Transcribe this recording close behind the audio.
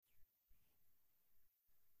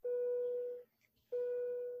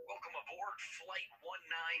Board Flight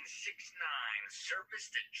 1969, service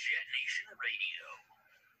to JetNation Radio.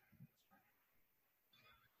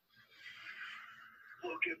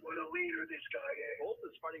 Look at what a leader this guy is. Bolton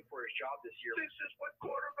is fighting for his job this year. This is what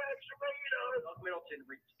quarterbacks are made of. Doug Middleton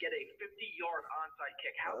get a 50-yard onside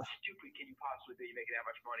kick. How stupid can you possibly be making that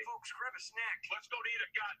much money? Folks, grab a snack. Let's go eat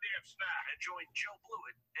a goddamn snack. And join Joe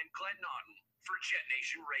Blewett and Glenn Naughton for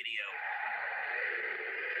JetNation Radio.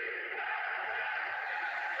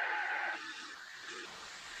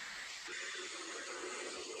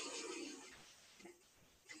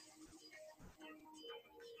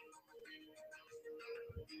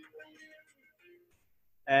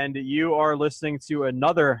 And you are listening to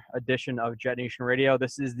another edition of JetNation Radio.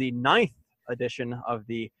 This is the 9th edition of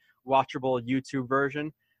the watchable YouTube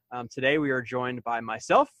version. Today we are joined by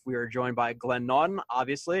myself. We are joined by Glenn Naughton,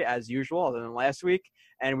 obviously, as usual, other than last week.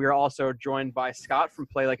 And we are also joined by Scott from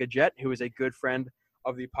Play Like a Jet, who is a good friend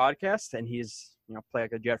of the podcast. And he's, Play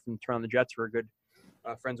Like a Jet from Turn on the Jets. We're good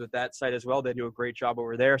friends with that site as well. They do a great job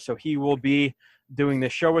over there. So he will be doing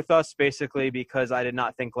this show with us basically because I did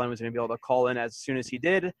not think Glenn was going to be able to call in as soon as he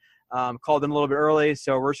did. Called in a little bit early.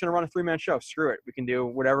 So we're just going to run a 3-man show. Screw it. We can do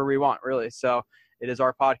whatever we want, really. So it is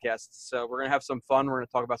our podcast. So we're going to have some fun. We're going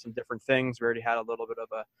to talk about some different things. We already had a little bit of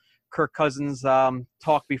a Kirk Cousins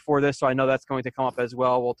talk before this, so I know that's going to come up as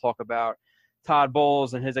well. We'll talk about Todd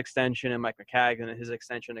Bowles and his extension and Mike McCaggan and his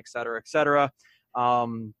extension, et cetera, et cetera.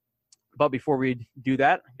 But before we do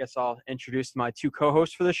that, I guess I'll introduce my two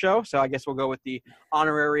co-hosts for the show. So I guess we'll go with the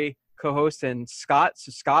honorary co-host and Scott.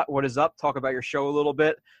 So Scott, what is up? Talk about your show a little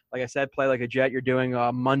bit. Like I said, Play Like a Jet. You're doing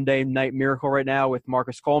a Monday Night Miracle right now with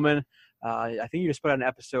Marcus Coleman. I think you just put out an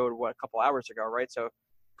episode, a couple hours ago, right? So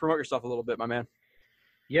promote yourself a little bit, my man.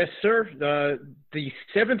 Yes, sir. The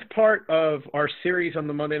 7th part of our series on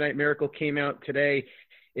the Monday Night Miracle came out today.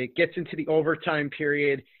 It gets into the overtime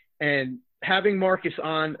period, and having Marcus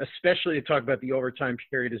on, especially to talk about the overtime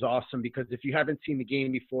period, is awesome because if you haven't seen the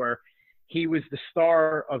game before, he was the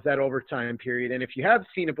star of that overtime period. And if you have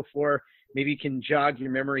seen it before, maybe you can jog your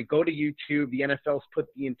memory. Go to YouTube. The NFL's put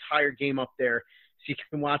the entire game up there so you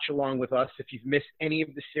can watch along with us. If you've missed any of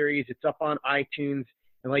the series, it's up on iTunes.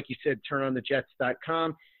 And like you said,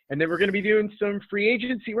 turnonthejets.com. And then we're going to be doing some free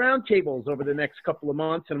agency roundtables over the next couple of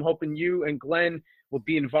months. And I'm hoping you and Glenn will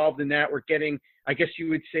be involved in that. We're getting, I guess you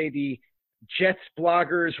would say, the Jets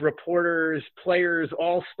bloggers, reporters, players,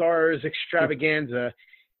 all-stars extravaganza.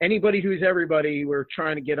 Anybody who's everybody, we're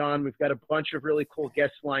trying to get on. We've got a bunch of really cool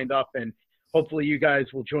guests lined up, and hopefully you guys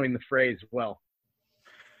will join the fray as well.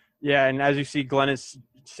 Yeah, and as you see, Glenn is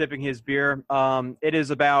sipping his beer. It is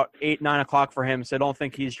about 8, 9 o'clock for him, so I don't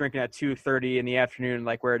think he's drinking at 2:30 in the afternoon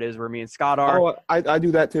like where it is where me and Scott are. Oh, I do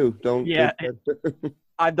that too. Yeah.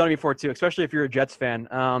 I've done it before too, especially if you're a Jets fan.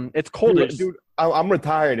 It's cold. Dude, I'm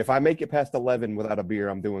retired. If I make it past 11 without a beer,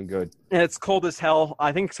 I'm doing good. And it's cold as hell.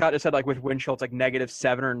 I think Scott just said with wind chill, it's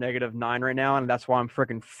 -7 or -9 right now, and that's why I'm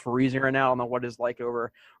freaking freezing right now. I don't know what it's like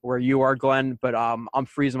over where you are, Glenn, but I'm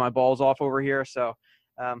freezing my balls off over here. So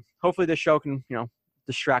hopefully this show can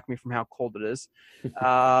distract me from how cold it is.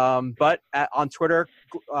 But on Twitter,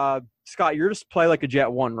 Scott, you're just Play Like a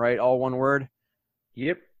Jet 1, right? All one word.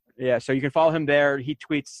 Yep. Yeah, so you can follow him there. He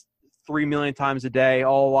tweets 3 million times a day,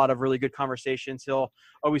 a lot of really good conversations. He'll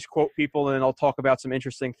always quote people, and he'll talk about some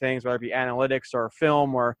interesting things, whether it be analytics or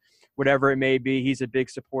film or whatever it may be. He's a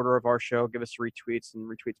big supporter of our show. Give us retweets and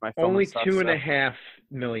retweets my film. Only and stuff, 2.5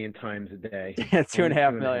 million times a day. Yeah,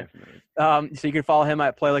 2.5 million. So you can follow him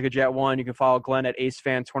at Play Like a Jet 1. You can follow Glenn at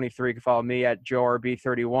AceFan23. You can follow me at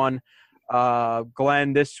JoeRB31.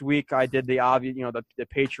 Glenn, this week I did the obvious, the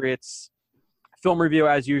Patriots film review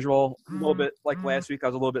as usual. A little bit like last week, I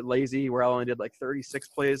was a little bit lazy where I only did 36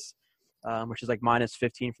 plays, which is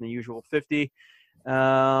 -15 from the usual 50.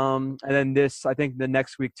 And then I think the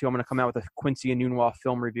next week too, I'm going to come out with a Quincy Enunwa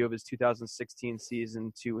film review of his 2016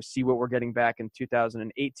 season to see what we're getting back in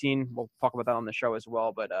 2018. We'll talk about that on the show as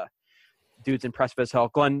well, but dude's impressive as hell.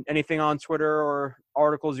 Glenn, anything on Twitter or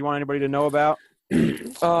articles you want anybody to know about?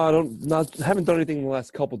 Haven't done anything in the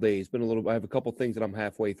last couple days. I have a couple things that I'm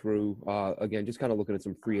halfway through. Again, just kind of looking at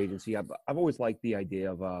some free agency. I've always liked the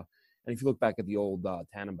idea of, and if you look back at the old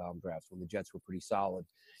Tannenbaum drafts when the Jets were pretty solid,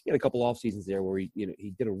 he had a couple off seasons there where he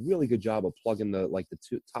did a really good job of plugging the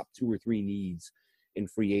top 2 or 3 needs in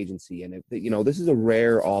free agency. And this is a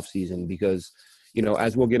rare off season because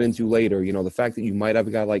as we'll get into later, the fact that you might have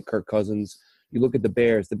a guy like Kirk Cousins. You look at the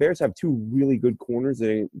Bears. The Bears have 2 really good corners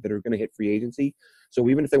that are going to hit free agency. So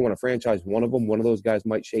even if they want to franchise one of them, one of those guys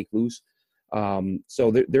might shake loose.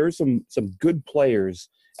 So there are some good players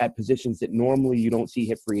at positions that normally you don't see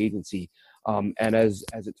hit free agency. And as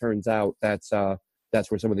it turns out, that's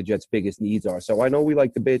that's where some of the Jets' biggest needs are. So I know we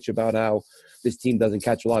like to bitch about how this team doesn't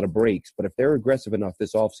catch a lot of breaks, but if they're aggressive enough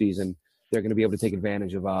this offseason, they're going to be able to take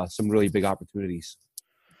advantage of some really big opportunities.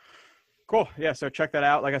 Cool. Yeah, so check that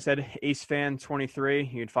out. Like I said,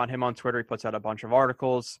 AceFan23. You can find him on Twitter. He puts out a bunch of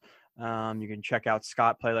articles. You can check out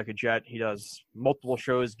Scott Play Like a Jet. He does multiple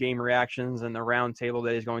shows, game reactions, and the round table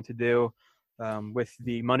that he's going to do with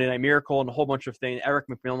the Monday Night Miracle and a whole bunch of things. Eric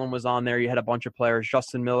McMillan was on there. You had a bunch of players.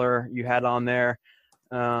 Justin Miller you had on there.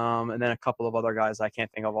 And then a couple of other guys I can't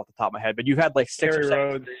think of off the top of my head. But you had like six Kerry or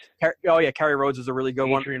seven. Rhodes. Kerry Rhodes is a really good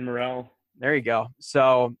one. Adrian Morrell. There you go.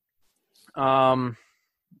 So,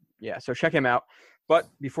 yeah, so check him out. But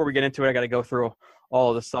before we get into it, I got to go through all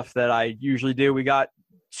of the stuff that I usually do. We got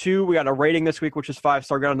a rating this week, which is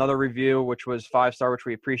 5-star. Got another review, which was 5-star, which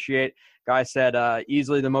we appreciate. Guy said,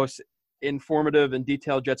 easily the most informative and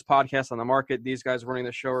detailed Jets podcast on the market. These guys running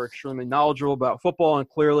the show are extremely knowledgeable about football and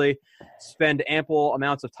clearly spend ample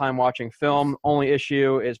amounts of time watching film. Only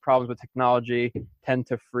issue is problems with technology tend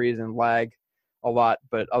to freeze and lag a lot,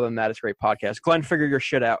 but other than that, it's a great podcast. Glenn, figure your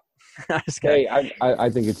shit out. Hey, I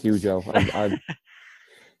think it's you, Joe. Fake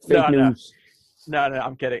news. No,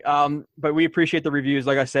 I'm kidding. But we appreciate the reviews.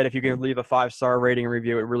 Like I said, if you can leave a 5-star rating and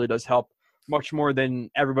review, it really does help much more than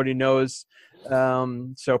everybody knows.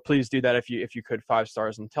 So please do that if you could, 5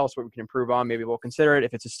 stars, and tell us what we can improve on. Maybe we'll consider it.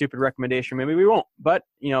 If it's a stupid recommendation, maybe we won't. But,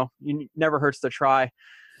 you never hurts to try.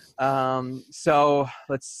 So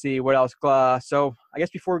let's see what else. So I guess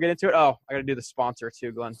before we get into it, I got to do the sponsor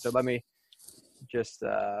too, Glenn. So let me just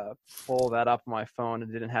pull that up on my phone. I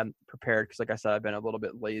didn't have it prepared because, like I said, I've been a little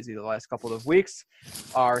bit lazy the last couple of weeks.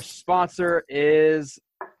 Our sponsor is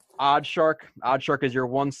OddsShark. OddsShark is your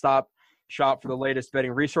one-stop shop for the latest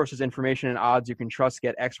betting resources, information, and odds you can trust.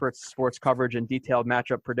 Get expert sports coverage and detailed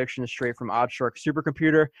matchup predictions straight from OddsShark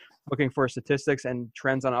supercomputer. Looking for statistics and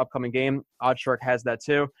trends on an upcoming game? OddsShark has that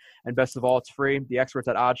too. And best of all, it's free. The experts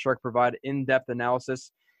at OddsShark provide in-depth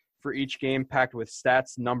analysis for each game, packed with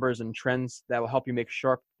stats, numbers, and trends that will help you make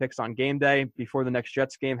sharp picks on game day. Before the next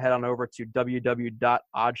Jets game, head on over to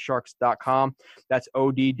www.oddsharks.com. That's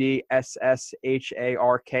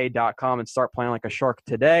ODDSSHARK.com and start playing like a shark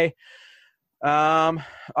today. All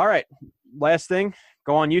right. Last thing,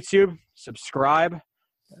 go on YouTube, subscribe,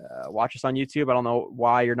 watch us on YouTube. I don't know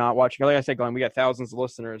why you're not watching. Like I said, Glenn, we got thousands of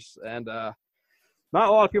listeners and not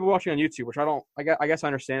a lot of people watching on YouTube, which I guess I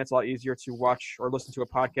understand. It's a lot easier to watch or listen to a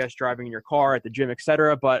podcast driving in your car, at the gym,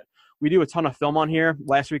 etc. But we do a ton of film on here.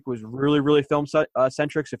 Last week was really, really film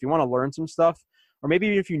centric. So if you want to learn some stuff, or maybe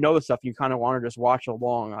even if you know the stuff, you kind of want to just watch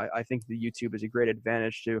along, I think the YouTube is a great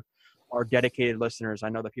advantage to our dedicated listeners. I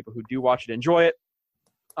know that people who do watch it enjoy it.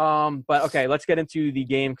 But okay, let's get into the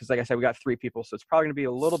game because, like I said, we got 3 people, so it's probably going to be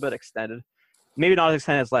a little bit extended. Maybe not as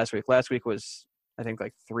extended as last week. Last week was, I think,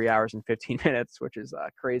 like 3 hours and 15 minutes, which is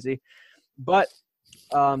crazy. But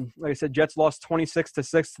like I said, Jets lost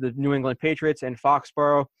 26-6 to the New England Patriots in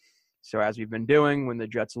Foxborough. So as we've been doing, when the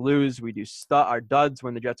Jets lose, we do our duds.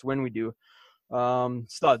 When the Jets win, we do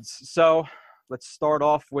studs. So let's start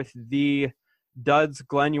off with the duds.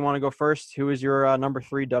 Glenn, you want to go first? Who is your number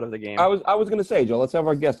 3 dud of the game? I was going to say, Joe, let's have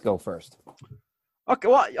our guest go first.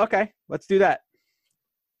 Okay, let's do that.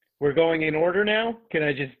 We're going in order now.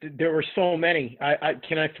 There were so many.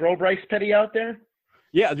 Can I throw Bryce Petty out there?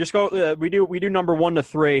 Yeah, just go. We do number 1 to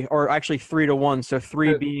 3, or actually 3 to 1. So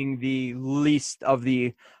 3 being the least of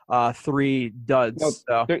the 3 duds.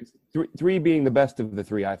 No, 3 being the best of the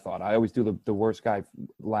 3. I thought I always do the worst guy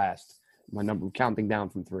last. My number, counting down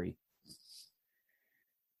from 3.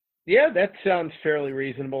 Yeah, that sounds fairly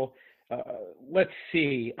reasonable. Let's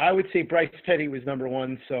see. I would say Bryce Petty was number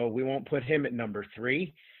 1, so we won't put him at number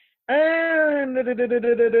 3. I'm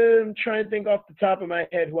trying to think off the top of my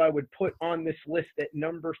head who I would put on this list at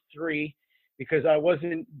number 3 because I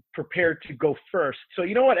wasn't prepared to go first. So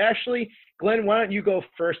you know what? Actually, Glenn, why don't you go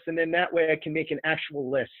first, and then that way I can make an actual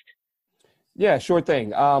list. Yeah, sure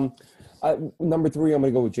thing. Number 3, I'm going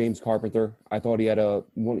to go with James Carpenter. I thought he had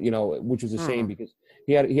which was a shame because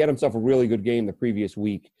he had himself a really good game the previous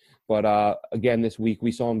week. But again, this week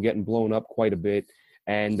we saw him getting blown up quite a bit.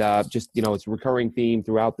 And it's a recurring theme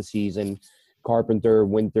throughout the season. Carpenter,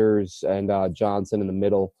 Winters, and Johnson in the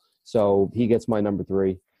middle. So he gets my number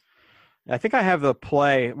 3. I think I have the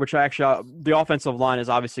play, which the offensive line is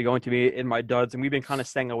obviously going to be in my duds, and we've been kind of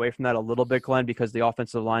staying away from that a little bit, Glenn, because the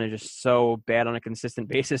offensive line is just so bad on a consistent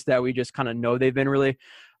basis that we just kind of know they've been really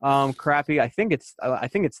crappy. I think it's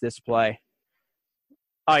this play.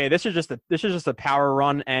 Oh yeah, this is just a power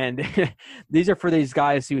run, and these are for these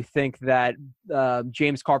guys who think that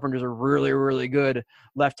James Carpenter is a really, really good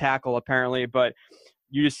left tackle, apparently, but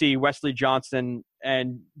you just see Wesley Johnson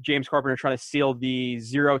James Carpenter trying to seal the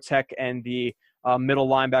zero tech and the middle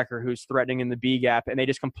linebacker who's threatening in the B gap, and they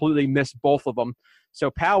just completely missed both of them. So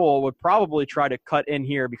Powell would probably try to cut in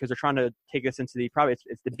here because they're trying to take us into it's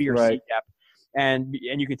the B or C gap. And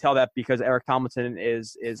you can tell that because Eric Tomlinson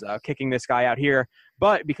is kicking this guy out here,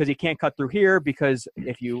 but because he can't cut through here, because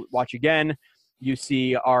if you watch again, you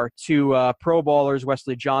see our two Pro Bowlers,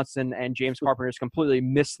 Wesley Johnson and James Carpenter, just completely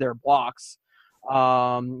miss their blocks.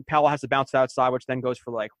 Powell has to bounce outside, which then goes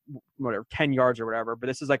for like 10 yards or whatever. But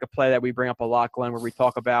this is like a play that we bring up a lot, Glenn, where we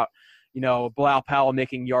talk about, Bilal Powell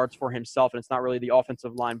making yards for himself, and it's not really the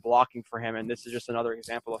offensive line blocking for him. And this is just another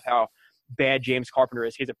example of how bad James Carpenter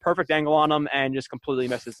is. He's a perfect angle on him and just completely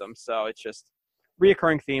misses them. So it's just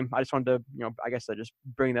reoccurring theme. I just wanted to, I guess I just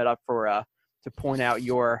bring that up for to point out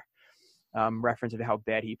your reference of how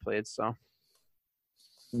bad he played. So.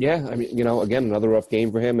 Yeah, I mean, again, another rough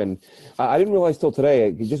game for him, and I didn't realize till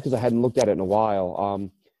today, just because I hadn't looked at it in a while.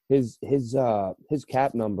 His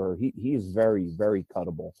cap number, he is very, very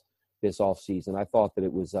cuttable this offseason. I thought that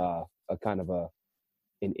it was a kind of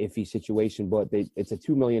an iffy situation, but it's a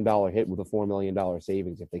 $2 million hit with a $4 million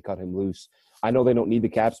savings if they cut him loose. I know they don't need the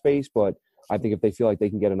cap space, but I think if they feel like they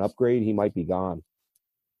can get an upgrade, he might be gone.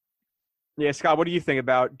 Yeah, Scott, what do you think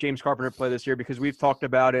about James Carpenter play this year? Because we've talked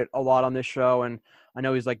about it a lot on this show, and I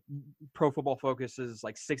know he's like Pro Football Focus is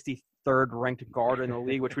like 63rd ranked guard in the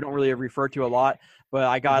league, which we don't really refer to a lot. But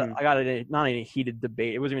I got it not in a heated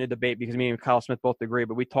debate. It wasn't even a debate because me and Kyle Smith both agree.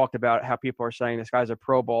 But we talked about how people are saying this guy's a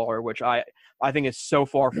Pro Bowler, which I think is so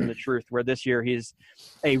far from the truth. Where this year he's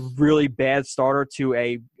a really bad starter to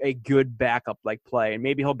a good backup like play, and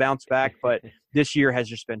maybe he'll bounce back. But this year has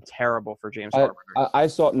just been terrible for James Carpenter. I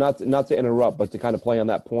saw not to interrupt, but to kind of play on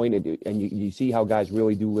that point, and you see how guys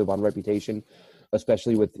really do live on reputation,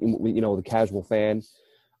 especially with the casual fan,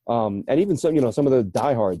 and even some of the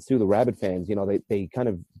diehards too, the rabid fans. They kind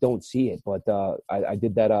of don't see it, but I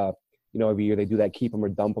did that. Every year they do that keep them or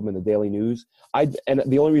dump them in the Daily News. And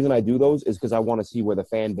the only reason I do those is because I want to see where the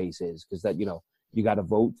fan base is, because that you got to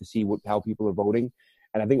vote to see how people are voting,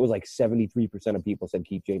 and I think it was like 73% of people said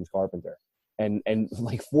keep James Carpenter. And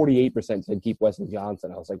like 48% said keep Wesley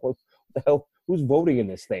Johnson. I was like, what the hell? Who's voting in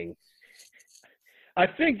this thing? I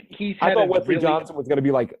think I thought Wesley Johnson was going to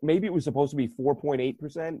be like, maybe it was supposed to be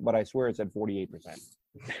 4.8%, but I swear it said 48%.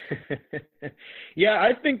 Yeah,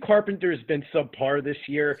 I think Carpenter's been subpar this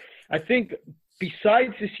year. I think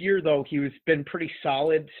besides this year, though, he's been pretty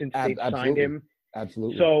solid since they've signed him.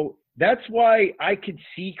 Absolutely. So that's why I could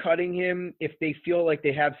see cutting him if they feel like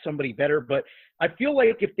they have somebody better. But I feel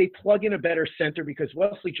like if they plug in a better center, because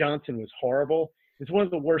Wesley Johnson was horrible. He's one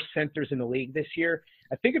of the worst centers in the league this year.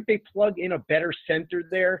 I think if they plug in a better center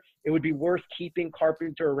there, it would be worth keeping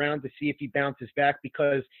Carpenter around to see if he bounces back,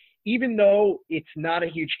 because even though it's not a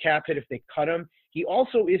huge cap hit if they cut him, he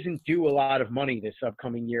also isn't due a lot of money this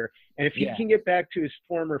upcoming year. And if he can get back to his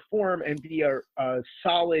former form and be a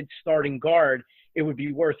solid starting guard, it would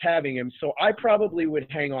be worth having him. So I probably would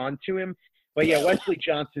hang on to him. But, yeah, Wesley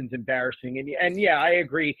Johnson's embarrassing. And yeah, I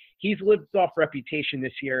agree. He's lived off reputation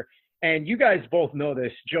this year. And you guys both know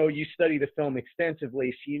this. Joe, you study the film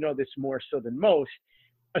extensively, so you know this more so than most,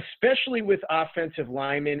 especially with offensive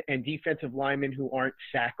linemen and defensive linemen who aren't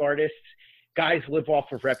sack artists. Guys live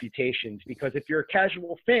off of reputations, because if you're a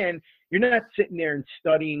casual fan, you're not sitting there and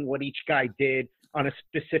studying what each guy did on a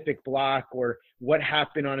specific block or what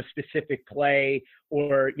happened on a specific play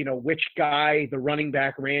or, which guy the running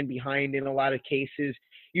back ran behind in a lot of cases.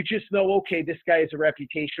 You just know, okay, this guy has a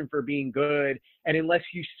reputation for being good. And unless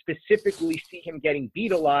you specifically see him getting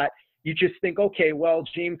beat a lot, you just think, okay, well,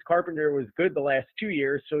 James Carpenter was good the last 2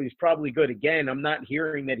 years, so he's probably good again. I'm not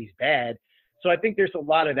hearing that he's bad. So I think there's a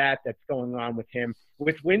lot of that's going on with him.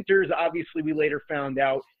 With Winters, obviously, we later found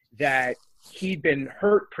out that he'd been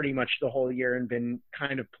hurt pretty much the whole year and been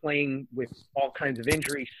kind of playing with all kinds of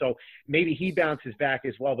injuries. So maybe he bounces back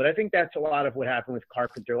as well. But I think that's a lot of what happened with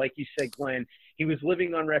Carpenter. Like you said, Glenn, he was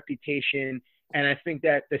living on reputation. And I think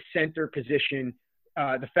that the center position,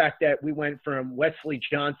 the fact that we went from Wesley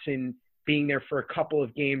Johnson being there for a couple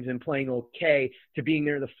of games and playing okay to being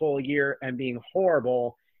there the full year and being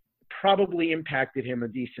horrible, probably impacted him a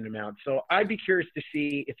decent amount. So I'd be curious to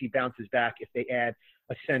see if he bounces back, if they add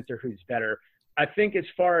a center who's better. I think as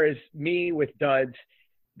far as me with duds,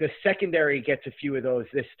 the secondary gets a few of those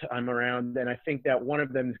this time around, and I think that one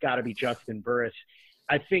of them's got to be Justin Burris.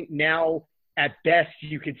 I think now, at best,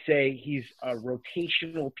 you could say he's a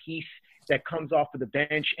rotational piece that comes off of the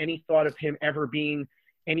bench. Any thought of him ever being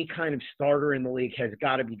any kind of starter in the league has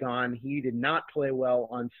got to be gone. He did not play well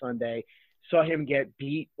on Sunday. Saw him get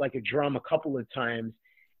beat like a drum a couple of times.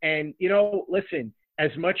 And, listen,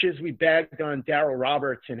 as much as we bagged on Darryl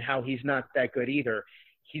Roberts and how he's not that good either,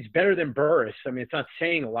 he's better than Burris. I mean, it's not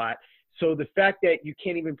saying a lot. So the fact that you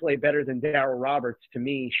can't even play better than Darryl Roberts, to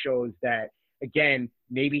me, shows that, again,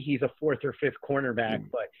 maybe he's a fourth or fifth cornerback,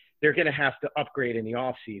 but they're going to have to upgrade in the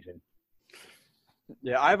offseason.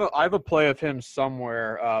 Yeah, I have a play of him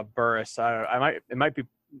somewhere, Burris. It might be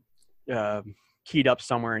keyed up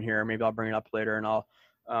somewhere in here. Maybe I'll bring it up later and I'll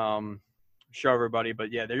show everybody.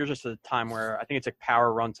 But yeah, there's just a time where I think it's a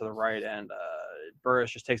power run to the right, and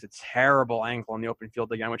Burris just takes a terrible angle in the open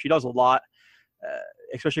field again, which he does a lot.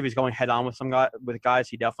 Especially if he's going head on with guys,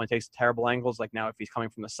 he definitely takes terrible angles. Like now, if he's coming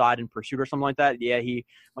from the side in pursuit or something like that, yeah, he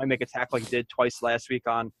might make a tackle like he did twice last week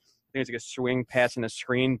on, I think it's like a swing pass in the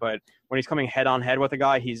screen. But when he's coming head on head with a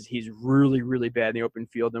guy, he's really, really bad in the open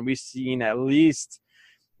field. And we've seen at least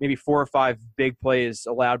maybe 4 or 5 big plays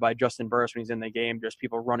allowed by Justin Burris when he's in the game, just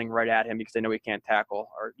people running right at him because they know he can't tackle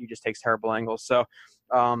or he just takes terrible angles. So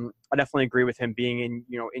I definitely agree with him being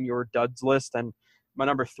in your duds list. And my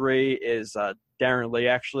number 3 is Darren Lee,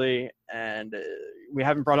 actually, and we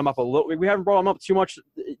haven't brought him up we haven't brought him up too much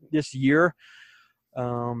this year. We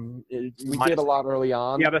did a lot early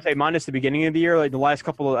on. Yeah, but say minus the beginning of the year, like the last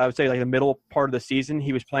couple of, I would say like the middle part of the season,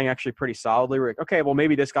 he was playing actually pretty solidly. We're like, okay, well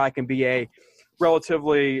maybe this guy can be a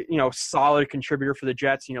relatively solid contributor for the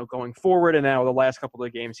Jets, going forward. And now the last couple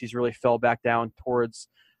of games, he's really fell back down towards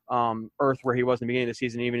earth where he was in the beginning of the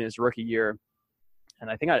season, even in his rookie year. And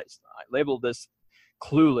I think I labeled this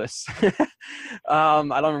clueless.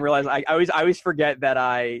 I don't even realize. I always forget that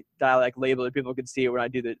I like label it. People can see it when I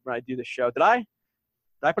do the show. Did I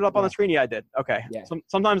put it up on the screen? Yeah, I did. Okay. Yeah.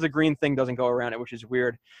 Sometimes the green thing doesn't go around it, which is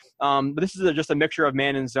weird. But this is just a mixture of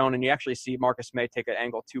man and zone, and you actually see Marcus May take an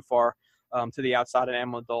angle too far to the outside, and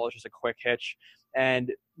Amendola is just a quick hitch.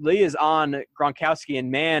 And Lee is on Gronkowski and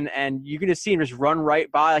man, and you can just see him just run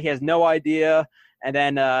right by. Like he has no idea, and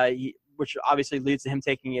then which obviously leads to him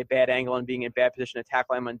taking a bad angle and being in bad position to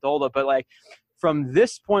tackle Amendola. But like from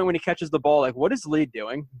this point when he catches the ball, like what is Lee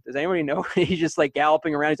doing? Does anybody know? He's just like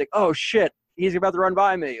galloping around. He's like, oh shit, he's about to run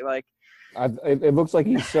by me. Like it looks like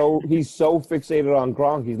he's so fixated on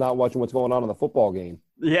Gronk, he's not watching what's going on in the football game.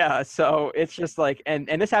 Yeah, so it's just like, and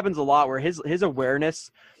this happens a lot where his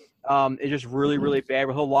awareness is just really, really bad,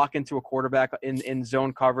 where he'll lock into a quarterback in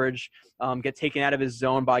zone coverage, get taken out of his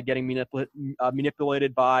zone by getting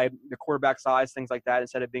manipulated by the quarterback's eyes, things like that,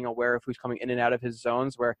 instead of being aware of who's coming in and out of his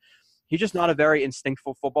zones, where he's just not a very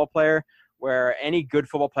instinctful football player, where any good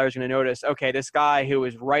football player is going to notice, okay, this guy who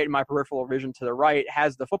is right in my peripheral vision to the right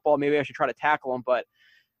has the football, maybe I should try to tackle him, but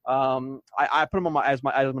I put him on as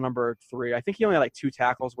my number 3. I think he only had like 2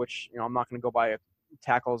 tackles, which I'm not going to go by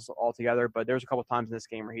tackles altogether, but there was a couple times in this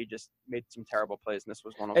game where he just made some terrible plays, and this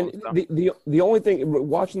was one of them. And the only thing,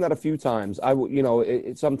 watching that a few times,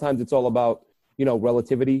 sometimes it's all about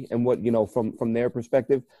relativity and what from their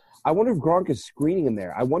perspective. I wonder if Gronk is screening him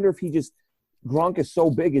there. I wonder if Gronk is so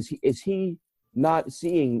big, is he not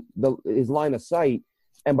seeing his line of sight,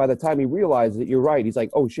 and by the time he realizes that you're right, he's like,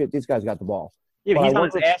 oh shit, this guy's got the ball. Yeah, but he's on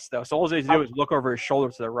his ass though, so all he has to do is look over his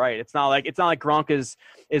shoulder to the right. It's not like Gronk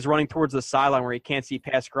is running towards the sideline where he can't see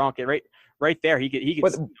past Gronk. Right there, he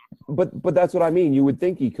could. But that's what I mean. You would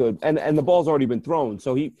think he could, and the ball's already been thrown.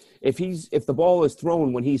 So if the ball is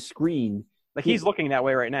thrown when he's screened, like he's looking that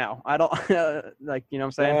way right now. I don't like what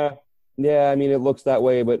I'm saying. Yeah, I mean it looks that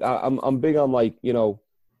way, but I'm big on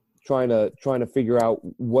trying to figure out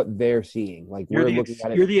what they're seeing. Like you're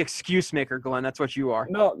the excuse maker, Glenn. That's what you are.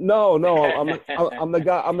 No. I'm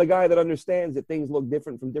the guy that understands that things look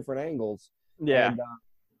different from different angles. Yeah.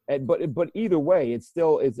 But either way, it's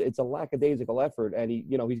a lackadaisical effort, and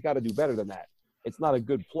he's got to do better than that. It's not a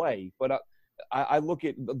good play, but I look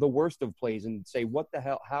at the worst of plays and say, what the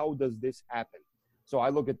hell? How does this happen? So I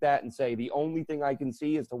look at that and say the only thing I can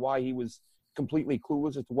see as to why he was completely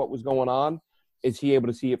clueless as to what was going on is he able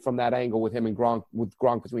to see it from that angle with him and Gronk, with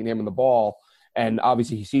Gronk between him and the ball, and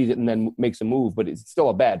obviously he sees it and then makes a move, but it's still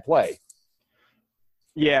a bad play.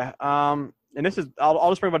 Yeah, and this is I'll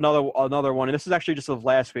just bring up another one, and this is actually just of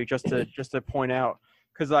last week, just to point out,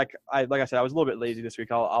 because like I said, I was a little bit lazy this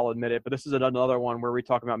week. I'll admit it, but this is another one where we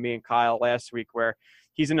talked about me and Kyle last week, where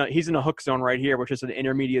he's in a hook zone right here, which is an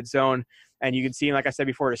intermediate zone, and you can see him, like I said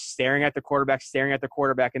before, just staring at the quarterback,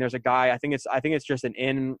 and there's a guy. I think it's just an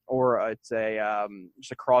in, or it's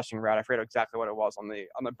just a crossing route. I forget exactly what it was on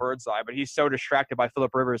the bird's eye, but he's so distracted by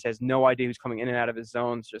Phillip Rivers, has no idea who's coming in and out of his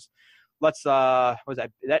zones. Just let's what was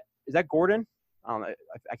that? Is that Gordon? I don't know.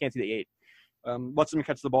 I can't see the 8. Lets him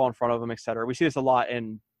catch the ball in front of him, etc. We see this a lot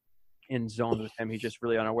in zones with him. He's just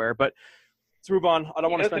really unaware. But let's move on. I don't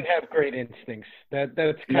He want to doesn't spend. have great instincts. That's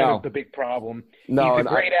kind No. of the big problem. No, He's a and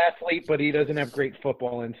great athlete, but he doesn't have great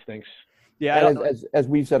football instincts. Yeah, And as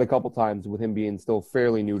we've said a couple times, with him being still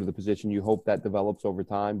fairly new to the position, you hope that develops over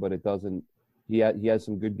time, but it doesn't. He has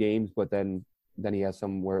some good games, but then he has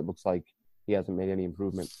some where it looks like he hasn't made any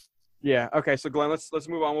improvement. yeah. Okay, so Glenn, let's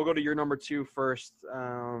move on. We'll go to your number 2 first.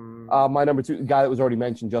 My number 2 guy that was already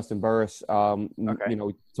mentioned, Justin Burris. Okay.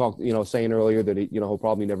 Saying earlier that he'll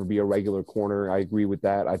probably never be a regular corner. I agree with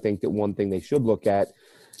that. I think that one thing they should look at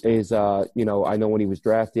is I know when he was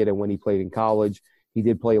drafted and when he played in college, he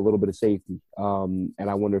did play a little bit of safety. And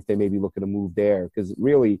I wonder if they maybe look at a move there, because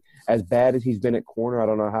really, as bad as he's been at corner, I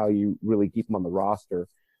don't know how you really keep him on the roster,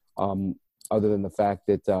 other than the fact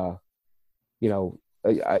that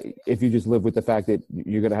if you just live with the fact that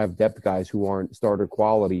you're going to have depth guys who aren't starter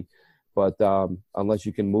quality, but unless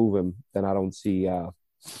you can move him, then I don't see an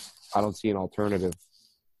alternative.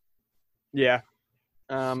 Yeah.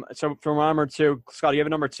 So for my number 2, Scott, you have a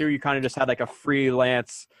number 2. You kind of just had like a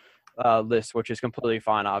freelance list, which is completely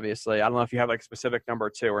fine. Obviously, I don't know if you have like a specific number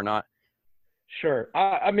 2 or not. Sure.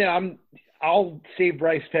 I'll save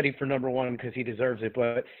Bryce Petty for number 1 because he deserves it.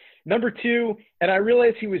 But number 2, and I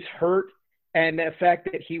realize he was hurt, and the fact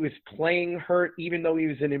that he was playing hurt, even though he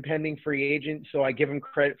was an impending free agent, so I give him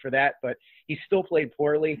credit for that. But he still played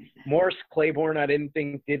poorly. Morris Claiborne, I didn't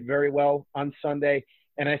think did very well on Sunday.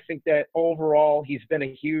 And I think that overall he's been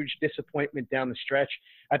a huge disappointment down the stretch.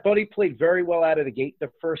 I thought he played very well out of the gate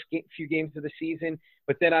the first few games of the season,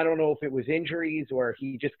 but then I don't know if it was injuries or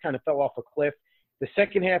he just kind of fell off a cliff. The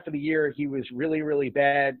second half of the year, he was really, really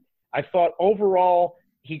bad. I thought overall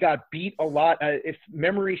he got beat a lot. If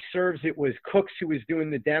memory serves, it was Cooks who was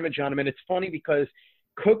doing the damage on him. And it's funny because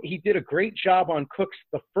he did a great job on Cooks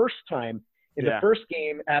the first time in the first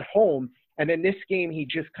game at home. And then this game, he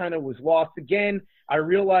just kind of was lost again. I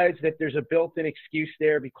realized that there's a built-in excuse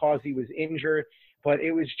there because he was injured, but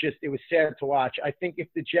it was sad to watch. I think if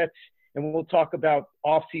the Jets, and we'll talk about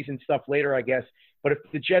off-season stuff later, I guess, but if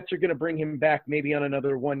the Jets are going to bring him back maybe on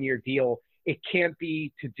another one-year deal, it can't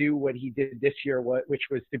be to do what he did this year, which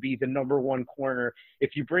was to be the number 1 corner.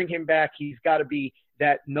 If you bring him back, he's got to be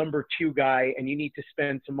that number 2 guy, and you need to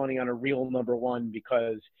spend some money on a real number 1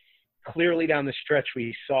 because clearly down the stretch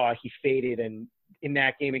we saw he faded, and in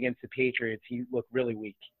that game against the Patriots, he looked really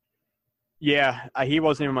weak. Yeah, he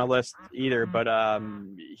wasn't even on my list either, but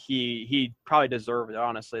he probably deserved it,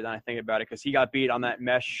 honestly, then I think about it, because he got beat on that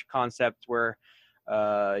mesh concept where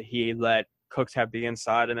he let Cooks have the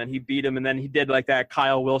inside, and then he beat him, and then he did like that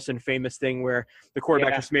Kyle Wilson famous thing where the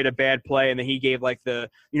quarterback just made a bad play, and then he gave like the,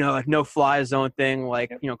 like no fly zone thing,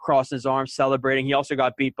 like, crossing his arms, celebrating. He also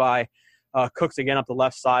got beat by Cooks again up the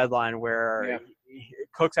left sideline where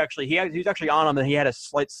Cooks actually, he was actually on him, and he had a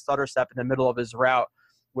slight stutter step in the middle of his route,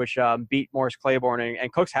 which beat Morris Claiborne,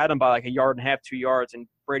 and Cooks had him by like 1.5 yards, 2 yards, and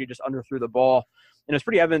Brady just underthrew the ball. And it's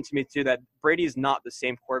pretty evident to me too that Brady is not the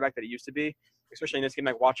same quarterback that he used to be, especially in this game,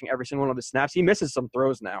 like watching every single one of his snaps. He misses some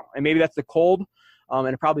throws now, and maybe that's the cold, and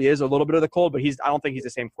it probably is a little bit of the cold, but I don't think he's the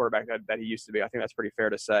same quarterback that he used to be. I think that's pretty fair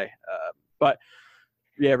to say. But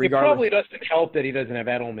yeah, regardless. It probably doesn't help that he doesn't have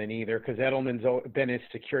Edelman either, because Edelman's been his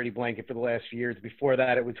security blanket for the last few years. Before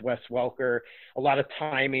that, it was Wes Welker, a lot of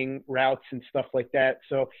timing routes and stuff like that.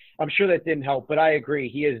 So I'm sure that didn't help, but I agree.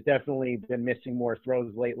 He has definitely been missing more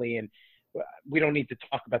throws lately, and we don't need to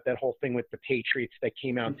talk about that whole thing with the Patriots that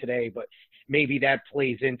came out today, but maybe that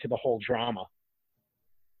plays into the whole drama.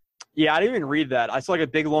 Yeah, I didn't even read that. I saw like a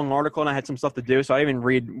big long article, and I had some stuff to do, so I didn't even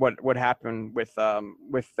read what happened with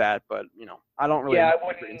that. But I don't really. Yeah,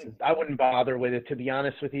 I wouldn't bother with it, to be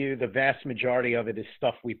honest with you. The vast majority of it is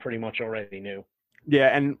stuff we pretty much already knew.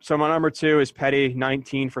 Yeah, and so my number 2 is Petty,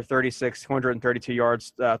 19 for 36, 232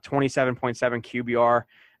 yards, 27.7 QBR.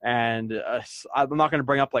 And I'm not going to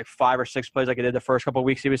bring up like 5 or 6 plays like I did the first couple of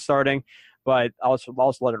weeks he was starting, but I'll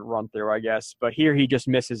just let it run through, I guess. But here he just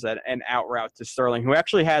misses an out route to Sterling, who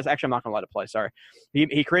actually I'm not going to let it play, sorry.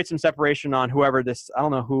 He creates some separation on whoever this – I don't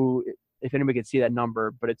know who – if anybody can see that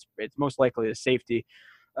number, but it's most likely a safety.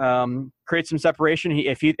 Creates some separation.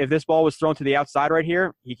 If this ball was thrown to the outside right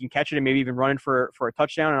here, he can catch it and maybe even run in for a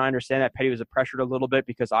touchdown. And I understand that Petty was pressured a little bit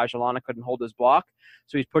because Ajalana couldn't hold his block,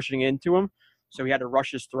 so he's pushing into him. So he had to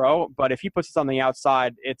rush his throw. But if he puts it on the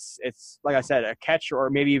outside, it's like I said, a catch or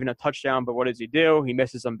maybe even a touchdown. But what does he do? He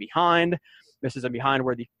misses them behind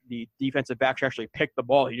where the defensive backs actually picked the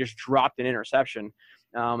ball. He just dropped an interception.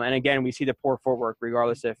 And again, we see the poor footwork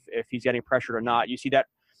regardless if he's getting pressured or not. You see that.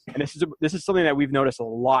 And this is something that we've noticed a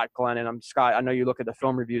lot, Glenn. And Scott, I know you look at the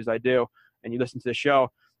film reviews I do and you listen to the show.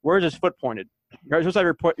 Where's his foot pointed? You're supposed to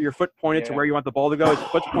have your foot pointed to where you want the ball to go. His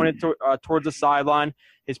foot's pointed towards the sideline.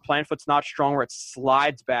 His plant foot's not strong where it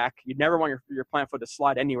slides back. You'd never want your plant foot to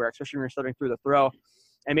slide anywhere, especially when you're stepping through the throw.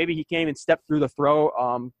 And maybe he can't even step through the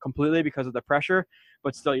throw completely because of the pressure.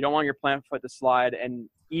 But still, you don't want your plant foot to slide. And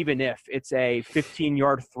even if it's a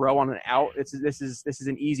 15-yard throw on an out, this is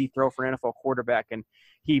an easy throw for an NFL quarterback, and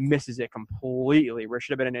he misses it completely where it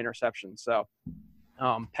should have been an interception. So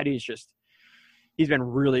Petty's he's been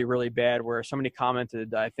really, really bad, where somebody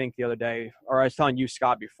commented, I think the other day, or I was telling you,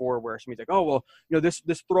 Scott, before, where somebody's like, oh, well, this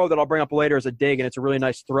throw that I'll bring up later is a dig, and it's a really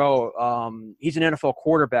nice throw. He's an NFL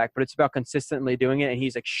quarterback, but it's about consistently doing it, and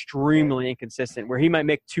he's extremely inconsistent, where he might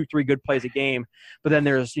make 2-3 good plays a game, but then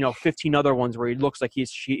there's, 15 other ones where he looks like he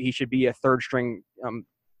should be a third string,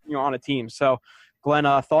 on a team. So, Glenn,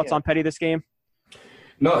 thoughts on Petty this game?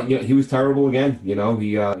 No, he was terrible again.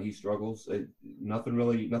 He struggles. Nothing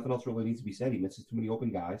else really needs to be said. He misses too many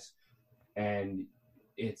open guys, and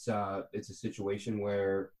it's a situation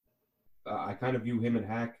where I kind of view him and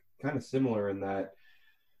Hack kind of similar in that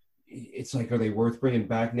it's like, are they worth bringing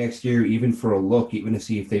back next year, even for a look, even to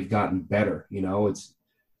see if they've gotten better? With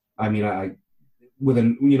a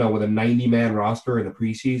 90-man roster in the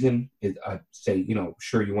preseason, I'd say,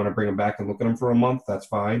 sure, you want to bring them back and look at them for a month, that's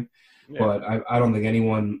fine. Yeah. But I don't think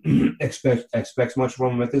anyone expects much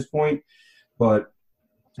from him at this point. But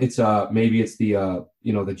it's maybe it's the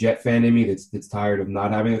the Jet fan in me that's tired of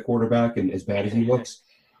not having a quarterback, and as bad as he looks,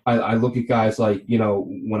 I look at guys like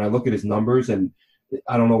when I look at his numbers, and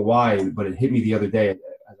I don't know why, but it hit me the other day as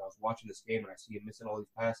I was watching this game, and I see him missing all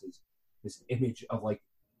these passes. This image of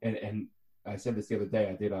and I said this the other day.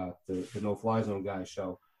 I did the No Fly Zone guys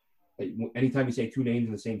show. Anytime you say two names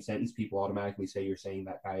in the same sentence, people automatically say you're saying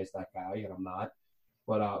that guy is that guy, and I'm not.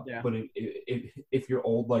 But if you're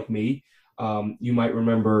old like me, you might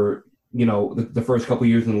remember, the first couple of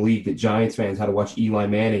years in the league that Giants fans had to watch Eli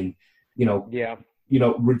Manning,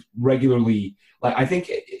 regularly. Like, I think,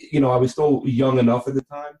 I was still young enough at the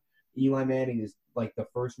time. Eli Manning is like the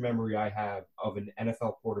first memory I have of an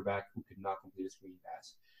NFL quarterback who could not complete a screen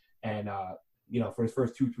pass. And, for his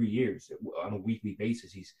first 2-3 years on a weekly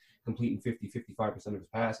basis, he's completing 50-55% of his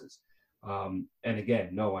passes. And again,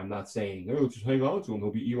 no, I'm not saying, just hang on to him,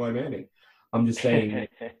 he'll be Eli Manning. I'm just saying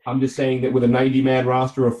that with a 90-man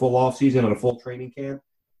roster, a full offseason, and a full training camp,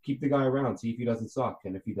 keep the guy around, see if he doesn't suck,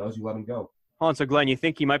 and if he does, you let him go. Hold on, so Glenn, you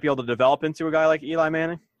think he might be able to develop into a guy like Eli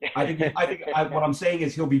Manning? I think what I'm saying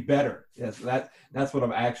is he'll be better. Yes, that's what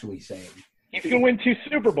I'm actually saying. He's going to win 2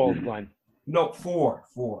 Super Bowls, Glenn. No, 4.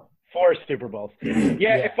 4 Super Bowls.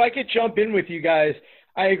 Yeah, if I could jump in with you guys,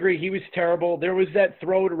 I agree. He was terrible. There was that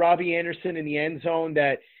throw to Robbie Anderson in the end zone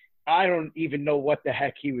that I don't even know what the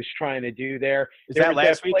heck he was trying to do there. Is that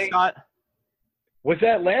last week, Scott? Was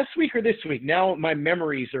that last week or this week? Now my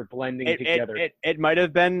memories are blending together. It might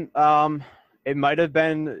have been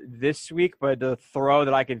this week, but the throw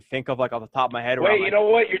that I can think of, like off the top of my head. Wait, you know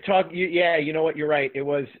what you're talking? You know what? You're right. It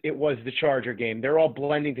was the Charger game. They're all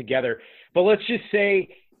blending together. But let's just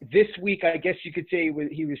say this week, I guess you could say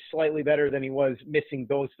he was slightly better than he was missing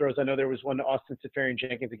those throws. I know there was one to Austin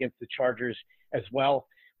Seferian-Jenkins against the Chargers as well.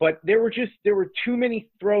 But there were too many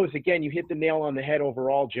throws. Again, you hit the nail on the head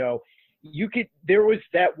overall, Joe. There was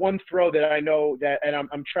that one throw that I know that, and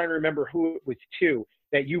I'm trying to remember who it was to,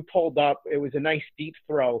 that you pulled up. It was a nice deep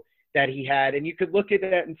throw that he had. And you could look at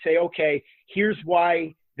that and say, okay, here's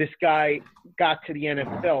why this guy got to the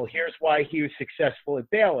NFL. Here's why he was successful at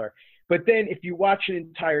Baylor. But then if you watch an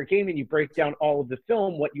entire game and you break down all of the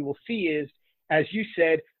film, what you will see is, as you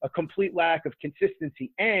said, a complete lack of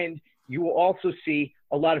consistency. And you will also see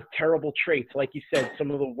a lot of terrible traits. Like you said,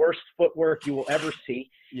 some of the worst footwork you will ever see.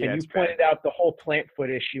 Yeah, and you pointed out the whole plant foot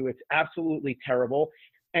issue. It's absolutely terrible.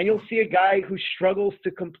 And you'll see a guy who struggles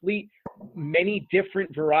to complete many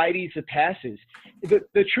different varieties of passes.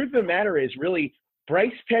 The truth of the matter is, really,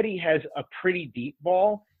 Bryce Petty has a pretty deep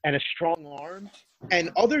ball and a strong arm.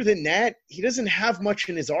 And other than that, he doesn't have much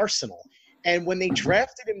in his arsenal. And when they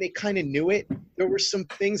drafted him, they kind of knew it. There were some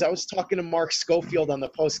things. I was talking to Mark Schofield on the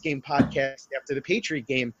post-game podcast after the Patriot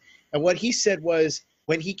game, and what he said was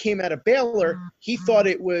when he came out of Baylor, he thought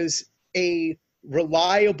it was a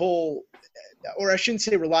reliable, or I shouldn't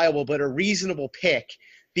say reliable, but a reasonable pick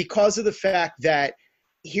because of the fact that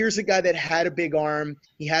here's a guy that had a big arm,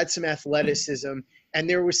 he had some athleticism, and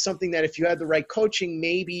there was something that if you had the right coaching,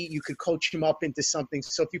 maybe you could coach him up into something.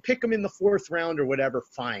 So if you pick him in the 4th round or whatever,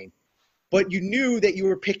 fine. But you knew that you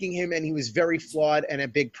were picking him and he was very flawed and a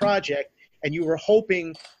big project, and you were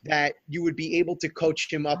hoping that you would be able to coach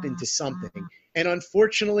him up into something. And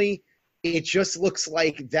unfortunately, it just looks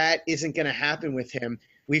like that isn't going to happen with him.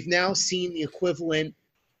 We've now seen the equivalent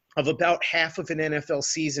of about half of an NFL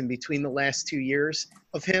season between the last 2 years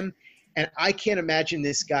of him. And I can't imagine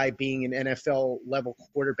this guy being an NFL-level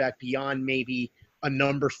quarterback beyond maybe a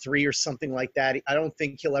number 3 or something like that. I don't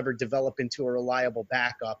think he'll ever develop into a reliable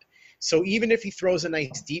backup. So even if he throws a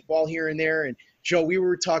nice deep ball here and there, and Joe, we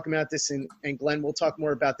were talking about this, and Glenn, we'll talk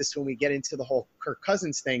more about this when we get into the whole Kirk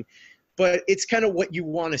Cousins thing, but it's kind of what you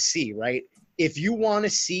want to see, right? If you want to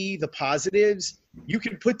see the positives, you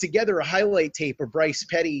can put together a highlight tape of Bryce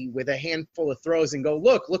Petty with a handful of throws and go,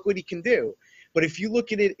 look what he can do. But if you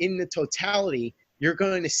look at it in the totality, you're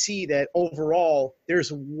going to see that overall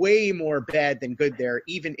there's way more bad than good there,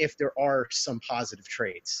 even if there are some positive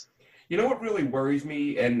traits. You know what really worries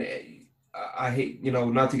me, and I hate,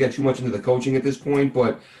 not to get too much into the coaching at this point,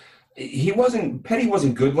 but Petty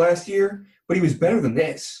wasn't good last year, but he was better than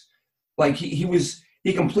this. Like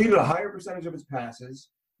he completed a higher percentage of his passes.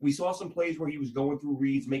 We saw some plays where he was going through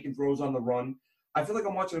reads, making throws on the run. I feel like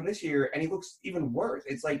I'm watching him this year, and he looks even worse.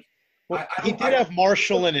 It's like, well, he did have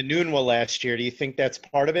Marshall and Enunwa last year. Do you think that's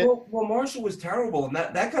part of it? Well, Marshall was terrible, and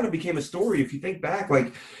that kind of became a story. If you think back,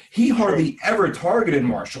 like he hardly ever targeted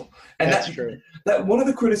Marshall, and that's true. That one of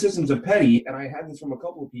the criticisms of Petty, and I had this from a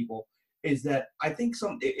couple of people, is that I think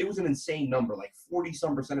it was an insane number, like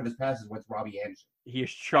 40-some% of his passes went to Robbie Anderson. He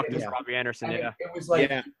chucked his Robbie Anderson. And it was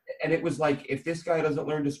like, and it was like, if this guy doesn't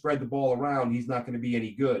learn to spread the ball around, he's not going to be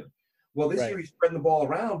any good. Well, this year he's spreading the ball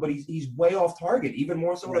around, but he's way off target, even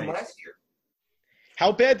more so than last year.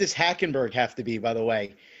 How bad does Hackenberg have to be, by the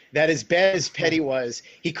way? That as bad as Petty was,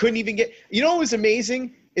 he couldn't even get – what was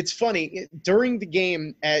amazing? It's funny. During the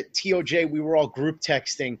game at TOJ, we were all group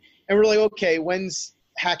texting, and we're like, okay, when's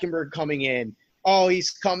Hackenberg coming in? Oh,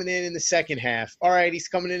 he's coming in the second half. All right, he's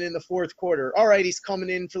coming in the fourth quarter. All right, he's coming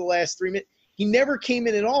in for the last 3 minutes. He never came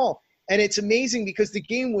in at all. And it's amazing because the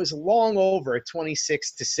game was long over at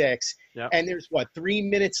 26-6, and there's, 3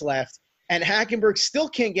 minutes left, and Hackenberg still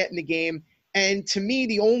can't get in the game. And to me,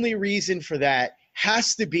 the only reason for that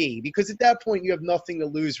has to be, because at that point you have nothing to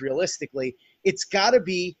lose realistically, it's got to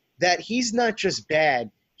be that he's not just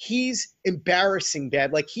bad, he's embarrassing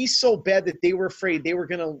bad. Like, he's so bad that they were afraid they were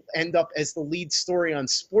going to end up as the lead story on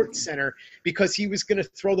SportsCenter because he was going to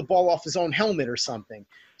throw the ball off his own helmet or something.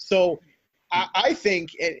 So I think,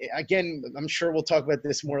 again, I'm sure we'll talk about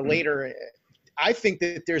this more later, I think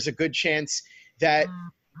that there's a good chance that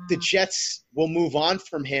the Jets will move on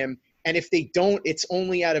from him. And if they don't, it's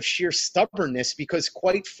only out of sheer stubbornness because,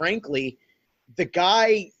 quite frankly, the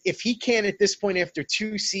guy, if he can at this point after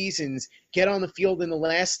 2 seasons get on the field in the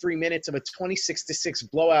last 3 minutes of a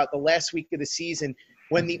 26-6 blowout the last week of the season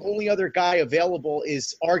when the only other guy available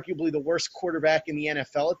is arguably the worst quarterback in the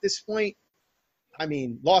NFL at this point, I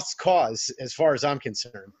mean, lost cause as far as I'm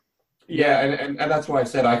concerned. Yeah, and that's why I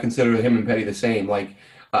said I consider him and Petty the same. Like,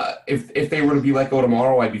 if they were to be let go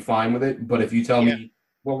tomorrow, I'd be fine with it. But if you tell me,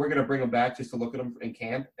 well, we're going to bring them back just to look at them in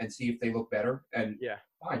camp and see if they look better, and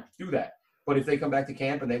fine, do that. But if they come back to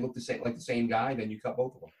camp and they look the same guy, then you cut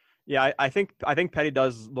both of them. Yeah, I think Petty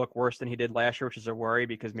does look worse than he did last year, which is a worry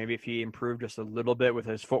because maybe if he improved just a little bit with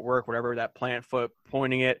his footwork, whatever that plant foot,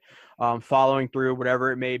 pointing it, following through,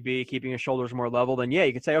 whatever it may be, keeping his shoulders more level, then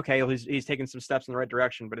you could say, okay, he's taking some steps in the right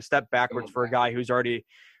direction. But a step backwards for a guy who's already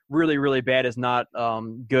really, really bad is not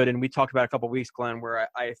good. And we talked about a couple of weeks, Glenn, where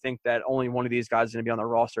I think that only one of these guys is going to be on the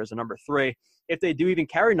roster as a number 3. If they do even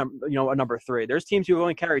carry a number 3, there's teams who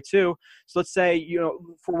only carry 2. So let's say,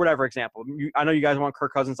 for whatever example, I know you guys want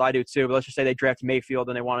Kirk Cousins, I do too, but let's just say they draft Mayfield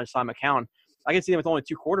and they want to sign McCown. I can see them with only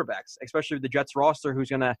 2 quarterbacks, especially with the Jets roster, who's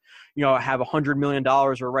going to, have $100 million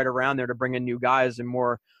or right around there to bring in new guys and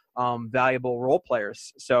more valuable role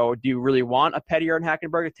players. So do you really want a Petty or a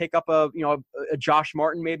Hackenberg to take up a Josh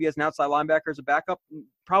Martin maybe as an outside linebacker as a backup?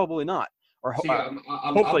 Probably not. Or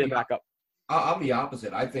hopefully a backup. I'm the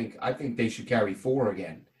opposite. I think they should carry 4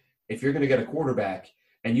 again. If you're going to get a quarterback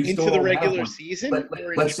and you into still the regular season,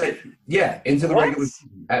 let's say into the regular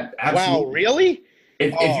season. Absolutely. Wow, really?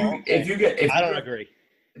 If you get I don't agree.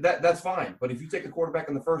 That's fine. But if you take a quarterback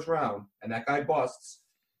in the first round and that guy busts,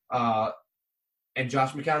 and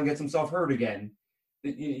Josh McCown gets himself hurt again, who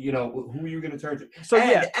are you going to turn to?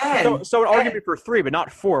 So so arguably for 3, but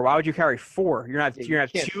not 4. Why would you carry 4? You're going to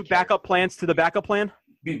have 2 backup plans to the backup plan?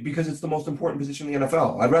 Because it's the most important position in the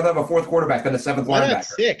NFL. I'd rather have a 4th quarterback than a 7th linebacker. Not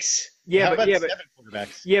 6? Yeah, but 7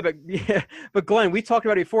 quarterbacks? But Glenn, we talked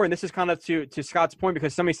about it before, and this is kind of to Scott's point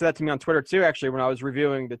because somebody said that to me on Twitter too. Actually, when I was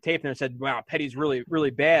reviewing the tape, and I said, "Wow, Petty's really,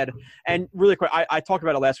 really bad." And really quick, I talked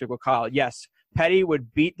about it last week with Kyle. Yes, Petty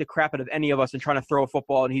would beat the crap out of any of us in trying to throw a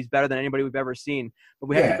football, and he's better than anybody we've ever seen. But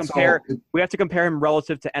we have to compare him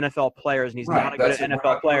relative to NFL players, and he's not a good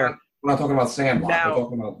NFL player. We're not talking about Sandlot. Now- We're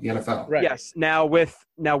talking about the NFL. Right. Yes. Now with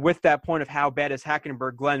that point of how bad is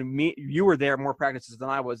Hackenberg, Glenn, you were there more practices than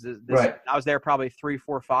I was. Right. I was there probably 3,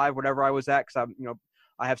 4, 5, whatever I was at, because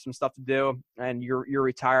I have some stuff to do, and you're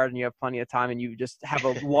retired and you have plenty of time, and you just have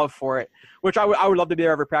a love for it, which I would love to be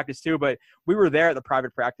there every practice too. But we were there at the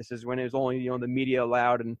private practices when it was only the media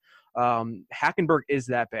allowed, and Hackenberg is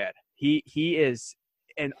that bad. He is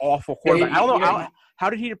an awful quarterback. I don't know how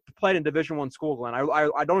did he play in Division I school, Glenn?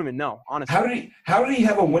 I don't even know, honestly. How did he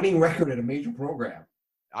have a winning record at a major program?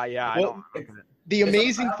 I Well, don't. The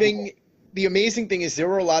amazing thing is there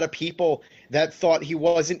were a lot of people that thought he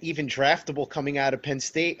wasn't even draftable coming out of Penn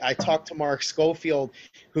State. I talked to Mark Schofield,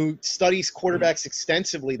 who studies quarterbacks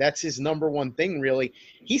extensively. That's his number one thing, really.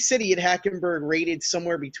 He said he had Hackenberg rated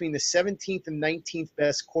somewhere between the 17th and 19th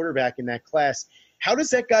best quarterback in that class. How does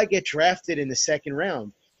that guy get drafted in the second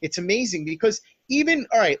round? It's amazing because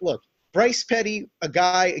all right, look, Bryce Petty, a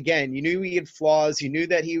guy, again, you knew he had flaws. You knew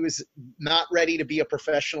that he was not ready to be a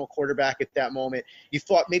professional quarterback at that moment. You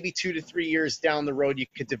thought maybe 2 to 3 years down the road you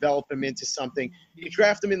could develop him into something. You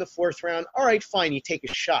draft him in the 4th round. All right, fine, you take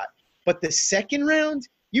a shot. But the second round,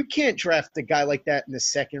 you can't draft a guy like that in the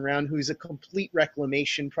second round who's a complete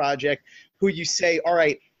reclamation project, who you say, all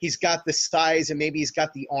right, he's got the size and maybe he's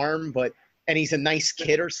got the arm, and he's a nice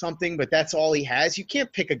kid or something, but that's all he has. You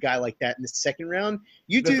can't pick a guy like that in the second round.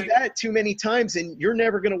 You do that too many times, and you're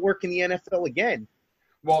never going to work in the NFL again.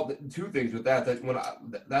 Well, two things with that.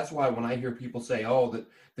 That's why when I hear people say, "Oh, that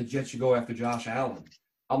the Jets should go after Josh Allen,"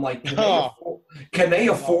 I'm like, can they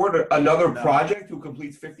afford another project who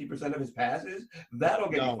completes 50% of his passes? That'll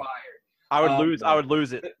get you fired. I would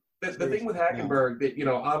lose it. The thing with Hackenberg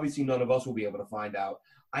that obviously none of us will be able to find out.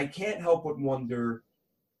 I can't help but wonder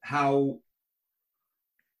how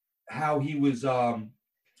he was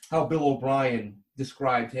how Bill O'Brien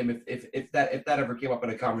described him if that ever came up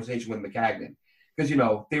in a conversation with Maccagnan, because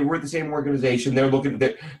they were at the same organization. They're looking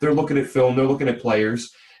at film, they're looking at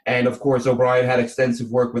players, and of course O'Brien had extensive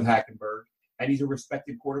work with Hackenberg, and he's a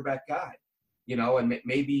respected quarterback guy, and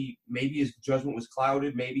maybe his judgment was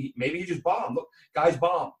clouded, maybe he just bombed. Look, guys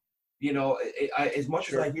bomb, as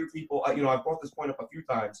much as I hear people, I've brought this point up a few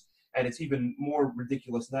times. And it's even more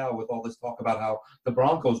ridiculous now with all this talk about how the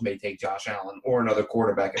Broncos may take Josh Allen or another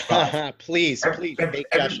quarterback at 5. Please take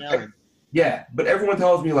Josh Allen. Yeah, but everyone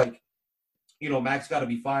tells me Mac's got to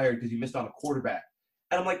be fired because he missed on a quarterback.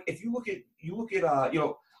 And I'm like, if you look at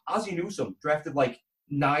Ozzie Newsome drafted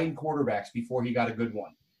 9 quarterbacks before he got a good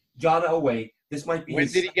one. John Elway, this might be. When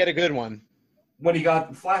did he get a good one? When he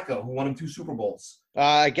got Flacco, who won him 2 Super Bowls.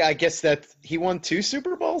 I guess that he won 2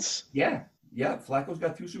 Super Bowls. Yeah, Flacco's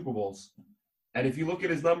got 2 Super Bowls. And if you look at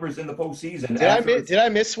his numbers in the postseason. Did I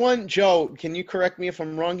miss one? Joe, can you correct me if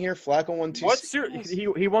I'm wrong here? Flacco won 2 Super Bowls. He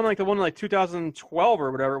won the one in 2012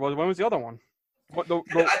 or whatever it was. When was the other one?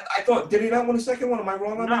 I thought, did he not win a second one? Am I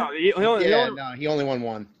wrong on that? No, he only won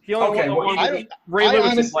one. He only won one. Ray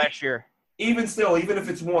Lewis last year. Even still, even if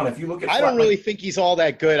it's one, if you look at, I don't really think he's all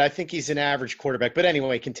that good. I think he's an average quarterback. But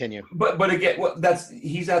anyway, continue. But again,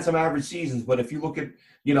 he's had some average seasons. But if you look at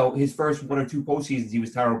his first 1 or 2 postseasons, he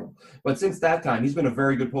was terrible. But since that time, he's been a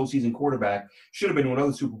very good postseason quarterback. Should have been to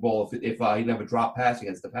another Super Bowl if he didn't have a drop pass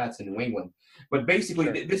against the Pats in New England. But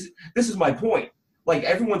basically, this is my point.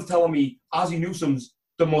 Everyone's telling me Ozzie Newsome's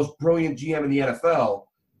the most brilliant GM in the NFL,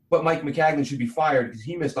 but Mike Maccagnan should be fired because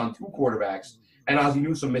he missed on 2 quarterbacks. And Ozzie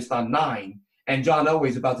Newsome missed on 9, and John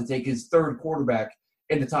Elway's about to take his 3rd quarterback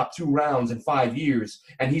in the top 2 rounds in 5 years,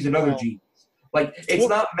 and he's another genius.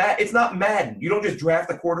 It's not Madden. You don't just draft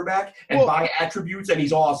a quarterback and buy attributes, and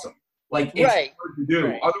he's awesome. It's hard to do.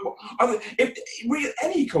 Right.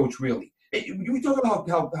 Any coach really. We talk about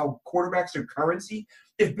how quarterbacks are currency.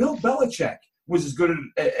 If Bill Belichick was as good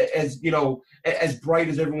as bright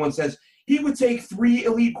as everyone says, he would take 3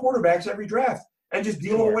 elite quarterbacks every draft and just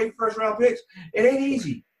deal away first-round picks. It ain't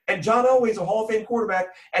easy. And John Elway's a Hall of Fame quarterback,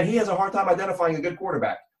 and he has a hard time identifying a good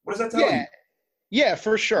quarterback. What does that tell you? Yeah,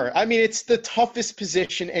 for sure. I mean, it's the toughest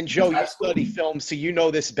position. And, Joe, you study film, so you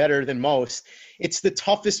know this better than most. It's the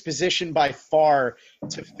toughest position by far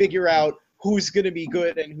to figure out who's going to be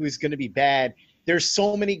good and who's going to be bad. There's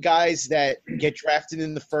so many guys that get drafted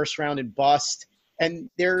in the first round and bust. And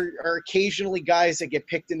there are occasionally guys that get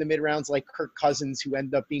picked in the mid-rounds like Kirk Cousins who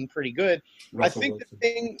end up being pretty good. Russell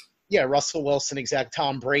Wilson, exact.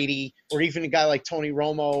 Tom Brady, or even a guy like Tony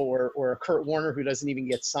Romo or Kurt Warner who doesn't even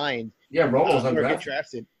get signed. Yeah, Romo's undrafted. Get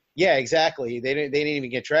drafted. Yeah, exactly. They didn't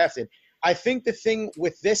even get drafted. I think the thing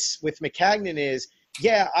with Maccagnan is,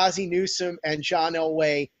 Ozzie Newsome and John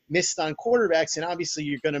Elway missed on quarterbacks, and obviously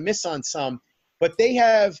you're going to miss on some, but they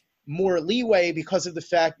have more leeway because of the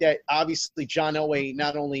fact that obviously John Elway,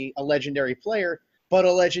 not only a legendary player, but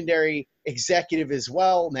a legendary executive as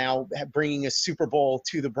well, now bringing a Super Bowl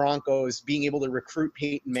to the Broncos, being able to recruit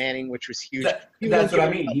Peyton Manning, which was huge. That's what I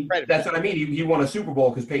mean. That's what I mean. He won a Super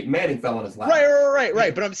Bowl because Peyton Manning fell in his lap.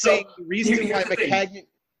 Right. But I'm saying the reason why Maccagnan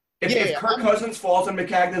 – if Kirk Cousins falls in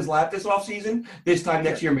Maccagnan's lap this offseason, this time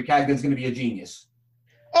next year, Maccagnan's going to be a genius.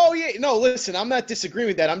 Oh, yeah. No, listen, I'm not disagreeing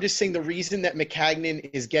with that. I'm just saying the reason that Maccagnan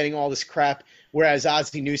is getting all this crap, whereas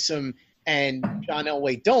Ozzie Newsome and John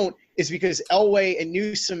Elway don't, is because Elway and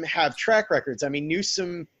Newsome have track records. I mean,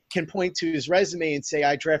 Newsome can point to his resume and say,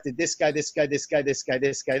 I drafted this guy, this guy, this guy, this guy,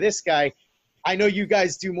 this guy, this guy. I know you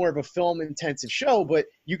guys do more of a film-intensive show, but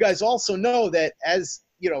you guys also know that as,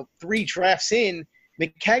 3 drafts in,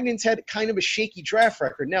 Maccagnan's had kind of a shaky draft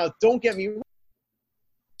record. Now, don't get me wrong.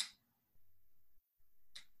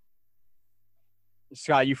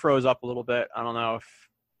 Scott, you froze up a little bit. I don't know if.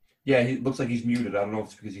 Yeah, he looks like he's muted. I don't know if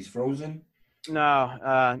it's because he's frozen.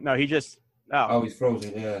 No, he just. Oh, he's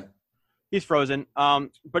frozen. Yeah, he's frozen.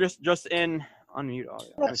 But just in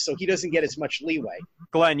unmute. So he doesn't get as much leeway.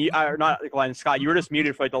 Glenn, not Glenn. Scott, you were just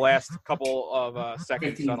muted for like the last couple of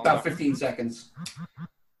seconds. 15 seconds.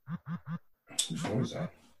 Whose phone is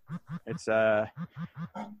that? It's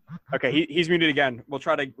okay. He's muted again. We'll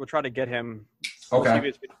try to get him.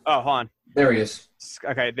 Okay. Hold on. There he is.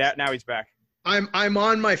 Okay, now he's back. I'm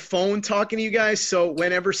on my phone talking to you guys, so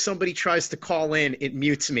whenever somebody tries to call in, it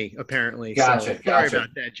mutes me, apparently. Gotcha. Sorry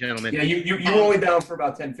about that, gentlemen. Yeah, you were only down for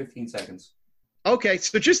about 10, 15 seconds. Okay,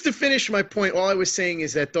 so just to finish my point, all I was saying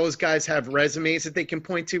is that those guys have resumes that they can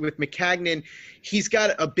point to. With Maccagnan, he's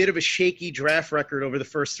got a bit of a shaky draft record over the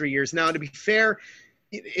first 3 years. Now, to be fair,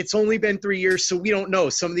 it's only been 3 years, so we don't know.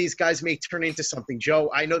 Some of these guys may turn into something. Joe,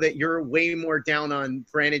 I know that you're way more down on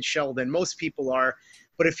Brandon Shell than most people are,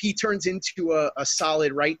 but if he turns into a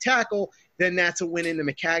solid right tackle, then that's a win in the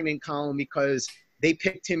Maccagnan column because they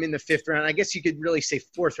picked him in the 5th round. I guess you could really say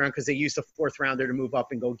 4th round because they used the 4th rounder to move up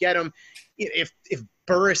and go get him. If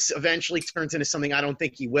Burris eventually turns into something, I don't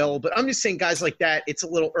think he will. But I'm just saying guys like that, it's a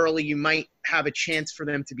little early. You might have a chance for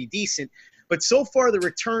them to be decent. But so far the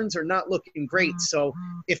returns are not looking great. So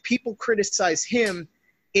if people criticize him,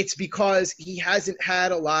 it's because he hasn't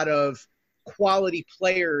had a lot of quality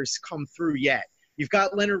players come through yet. You've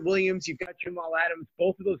got Leonard Williams. You've got Jamal Adams.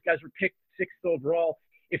 Both of those guys were picked 6th overall.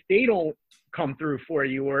 If they don't come through for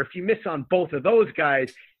you, or if you miss on both of those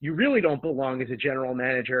guys, you really don't belong as a general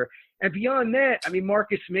manager. And beyond that, I mean,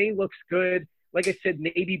 Marcus May looks good. Like I said,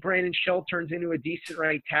 maybe Brandon Shell turns into a decent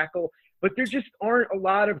right tackle, but there just aren't a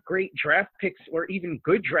lot of great draft picks or even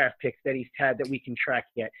good draft picks that he's had that we can track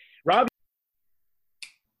yet. Robbie.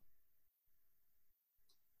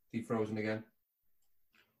 He frozen again.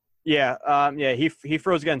 Yeah, he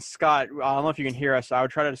froze again. Scott, I don't know if you can hear us. I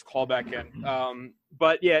would try to just call back in.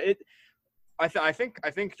 But yeah, I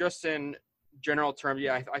think just in general terms,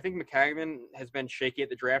 yeah, I think Maccagnan has been shaky at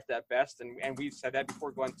the draft at best, and we've said that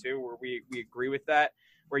before, Glenn, too, where we agree with that.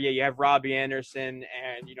 Where you have Robbie Anderson,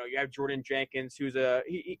 and you have Jordan Jenkins, who's I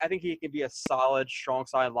think he can be a solid, strong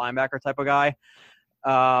side linebacker type of guy.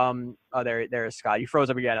 There is Scott. You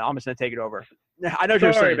froze up again. I'm just gonna take it over. I know.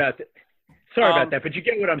 Sorry about that. Sorry about that, but you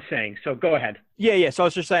get what I'm saying, so go ahead. Yeah. So I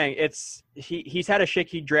was just saying, he's had a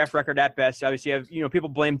shaky draft record at best. Obviously, you have people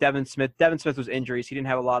blame Devin Smith. Devin Smith was injuries. He didn't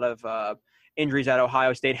have a lot of injuries at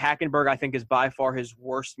Ohio State. Hackenberg, I think, is by far his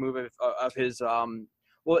worst move of his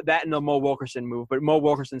that and the Mo Wilkerson move. But Mo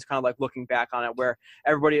Wilkerson's kind of like looking back on it, where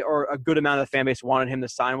everybody or a good amount of the fan base wanted him to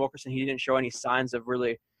sign Wilkerson. He didn't show any signs of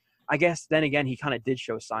really. I guess then again, he kind of did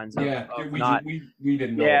show signs of not. We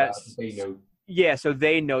didn't know that. They know. Yeah, so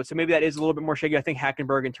they know. So maybe that is a little bit more shaky. I think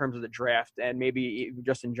Hackenberg in terms of the draft and maybe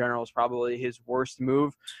just in general is probably his worst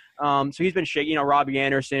move. So he's been shaky. Robbie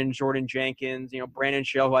Anderson, Jordan Jenkins, Brandon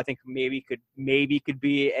Shell, who I think maybe could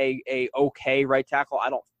be a okay right tackle. I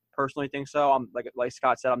don't personally think so. I'm like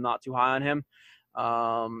Scott said, I'm not too high on him.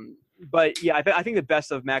 But yeah, I think the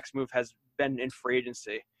best of Mac's move has been in free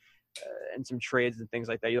agency and some trades and things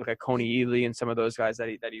like that. You look at Coney Ely and some of those guys that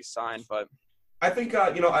he's signed, but. I think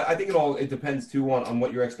I think it depends too on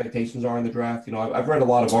what your expectations are in the draft. I've read a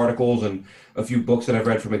lot of articles and a few books that I've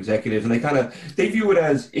read from executives, and they view it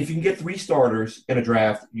as if you can get 3 starters in a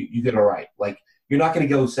draft, you did all right. Like you're not going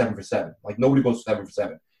to go 7 for 7. Like nobody goes 7 for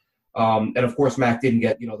 7. And of course Mac didn't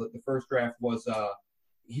get. The first draft was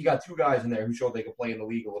he got 2 guys in there who showed they could play in the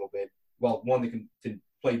league a little bit. Well, one that can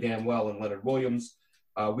play damn well, and Leonard Williams.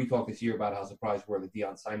 We talked this year about how surprised we were that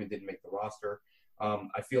Deion Simon didn't make the roster.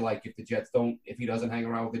 I feel like if he doesn't hang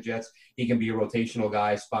around with the Jets, he can be a rotational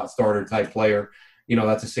guy, spot starter type player.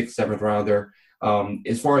 That's a 6th, 7th rounder.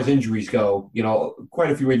 As far as injuries go,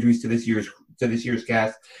 quite a few injuries to this year's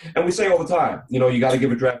cast. And we say all the time, you got to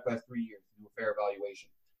give a draft class 3 years to do a fair evaluation.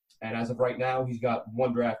 And as of right now, he's got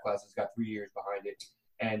one draft class that's got 3 years behind it.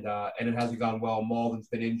 And it hasn't gone well. Malden's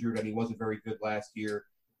been injured, and he wasn't very good last year.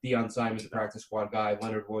 Deion Simon's a practice squad guy.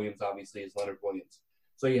 Leonard Williams, obviously, is Leonard Williams.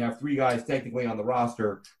 So you have 3 guys technically on the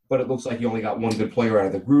roster, but it looks like you only got one good player out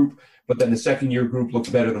of the group. But then the second-year group looks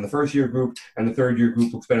better than the first-year group, and the third-year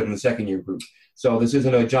group looks better than the second-year group. So this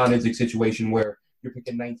isn't a John Idzik situation where you're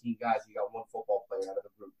picking 19 guys and you got one football player out of the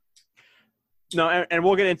group. No, and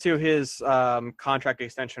we'll get into his contract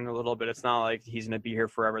extension a little bit. It's not like he's going to be here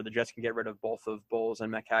forever. The Jets can get rid of both of Bowles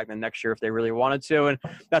and Maccagnan next year if they really wanted to. And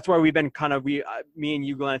that's why we've been me and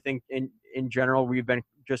you, Glenn, I think in general, we've been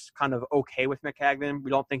just kind of okay with Maccagnan. We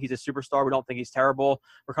don't think he's a superstar. We don't think he's terrible.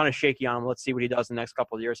 We're kind of shaky on him. Let's see what he does in the next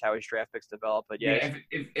couple of years, how his draft picks develop. But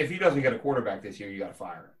if he doesn't get a quarterback this year, you got to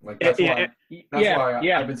fire him. Like that's why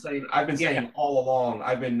I've been saying all along.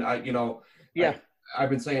 I've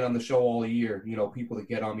been saying on the show all year, people that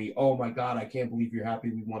get on me, oh my God, I can't believe you're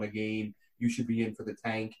happy we won a game. You should be in for the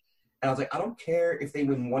tank. And I was like, I don't care if they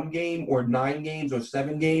win 1 game or 9 games or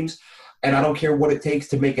 7 games, and I don't care what it takes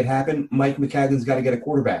to make it happen. Mike Maccagnan's got to get a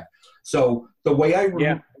quarterback. So the way I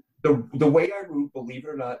root, the way I root, believe it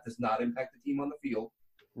or not, does not impact the team on the field.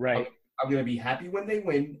 Right. I'm going to be happy when they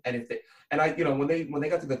win, and when they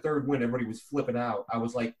got to the 3rd win, everybody was flipping out. I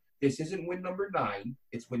was like, this isn't win number 9,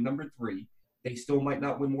 it's win number 3. They still might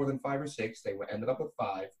not win more than 5 or 6. They ended up with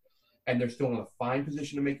 5. And they're still in a fine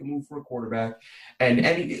position to make a move for a quarterback. And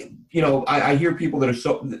I hear people that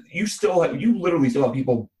are you literally still have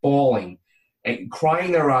people bawling and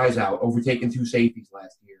crying their eyes out over taking 2 safeties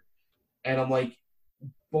last year. And I'm like,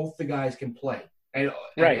 both the guys can play. And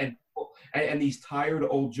these tired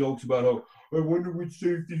old jokes about, oh, I wonder which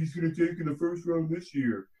safety he's going to take in the first round this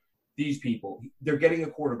year. These people, they're getting a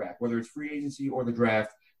quarterback, whether it's free agency or the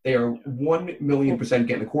draft. They are 1,000,000%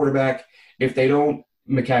 getting a quarterback. If they don't,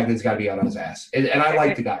 Maccagnan's got to be out on his ass. And I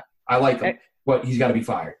like the guy. I like him, but he's got to be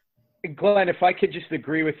fired. Glenn, if I could just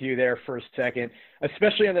agree with you there for a second,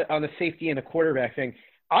 especially on the safety and the quarterback thing,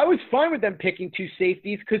 I was fine with them picking 2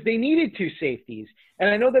 safeties because they needed 2 safeties. And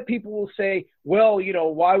I know that people will say, well,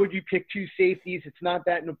 why would you pick 2 safeties? It's not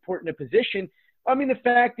that important a position. I mean, the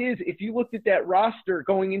fact is, if you looked at that roster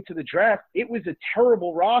going into the draft, it was a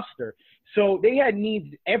terrible roster. So they had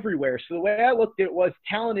needs everywhere. So the way I looked at it was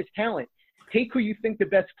talent is talent. Take who you think the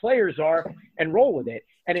best players are and roll with it.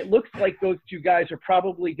 And it looks like those 2 guys are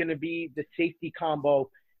probably going to be the safety combo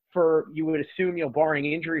for, you would assume,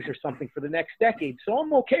 barring injuries or something, for the next decade. So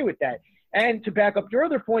I'm okay with that. And to back up your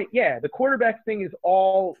other point, the quarterback thing is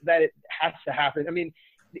all that it has to happen. I mean,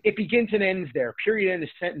 it begins and ends there, period, end of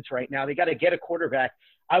sentence right now. They got to get a quarterback.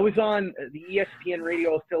 I was on the ESPN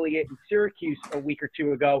radio affiliate in Syracuse a week or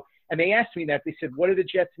 2 ago, and they asked me that. They said, what do the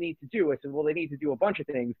Jets need to do? I said, well, they need to do a bunch of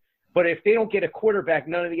things. But if they don't get a quarterback,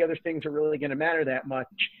 none of the other things are really going to matter that much.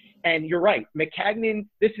 And you're right. Maccagnan,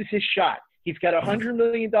 this is his shot. He's got $100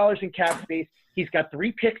 million in cap space. He's got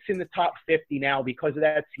 3 picks in the top 50 now because of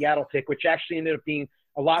that Seattle pick, which actually ended up being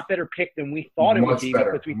a lot better pick than we thought it would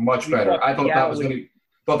be. Much better. I thought that was going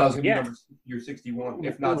to be number your 61,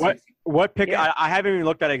 if not 60. What pick? Yeah. I haven't even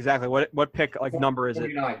looked at it exactly. What pick, number is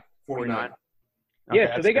 49, it? 49. Okay,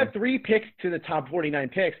 so they got 3 picks to the top 49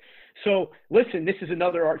 picks. So, listen, this is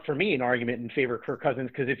another, for me, an argument in favor of Kirk Cousins,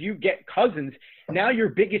 because if you get Cousins, now your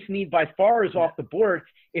biggest need by far is off the board.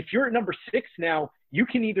 If you're at number 6 now, you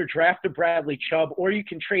can either draft a Bradley Chubb or you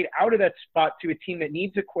can trade out of that spot to a team that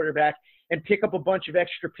needs a quarterback and pick up a bunch of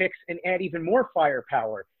extra picks and add even more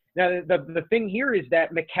firepower. Now, the thing here is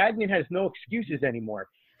that Maccagnan has no excuses anymore.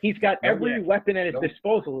 He's got every weapon at his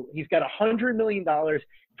disposal. He's got $100 million,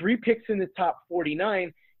 3 picks in the top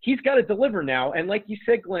 49. He's got to deliver now. And like you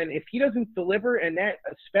said, Glenn, if he doesn't deliver, and that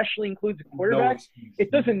especially includes a quarterback, it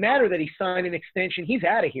doesn't matter that he signed an extension. He's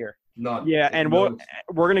out of here. None. Yeah, and we're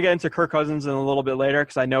going to get into Kirk Cousins in a little bit later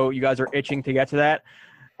because I know you guys are itching to get to that,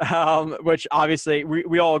 which obviously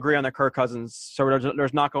we all agree on the Kirk Cousins. So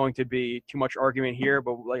there's not going to be too much argument here.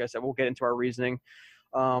 But like I said, we'll get into our reasoning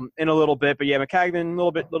in a little bit. But yeah, Maccagnan,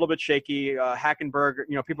 a little bit shaky. Hackenberg,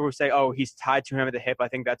 people who say, oh, he's tied to him at the hip. I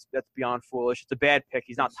think that's beyond foolish. It's a bad pick.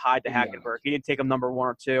 He's not tied to Hackenberg. He didn't take him number 1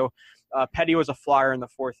 or 2. Petty was a flyer in the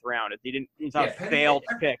 4th round. He's not a failed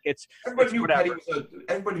pick.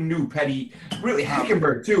 Everybody knew Petty. Really,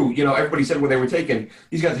 Hackenberg too. Everybody said when they were taken,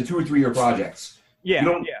 these guys are 2 or 3 year projects. Yeah, you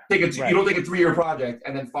don't take a 3-year project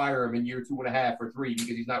and then fire him in year 2.5 or 3 because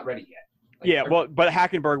he's not ready yet. Yeah, well, but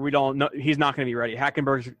Hackenberg, we don't know. He's not going to be ready.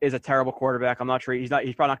 Hackenberg is a terrible quarterback. I'm not sure. He's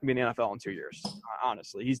probably not going to be in the NFL in 2 years.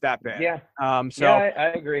 Honestly, he's that bad. Yeah.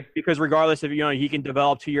 I agree. Because regardless if he can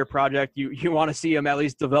develop 2-year project, you want to see him at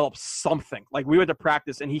least develop something. Like we went to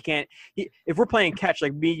practice and he can't. If we're playing catch,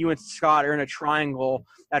 like me, you, and Scott are in a triangle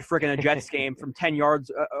at freaking a Jets game from 10 yards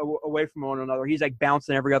away from one another, he's like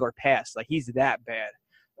bouncing every other pass. Like he's that bad.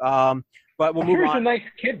 But we'll move on. He's a nice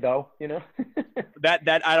kid, though.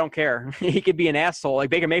 That I don't care. He could be an asshole. Like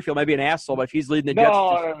Baker Mayfield might be an asshole, but if he's leading the Jets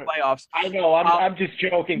to the playoffs, I know. I'm just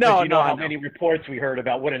joking. No, how many reports we heard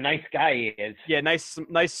about what a nice guy he is. Yeah, nice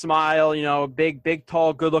smile. Big,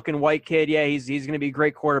 tall, good-looking white kid. Yeah, he's going to be a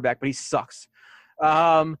great quarterback, but he sucks.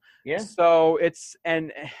 Yeah. So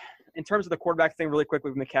and in terms of the quarterback thing, really quickly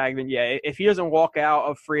with McCagnon, yeah, if he doesn't walk out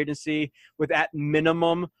of free agency with at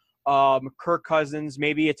minimum Kirk Cousins,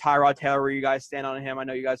 maybe a Tyrod Taylor where you guys stand on him. I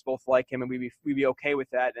know you guys both like him, and we'd be okay with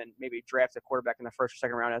that, and maybe draft a quarterback in the first or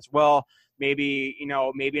second round as well. Maybe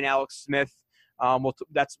an Alex Smith.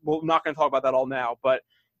 We're not going to talk about that all now, but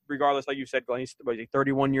regardless, like you said, Glenn, he's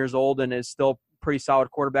 31 years old and is still pretty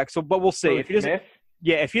solid quarterback. So, but we'll see if he doesn't. Smith?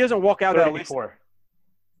 Yeah, if he doesn't walk out, 34.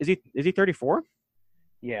 Is he 34?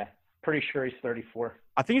 Yeah, pretty sure he's 34.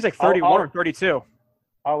 I think he's like 31 or 32.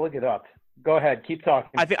 I'll look it up. Go ahead, keep talking.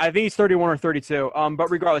 I think he's 31 or 32. But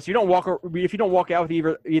regardless, if you don't walk out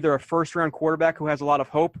with either a first-round quarterback who has a lot of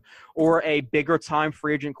hope or a bigger-time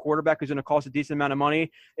free agent quarterback who's going to cost a decent amount of money,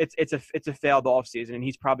 it's a failed offseason, and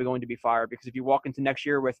he's probably going to be fired because if you walk into next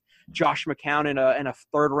year with Josh McCown and a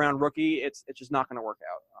third-round rookie, it's just not going to work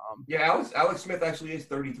out. Alex Smith actually is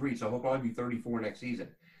 33, so he'll probably be 34 next season.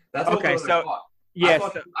 That's okay. So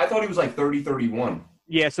I thought he was like 30, 31.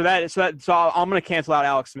 Yeah, so I'm going to cancel out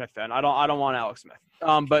Alex Smith then. I don't want Alex Smith.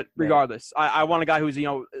 But regardless, I want a guy who's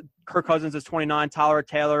Kirk Cousins is 29, Tyrod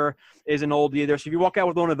Taylor isn't old either. So if you walk out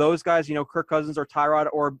with one of those guys, Kirk Cousins or Tyrod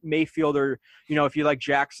or Mayfield or if you like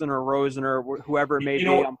Jackson or Rosen or whoever it may be,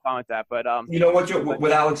 I'm fine with that. But you know what, Joe,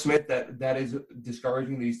 with Alex Smith, that is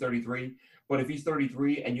discouraging that he's 33. But if he's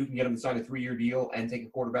 33 and you can get him to sign a 3-year deal and take a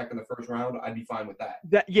quarterback in the first round, I'd be fine with that.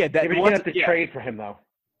 But you're going to have to trade for him though.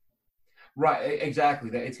 Right, exactly.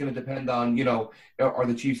 It's going to depend on, are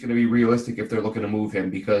the Chiefs going to be realistic if they're looking to move him?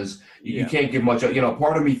 Because you can't give much.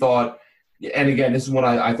 Part of me thought, and again, this is when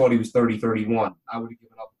I thought he was 30, 31. I would have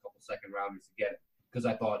given up a couple second rounders to get it because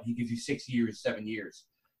I thought he gives you 6 years, 7 years.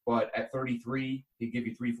 But at 33, he'd give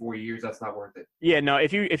you 3-4 years. That's not worth it. Yeah, no.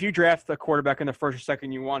 If you draft a quarterback in the first or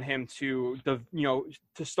second, you want him to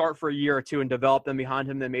start for a year or two and develop them behind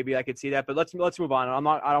him. Then maybe I could see that. But let's move on.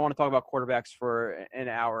 I don't want to talk about quarterbacks for an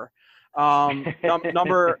hour.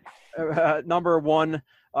 Number one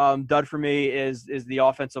dud for me is the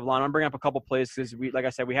offensive line. I'm bringing up a couple plays because like I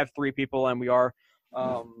said, we have 3 people and we are.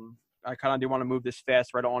 I kind of do want to move this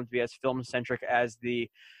fast, where I don't want it to be as film centric as the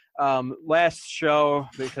last show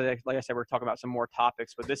because, like I said, we're talking about some more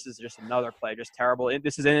topics. But this is just another play, just terrible.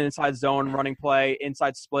 This is an inside zone running play,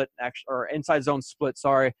 inside zone split.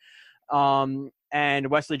 Sorry. And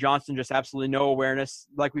Wesley Johnson just absolutely no awareness.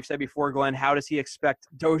 Like we've said before, Glenn, how does he expect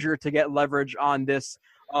Dozier to get leverage on this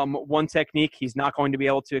one technique? He's not going to be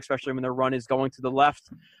able to, especially when the run is going to the left.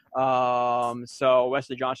 So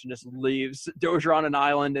Wesley Johnson just leaves Dozier on an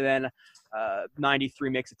island, and then 93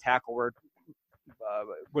 makes a tackle where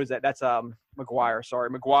what is that? That's McGuire. Sorry,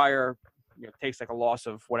 McGuire takes like a loss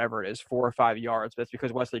of whatever it is, 4 or 5 yards. But it's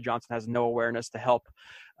because Wesley Johnson has no awareness to help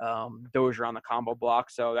Dozier on the combo block.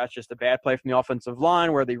 So that's just a bad play from the offensive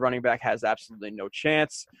line where the running back has absolutely no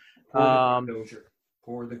chance.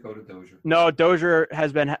 Poor Dakota Dozier. No, Dozier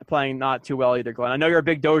has been playing not too well either, Glenn. I know you're a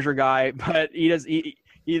big Dozier guy, but he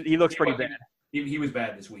looks pretty bad. He was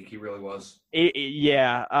bad this week. He really was.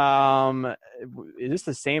 Yeah. Is this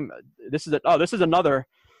the same? This is another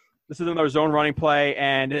zone running play,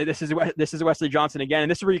 and this is Wesley Johnson again. And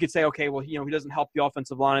this is where you could say, okay, well, he doesn't help the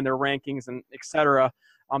offensive line in their rankings and et cetera.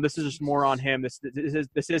 This is just more on him. This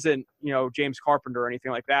isn't James Carpenter or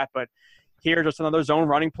anything like that. But here, just another zone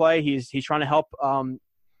running play. He's trying to help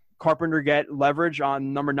Carpenter get leverage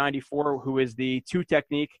on number 94, who is the 2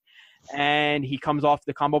 technique. And he comes off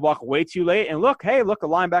the combo block way too late. And look, a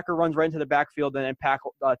linebacker runs right into the backfield and then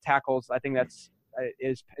tackles. I think that's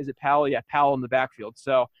is it Powell? Yeah, Powell in the backfield.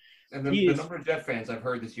 So, and the number of Jet fans I've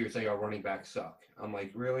heard this year say our running backs suck. I'm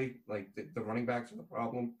like, really? Like the running backs are the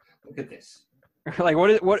problem? Look at this. Like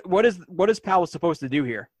what is Powell supposed to do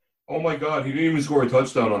here? Oh my God, he didn't even score a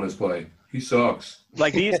touchdown on this play. He sucks.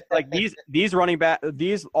 These running back,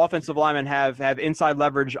 these offensive linemen have inside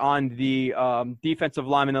leverage on the defensive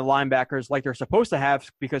linemen and the linebackers like they're supposed to have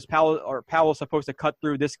because Powell is supposed to cut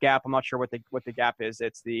through this gap. I'm not sure what the gap is.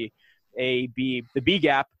 It's the B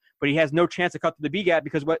gap, but he has no chance to cut through the B gap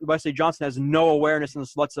because Wesley Johnson has no awareness and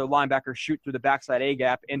just lets the linebacker shoot through the backside A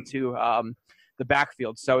gap into the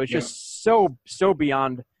backfield. So it's just so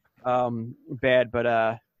beyond bad.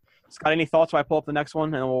 But Scott, any thoughts while I pull up the next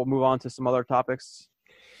one, and we'll move on to some other topics?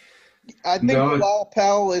 I think Bilal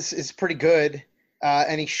Powell is pretty good,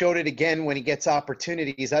 and he showed it again when he gets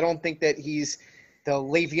opportunities. I don't think that he's the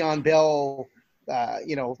Le'Veon Bell,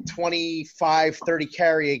 25, 30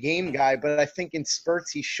 carry a game guy, but I think in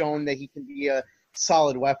spurts he's shown that he can be a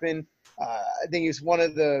solid weapon. I think he's one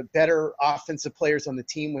of the better offensive players on the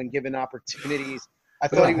team when given opportunities. I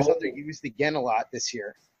thought he was underused again a lot this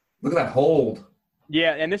year. Look at that hold.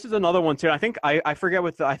 Yeah, and this is another one too. I think I forget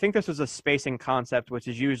I think this was a spacing concept, which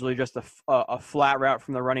is usually just a flat route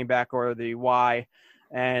from the running back or the Y,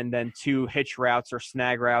 and then 2 hitch routes or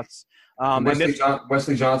snag routes.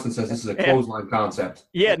 Wesley Johnson says this is a clothesline concept.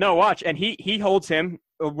 Yeah, no, watch, and he holds him,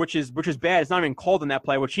 which is bad. It's not even called in that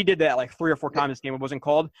play, which he did that like 3 or 4 times this game. It wasn't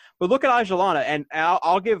called. But look at Ajalana, and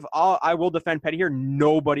I will defend Petty here.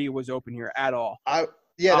 Nobody was open here at all.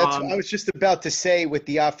 Yeah, that's what I was just about to say with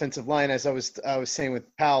the offensive line, as I was saying with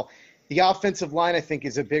Powell. The offensive line, I think,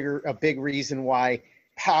 is a big reason why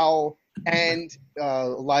Powell and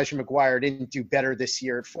Elijah McGuire didn't do better this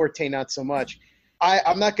year. Forte, not so much.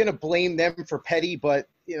 I'm not going to blame them for Petty, but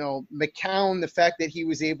McCown, the fact that he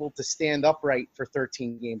was able to stand upright for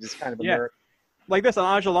 13 games is kind of a miracle. Like this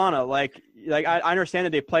on Ajalana, like I understand that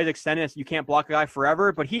they play extended, so you can't block a guy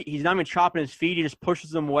forever, but he's not even chopping his feet. He just pushes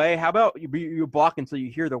them away. How about you block until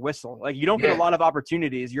you hear the whistle? Like, you don't get a lot of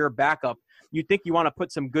opportunities. You're a backup. You think you want to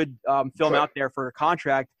put some good film out there for a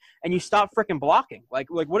contract, and you stop freaking blocking. Like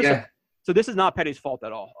what is it? So this is not Petty's fault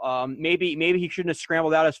at all. Maybe he shouldn't have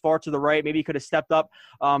scrambled out as far to the right. Maybe he could have stepped up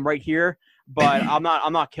right here. But I'm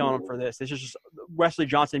not killing him for this. It's just Wesley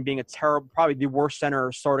Johnson being probably the worst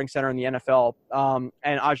starting center in the NFL,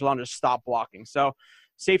 and Ajalana just stopped blocking. So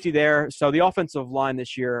safety there. So the offensive line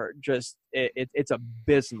this year, it's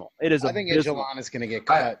abysmal. It is. I think Ajalana is going to get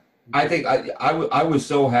cut. I think I was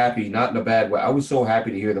so happy, not in a bad way. I was so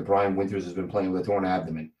happy to hear that Brian Winters has been playing with a torn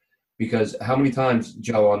abdomen, because how many times,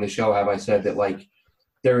 Joe, on the show have I said that, like,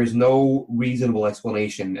 there is no reasonable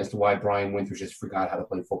explanation as to why Brian Winters just forgot how to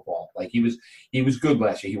play football. Like, he was good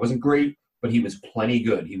last year. He wasn't great, but he was plenty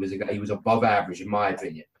good. He was a guy. He was above average, in my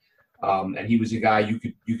opinion. And he was a guy you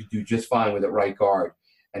could do just fine with at right guard.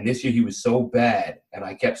 And this year he was so bad, and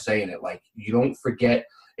I kept saying it. Like, you don't forget.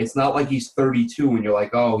 It's not like he's 32 and you're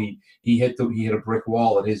like, oh, he hit a brick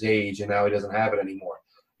wall at his age and now he doesn't have it anymore.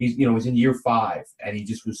 He's in year 5, and he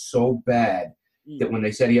just was so bad that when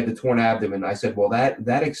they said he had the torn abdomen, I said, well,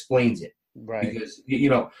 that explains it. Right. Because,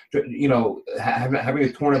 having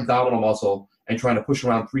a torn abdominal muscle and trying to push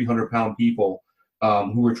around 300-pound people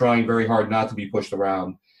who are trying very hard not to be pushed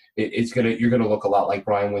around, you're gonna look a lot like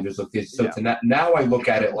Brian Winters looked. So now I look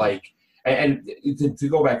at it like, and to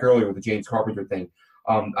go back earlier with the James Carpenter thing,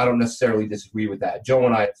 I don't necessarily disagree with that. Joe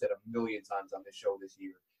and I have said a million times on this show this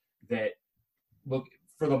year that, look,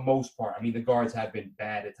 for the most part, I mean, the guards have been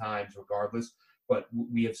bad at times regardless, but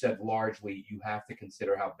we have said largely you have to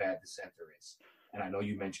consider how bad the center is. And I know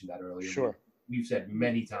you mentioned that earlier. Sure. We've said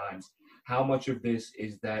many times how much of this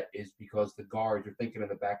is because the guards are thinking in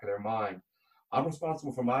the back of their mind, I'm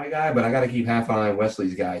responsible for my guy, but I got to keep half an eye on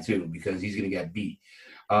Wesley's guy too, because he's going to get beat.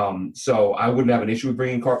 So I wouldn't have an issue with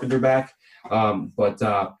bringing Carpenter back. But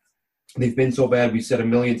they've been so bad. We've said a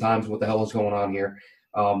million times what the hell is going on here.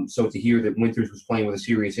 So to hear that Winters was playing with a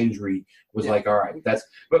serious injury was like, all right, that's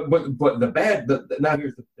 – but now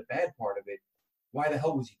here's the bad part of it. Why the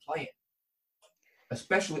hell was he playing?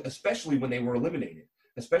 Especially when they were eliminated,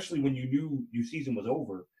 especially when you knew your season was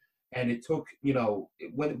over. And it took,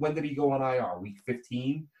 when did he go on IR? Week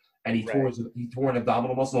 15? And he tore an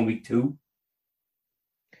abdominal muscle in week 2?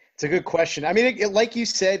 It's a good question. I mean, like you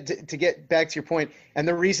said, to get back to your point, and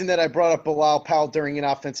the reason that I brought up Bilal Powell during an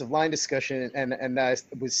offensive line discussion, and I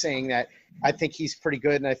was saying that I think he's pretty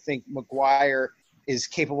good, and I think McGuire is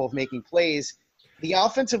capable of making plays. The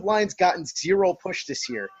offensive line's gotten 0 push this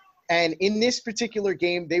year. And in this particular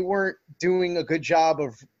game, they weren't doing a good job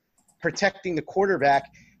of protecting the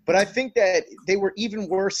quarterback. But I think that they were even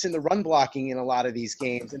worse in the run blocking in a lot of these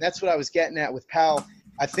games. And that's what I was getting at with Powell.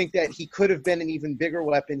 I think that he could have been an even bigger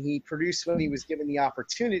weapon. He produced when he was given the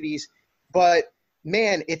opportunities. But,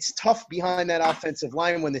 man, it's tough behind that offensive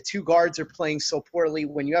line when the 2 guards are playing so poorly,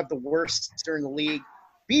 when you have the worst in the league.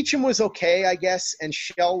 Beecham was okay, I guess, and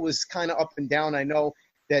Shell was kind of up and down. I know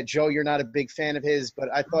that, Joe, you're not a big fan of his, but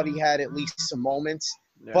I thought he had at least some moments.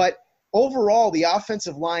 Yeah. But overall, the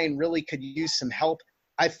offensive line really could use some help.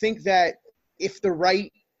 I think that if the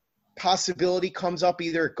right possibility comes up,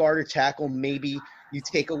 either guard or tackle, maybe You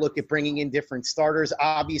take a look at bringing in different starters.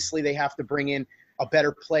 Obviously, they have to bring in a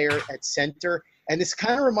better player at center. And this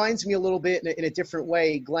kind of reminds me a little bit in a different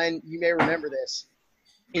way. Glenn, you may remember this.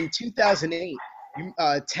 In 2008,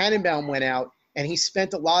 Tannenbaum went out, and he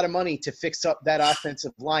spent a lot of money to fix up that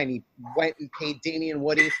offensive line. He went and paid Damian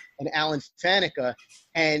Woody and Alan Faneca,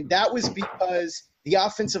 and that was because the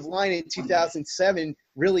offensive line in 2007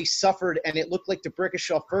 really suffered, and it looked like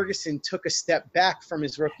D'Brickashaw-Ferguson took a step back from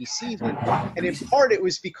his rookie season. And in part, it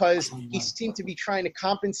was because he seemed to be trying to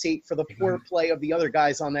compensate for the poor play of the other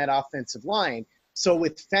guys on that offensive line. So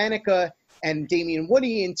with Faneca and Damian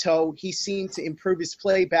Woody in tow, he seemed to improve his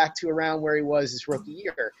play back to around where he was his rookie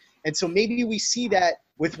year. And so maybe we see that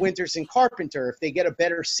with Winters and Carpenter. If they get a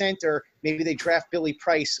better center, maybe they draft Billy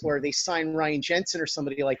Price or they sign Ryan Jensen or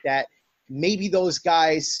somebody like that. Maybe those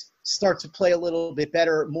guys start to play a little bit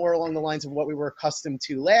better, more along the lines of what we were accustomed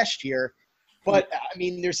to last year. But, I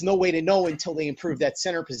mean, there's no way to know until they improve that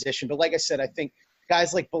center position. But like I said, I think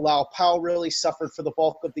guys like Bilal Powell really suffered for the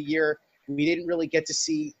bulk of the year. We didn't really get to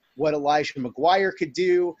see what Elijah McGuire could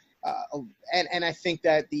do. And I think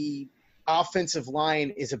that the offensive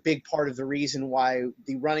line is a big part of the reason why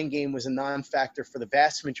the running game was a non-factor for the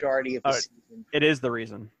vast majority of the season. It is the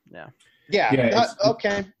reason, yeah. Yeah,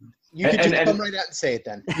 okay. You could just come right out and say it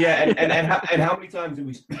then. Yeah, and how many times did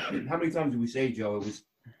we say, Joe, it was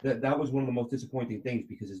that was one of the most disappointing things,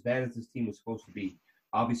 because as bad as this team was supposed to be,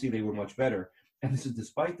 obviously they were much better. And this is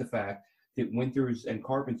despite the fact that Winters and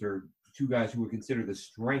Carpenter, two guys who were considered the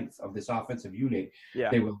strength of this offensive unit,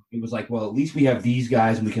 it was like, well, at least we have these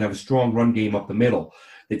guys and we can have a strong run game up the middle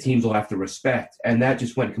that teams will have to respect. And that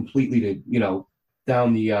just went completely to,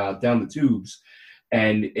 down the tubes.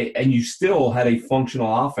 And you still had a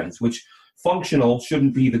functional offense, which functional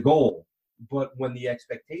shouldn't be the goal. But when the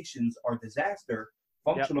expectations are disaster,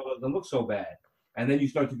 functional doesn't look so bad. And then you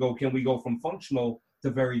start to go, can we go from functional to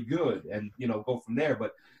very good and, go from there?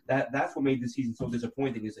 But that's what made the season so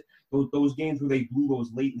disappointing, is that those games where they blew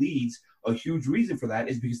those late leads, a huge reason for that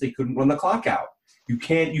is because they couldn't run the clock out. You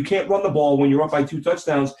can't run the ball when you're up by 2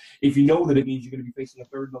 touchdowns if you know that it means you're going to be facing a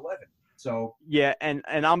 3rd and 11. So yeah, and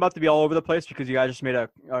I'm about to be all over the place because you guys just made a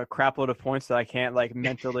crap load of points that I can't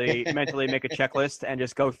mentally make a checklist and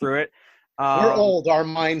just go through it. We're old, our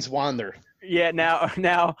minds wander. Yeah,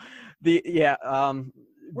 now the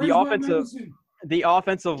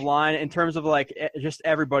offensive line, in terms of just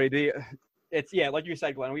everybody, it's like you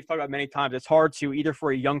said, Glenn, we've talked about many times, it's hard to, either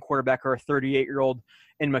for a young quarterback or a 38-year-old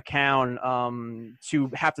in McCown,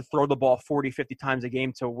 to have to throw the ball 40, 50 times a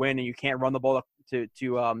game to win, and you can't run the ball to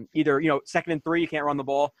either, 2nd and 3, you can't run the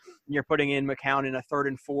ball, and you're putting in McCown in a 3rd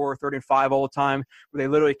and 4, 3rd and 5 all the time, where they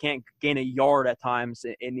literally can't gain a yard at times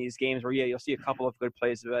in these games where, you'll see a couple of good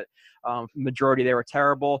plays, but majority they were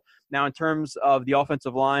terrible. Now, in terms of the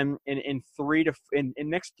offensive line, in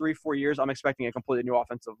next 3-4 years, I'm expecting a completely new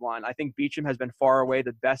offensive line. I think Beachum has been far away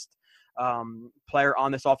the best player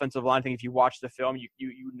on this offensive line. I think if you watch the film, you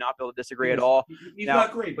would not be able to disagree at all. He's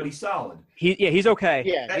not great, but he's solid. He's okay.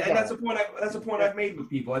 Yeah, and that's a point I've made with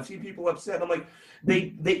people. I've seen people upset. I'm like,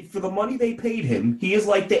 they for the money they paid him, he is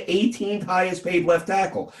like the 18th highest paid left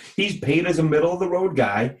tackle. He's paid as a middle of the road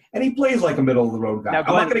guy, and he plays like a middle of the road guy. Now,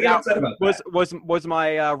 Glenn, I'm not going to get upset about that. Was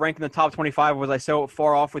my rank in the top 25? Was I so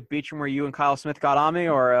far off with Beachum where you and Kyle Smith got on me,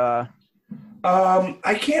 or?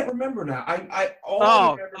 I can't remember now.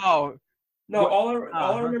 All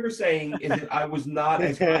I remember saying is that I was not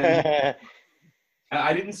as high.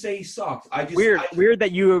 I didn't say he sucked. Weird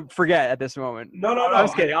that you forget at this moment. No. I'm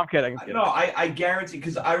kidding. No, I guarantee,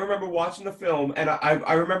 because I remember watching the film, and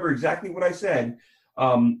I remember exactly what I said.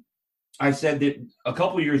 I said that a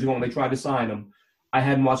couple of years ago when they tried to sign him, I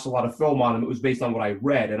hadn't watched a lot of film on him. It was based on what I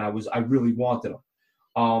read, and I really wanted him.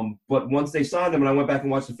 But once they signed him and I went back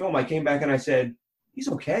and watched the film, I came back and I said, he's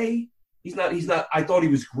okay. He's not. I thought he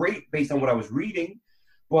was great based on what I was reading,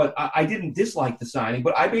 but I didn't dislike the signing.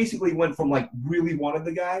 But I basically went from really wanted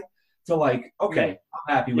the guy to okay,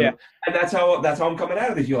 I'm happy with him. And that's how I'm coming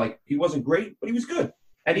out of this. You're he wasn't great, but he was good,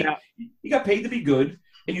 and he got paid to be good.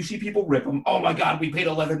 And you see people rip him. Oh my God, we paid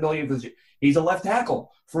 $11 million for this. He's a left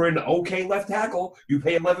tackle. For an okay left tackle, you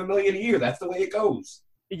pay $11 million a year. That's the way it goes.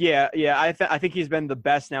 Yeah. I think he's been the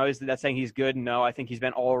best now. Is that saying he's good? No, I think he's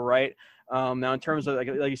been all right. Now, in terms of, like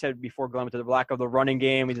you said before, going to the lack of the running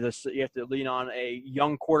game, you have to lean on a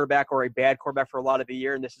young quarterback or a bad quarterback for a lot of the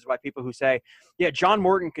year. And this is why people who say, John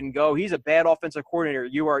Morton can go, he's a bad offensive coordinator,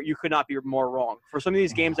 you could not be more wrong. For some of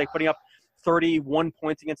these games, like putting up 31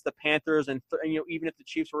 points against the Panthers, and even if the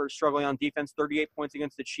Chiefs were struggling on defense, 38 points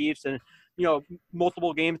against the Chiefs, and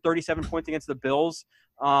multiple games, 37 points against the Bills.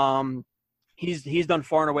 he's done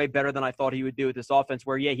far and away better than I thought he would do with this offense,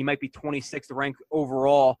 where, yeah, he might be 26th ranked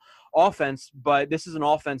overall offense, but this is an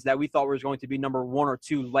offense that we thought was going to be number 1 or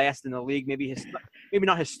 2 last in the league, maybe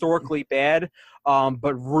not historically bad,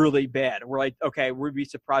 but really bad. We're like, okay, we'd be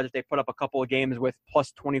surprised if they put up a couple of games with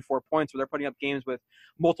plus 24 points, where they're putting up games with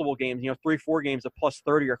multiple games, 3-4 games of plus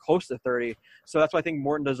 30 or close to 30. So that's why I think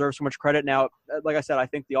Morton deserves so much credit. Now, like I said, I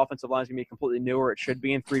think the offensive line is going to be completely new, or it should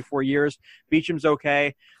be in 3-4 years. Beacham's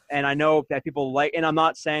okay. And I know that people and I'm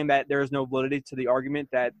not saying that there is no validity to the argument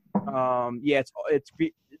that,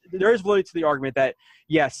 there is validity to the argument that,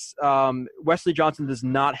 yes, Wesley Johnson does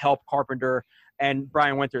not help Carpenter and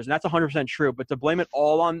Brian Winters, and that's 100% true. But to blame it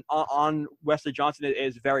all on Wesley Johnson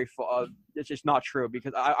is very it's just not true,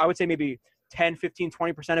 because I would say maybe 10, 15,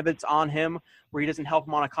 20% of it's on him, where he doesn't help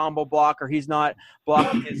him on a combo block, or he's not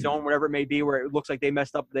blocking his zone, whatever it may be, where it looks like they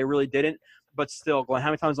messed up, they really didn't. But still, Glenn, how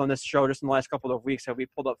many times on this show just in the last couple of weeks have we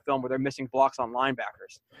pulled up film where they're missing blocks on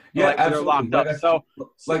linebackers? Yeah, absolutely. They're locked up.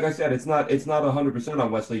 Like I said, it's not 100%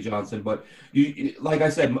 on Wesley Johnson, but like I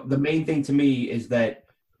said, the main thing to me is that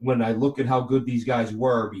when I look at how good these guys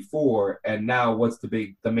were before and now, what's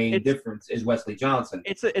the main difference is Wesley Johnson.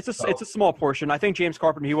 It's a small portion. I think James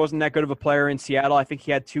Carpenter, he wasn't that good of a player in Seattle. I think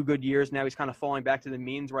he had 2 good years. Now he's kind of falling back to the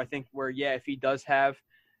means, where I think if he does have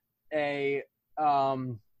a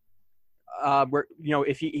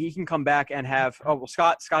if he can come back and have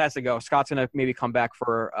Scott has to go. Scott's gonna maybe come back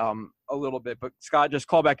for a little bit, but Scott, just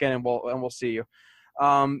call back in and we'll see you.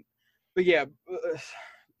 But yeah,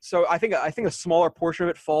 so I think a smaller portion of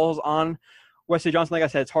it falls on Wesley Johnson. Like I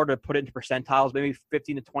said, it's hard to put it into percentiles. Maybe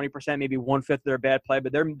 15 to 20%, maybe 1/5 of their bad play,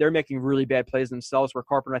 but they're making really bad plays themselves. Where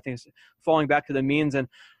Carpenter, I think, is falling back to the means. And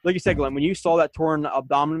like you said, Glenn, when you saw that torn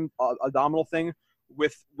abdominal thing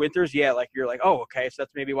with Winters, you're like, oh, okay, so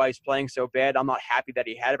that's maybe why he's playing so bad. I'm not happy that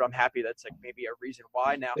he had it, but I'm happy that's like maybe a reason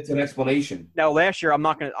why. Now it's an explanation. Now last year, I'm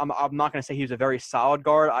not gonna say he was a very solid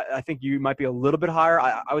guard. I think you might be a little bit higher.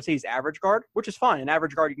 I would say he's average guard, which is fine. An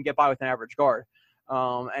average guard, you can get by with an average guard.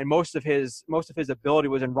 And most of his ability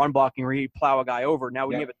was in run blocking, where he'd plow a guy over. Now,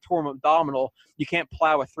 when you have a torn abdominal, you can't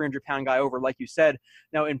plow a 300-pound guy over, like you said.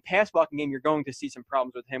 Now, in pass blocking game, you're going to see some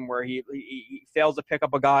problems with him, where he fails to pick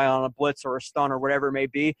up a guy on a blitz or a stun or whatever it may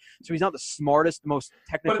be. So he's not the smartest, most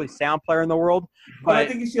technically sound player in the world. But I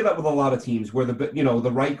think you see that with a lot of teams, where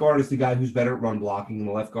the right guard is the guy who's better at run blocking, and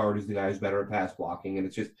the left guard is the guy who's better at pass blocking. And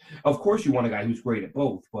it's just, of course, you want a guy who's great at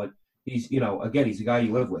both, but he's, again, he's a guy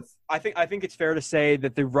you live with. I think it's fair to say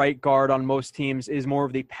that the right guard on most teams is more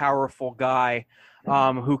of the powerful guy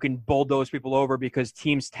who can bulldoze people over, because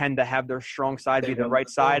teams tend to have their strong side be the right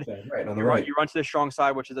side. Right, on the right. You run to the strong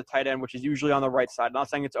side, which is a tight end, which is usually on the right side. I'm not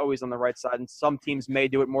saying it's always on the right side, and some teams may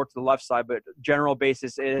do it more to the left side, but general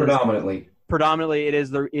basis is predominantly it is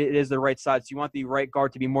the right side. So you want the right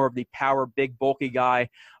guard to be more of the power, big, bulky guy,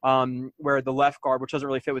 where the left guard, which doesn't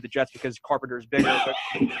really fit with the Jets because Carpenter is bigger, but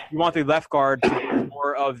you want the left guard to be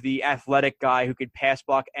more of the athletic guy who could pass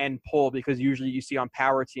block and pull, because usually you see on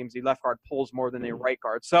power teams the left guard pulls more than the right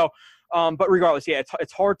guard. So, but regardless,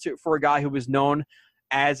 it's hard for a guy who was known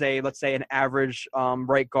as let's say an average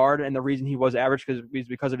right guard, and the reason he was average was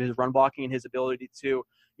because of his run blocking and his ability to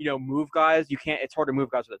move guys. It's hard to move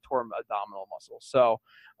guys with a torn abdominal muscle. So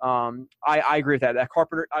I agree with that. That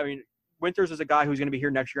Carpenter, Winters is a guy who's going to be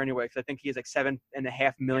here next year anyway, because I think he has like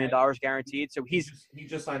 $7.5 million guaranteed. So he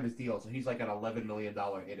just signed his deal, so he's like an $11 million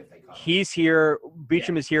hit if they cut him. He's here.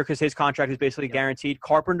 Beacham is here because his contract is basically guaranteed.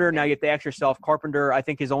 Carpenter, now you have to ask yourself, Carpenter, I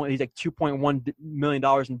think he's like $2.1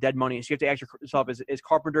 million in dead money. So you have to ask yourself, is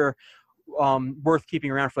Carpenter worth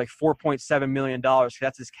keeping around for like $4.7 million? Because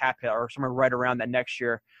that's his cap hit, or somewhere right around that next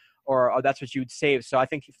year. Or that's what you would save. So I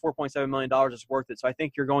think $4.7 million is worth it. So I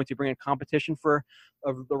think you're going to bring in competition for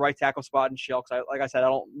the right tackle spot in Shell. Because like I said, I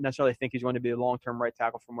don't necessarily think he's going to be a long-term right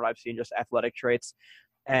tackle from what I've seen, just athletic traits.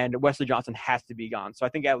 And Wesley Johnson has to be gone. So I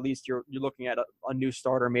think at least you're looking at a new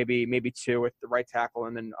starter, maybe 2 with the right tackle,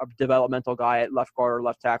 and then a developmental guy at left guard or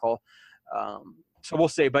left tackle. So we'll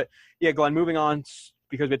see. But yeah, Glenn, moving on,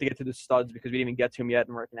 because we have to get to the studs, because we didn't even get to them yet,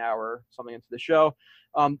 and we're like an hour or something into the show.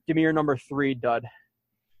 Give me your number 3 dud.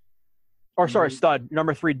 Or sorry, stud.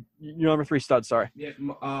 Number three stud. Sorry. Yeah,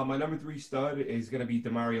 my number 3 stud is going to be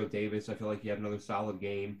Demario Davis. I feel like he had another solid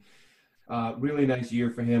game. Really nice year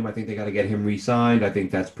for him. I think they got to get him re-signed. I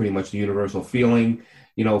think that's pretty much the universal feeling.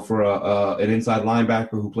 For an inside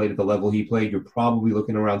linebacker who played at the level he played, you're probably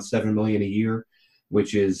looking around $7 million a year,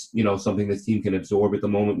 which is something this team can absorb at the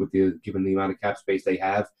moment given the amount of cap space they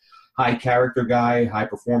have. High character guy, high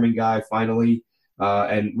performing guy. Finally.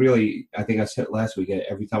 And really, I think I said last week,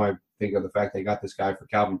 every time I think of the fact they got this guy for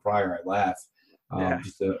Calvin Pryor, I laugh. Yeah.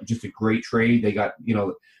 Just a great trade. They got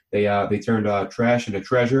they turned trash into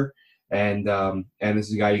treasure, and this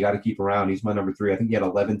is a guy you got to keep around. He's my number 3. I think he had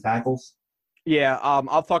 11 tackles. Yeah,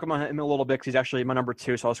 I'll talk about him a little bit because he's actually my number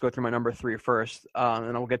 2. So I'll just go through my number 3 first,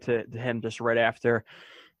 and I'll get to him just right after.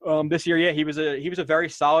 This year, yeah, he was a very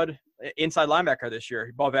solid inside linebacker this year.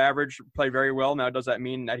 Above average, played very well. Now, does that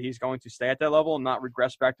mean that he's going to stay at that level and not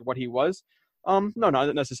regress back to what he was? No,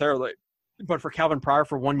 not necessarily. But for Calvin Pryor,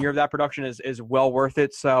 for 1 year of that production is well worth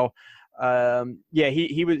it. So, yeah,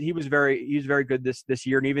 he was very good this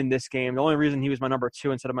year, and even this game. The only reason he was my number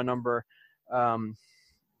 2 instead of my number, I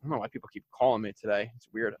don't know why people keep calling me today. It's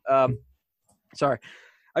weird. Sorry.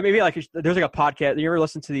 I maybe like there's like a podcast. You ever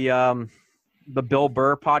listen to the Bill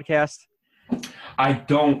Burr podcast? I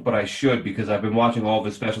don't, but I should because I've been watching all of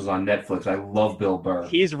his specials on Netflix. I love Bill Burr.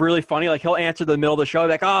 He's really funny. Like he'll answer the middle of the show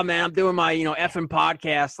like, "Oh man, I'm doing my effing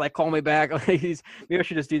podcast. Like call me back." Maybe I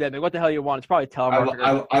should just do that. Like, what the hell you want? It's probably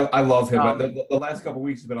telemarketer. I love him. The last couple of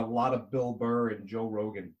weeks has been a lot of Bill Burr and Joe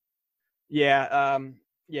Rogan. Yeah.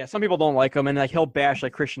 Yeah, some people don't like him, and like he'll bash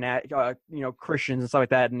like Christians and stuff like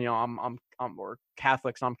that. And I'm or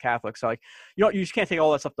Catholics. I'm Catholic, so like you just can't take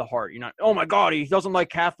all that stuff to heart. You're not. Oh my God, he doesn't like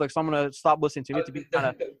Catholics. I'm gonna stop listening to him. To be kind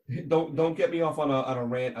of don't get me off on a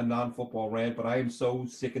rant, a non-football rant, but I am so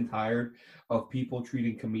sick and tired of people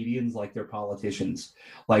treating comedians like they're politicians.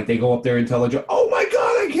 Like they go up there and tell a joke. Oh my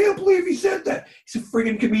God, I can't believe he said that. He's a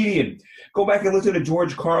friggin' comedian. Go back and listen to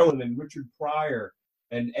George Carlin and Richard Pryor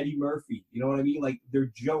and Eddie Murphy, you know what I mean? Like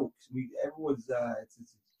they're jokes. Everyone's it's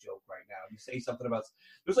a joke right now. You say something about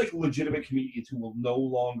there's like legitimate comedians who will no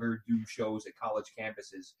longer do shows at college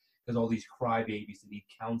campuses because all these crybabies that need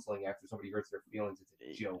counseling after somebody hurts their feelings.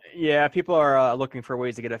 It's a joke. Yeah, people are looking for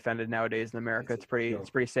ways to get offended nowadays in America. It's pretty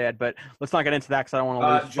sad. But let's not get into that because I don't want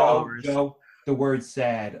to lose followers. Joe, the word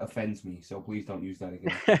 "sad" offends me, so please don't use that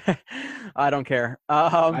again. I don't care.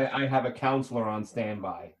 I have a counselor on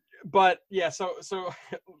standby. But yeah, so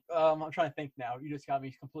I'm trying to think now. You just got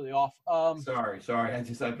me completely off. Sorry.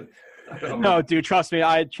 No, dude, trust me.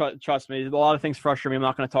 Trust me. A lot of things frustrate me. I'm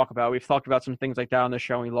not going to talk about. We've talked about some things like that on the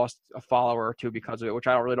show. And we lost a follower or two because of it, which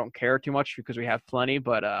I don't care too much because we have plenty.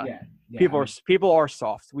 But people are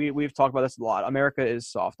soft. We've talked about this a lot. America is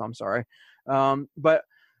soft. I'm sorry. But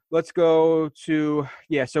let's go to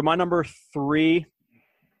So my number 3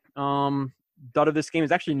 dud of this game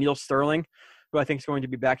is actually Neil Sterling, who I think is going to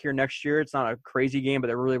be back here next year. It's not a crazy game, but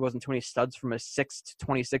there really wasn't too many studs from a 6 to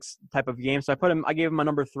 26 type of game. So I gave him my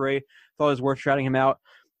number 3. Thought it was worth shouting him out.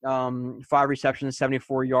 5 receptions,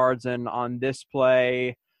 74 yards. And on this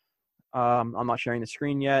play, I'm not sharing the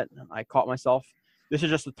screen yet. I caught myself. This is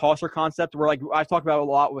just a tosser concept where like I talked about a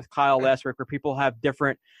lot with Kyle last week where people have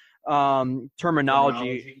different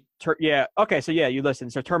terminology. Okay. So you listen.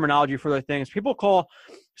 So terminology for the things people call.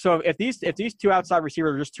 So if these 2 outside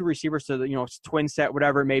receivers are just 2 receivers to the twin set,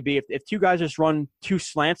 whatever it may be, if 2 guys just run 2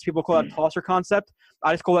 slants, people call that tosser concept.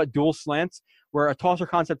 I just call that dual slants. Where a tosser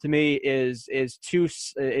concept to me is two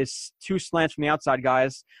slants from the outside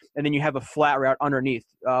guys, and then you have a flat route underneath.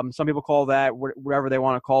 Some people call that whatever they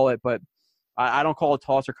want to call it, but I don't call a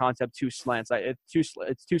tosser concept 2 slants.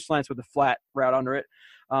 It's 2 slants with a flat route under it.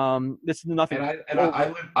 This is nothing.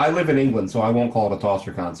 I live in England, so I won't call it a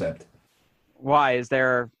tosser concept. Why is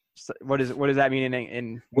there? What does that mean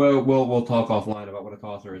in? Well, we'll talk offline about what a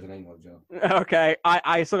tosser is in England, Joe. Okay,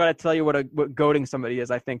 I still got to tell you what goading somebody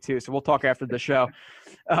is, I think too. So we'll talk after the show.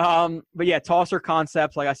 But yeah, tosser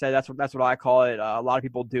concepts, like I said, that's what I call it. A lot of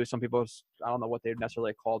people do. Some people, I don't know what they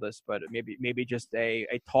necessarily call this, but maybe just a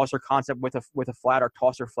tosser concept with a flat or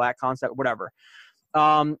tosser flat concept, whatever.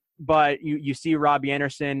 But you see Robbie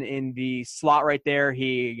Anderson in the slot right there.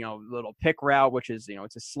 He little pick route, which is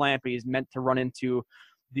it's a slant, but he's meant to run into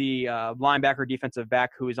the linebacker defensive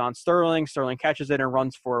back who is on Sterling. Sterling catches it and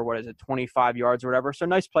runs for 25 yards or whatever. So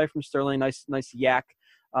nice play from Sterling. Nice yak.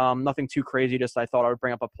 Nothing too crazy. Just I thought I would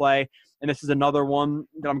bring up a play. And this is another one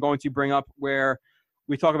that I'm going to bring up where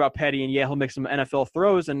we talk about Petty, and he'll make some NFL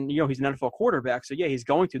throws, and he's an NFL quarterback, so he's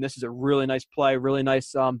going to. And this is a really nice play, really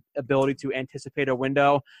nice ability to anticipate a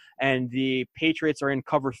window. And the Patriots are in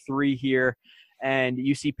cover 3 here, and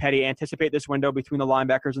you see Petty anticipate this window between the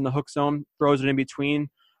linebackers and the hook zone, throws it in between.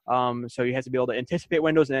 So he has to be able to anticipate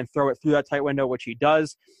windows and then throw it through that tight window, which he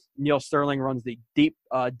does. Neil Sterling runs the deep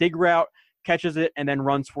dig route, catches it, and then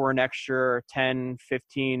runs for an extra 10,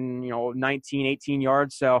 15, 19, 18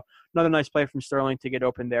 yards. So another nice play from Sterling to get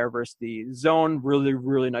open there versus the zone. Really,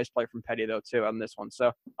 really nice play from Petty, though, too, on this one.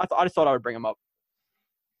 So I just thought I would bring him up.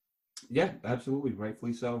 Yeah, absolutely.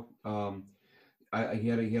 Rightfully so. He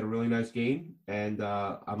had a really nice game, and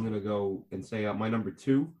I'm going to go and say my number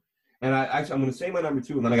 2 And I'm going to say my number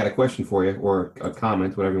 2, and then I got a question for you or a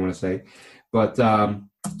comment, whatever you want to say. But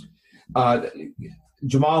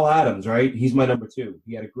Jamal Adams, right? He's my number 2.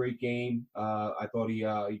 He had a great game. I thought he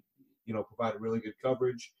provided really good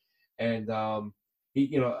coverage, and I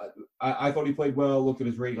thought he played well. Looked at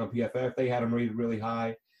his rating on PFF; they had him rated really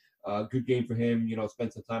high. Good game for him.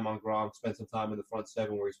 Spent some time on Gronk, spent some time in the front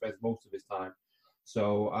 7 where he spends most of his time.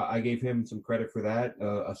 So I gave him some credit for that.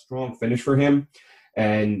 A strong finish for him.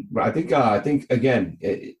 And I think again,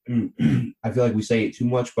 I feel like we say it too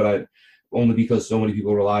much, but only because so many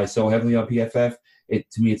people rely so heavily on PFF.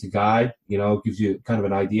 To me, it's a guide. It gives you kind of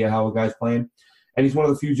an idea how a guy's playing. And he's one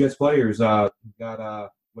of the few Jets players who got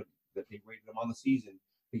what that they rated him on the season.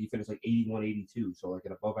 I think he finished like 81, 82, so like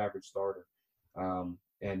an above-average starter. And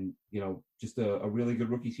just a really good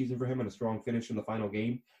rookie season for him and a strong finish in the final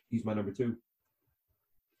game. He's my number 2.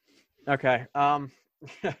 Okay.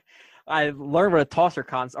 I learned what a tosser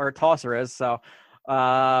is, so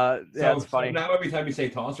it's funny. So now every time you say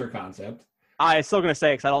tosser concept, I'm still gonna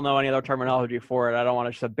say it because I don't know any other terminology for it. I don't want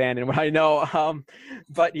to just abandon what I know.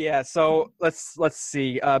 But yeah. So let's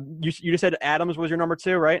see. You just said Adams was your number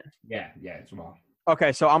 2, right? Yeah, it's Jamal.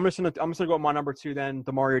 Okay, so I'm just gonna go with my number 2 then,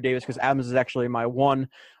 Demario Davis, because Adams is actually my 1.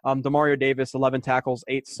 Demario Davis, 11 tackles,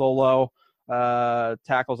 8 solo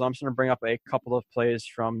tackles. I'm just gonna bring up a couple of plays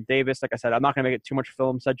from Davis. Like I said, I'm not gonna make it too much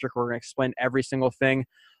film centric. We're gonna explain every single thing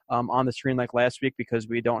on the screen like last week because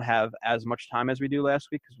we don't have as much time as we do last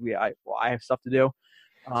week because I have stuff to do.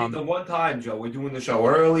 See, the one time, Joe, we're doing the show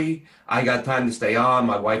early. I got time to stay on.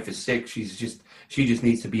 My wife is sick. She just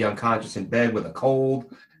needs to be unconscious in bed with a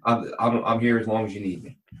cold. I'm here as long as you need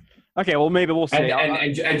me. Okay, well maybe we'll see.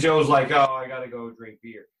 And Joe's like, oh, I gotta go drink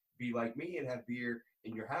beer. Be like me and have beer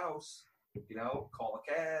in your house. Call a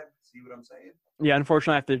cab. See what I'm saying? Yeah,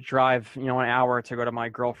 unfortunately, I have to drive, an hour to go to my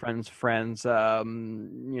girlfriend's friend's,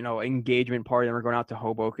 engagement party. And we're going out to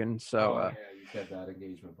Hoboken. So, you said that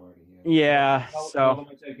engagement party. Yeah. So,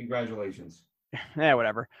 congratulations. Yeah,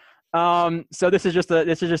 whatever. So this is just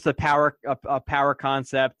a power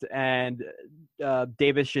concept, and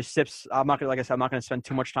Davis just sips. I'm not gonna spend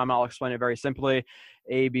too much time. I'll explain it very simply.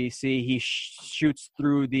 ABC. He shoots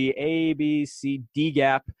through the ABCD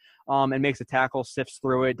gap. And makes a tackle, sifts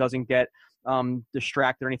through it, doesn't get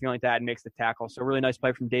distracted or anything like that, and makes the tackle. So really nice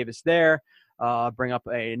play from Davis there. Bring up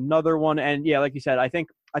another one, and yeah, like you said, I think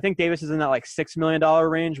Davis is in that like $6 million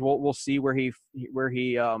range. We'll see where he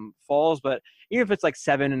falls, but even if it's like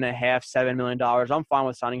 $7.5, $7 million, I'm fine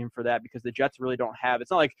with signing him for that because the Jets really don't have.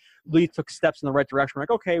 It's not like Lee took steps in the right direction. We're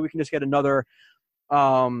like, okay, we can just get another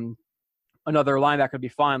line that could be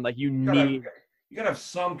fine. Like you got to have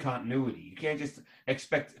some continuity. You can't just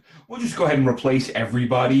expect, we'll just go ahead and replace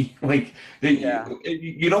everybody. Like,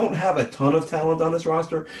 you don't have a ton of talent on this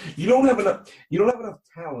roster. You don't have enough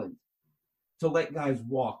talent to let guys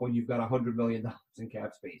walk when you've got $100 million in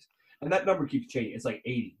cap space. And that number keeps changing. It's like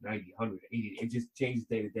 80, 90, 100, 80. It just changes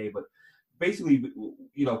day to day. But basically,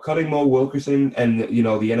 cutting Mo Wilkerson and, the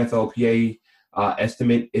NFLPA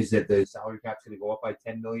estimate is that the salary cap's going to go up by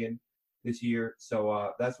 $10 million. This year,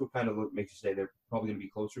 so that's what kind of makes you say they're probably going to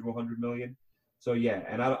be closer to 100 million. So yeah,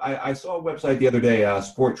 and I saw a website the other day,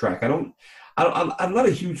 Sport Track. I'm not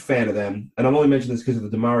a huge fan of them, and I'm only mentioning this because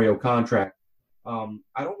of the DeMario contract. I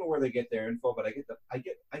don't know where they get their info, but I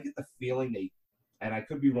get the feeling they, and I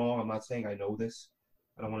could be wrong. I'm not saying I know this.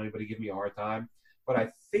 I don't want anybody to give me a hard time, but I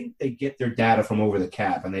think they get their data from Over the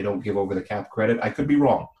Cap, and they don't give Over the Cap credit. I could be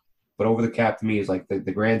wrong, but Over the Cap to me is like the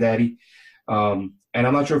granddaddy. And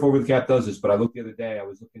I'm not sure if Over the Cap does this, but I looked the other day. I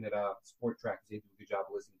was looking at Sport Track. They do a good job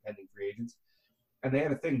of listing pending free agents. And they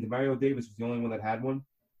had a thing. Demario Davis was the only one that had one.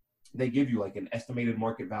 They give you like an estimated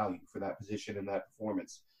market value for that position and that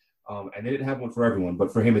performance. And they didn't have one for everyone,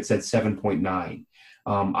 but for him it said 7.9.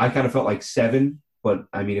 I kind of felt like 7, but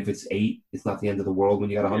I mean, if it's 8, it's not the end of the world when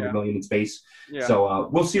you got $100 million in space. Yeah. So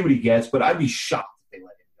we'll see what he gets, but I'd be shocked if they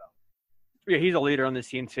let him go. Yeah, he's a leader on this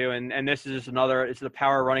team too, and this is just it's the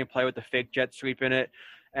power running play with the fake jet sweep in it,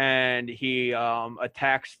 and he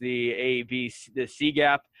attacks the C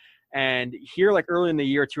gap. And here, like early in the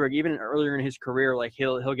year too, or even earlier in his career, like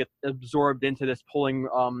he'll get absorbed into this pulling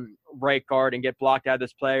right guard and get blocked out of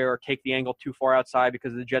this play or take the angle too far outside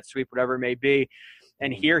because of the jet sweep, whatever it may be.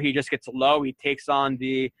 And here he just gets low. He takes on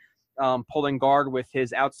the pulling guard with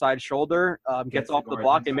his outside shoulder, gets off the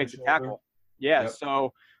block and makes a tackle. Yeah, yep.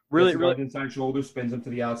 So really inside shoulder, spins him to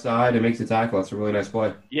the outside and makes a tackle. That's a really nice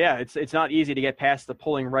play. Yeah, it's not easy to get past the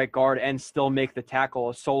pulling right guard and still make the tackle,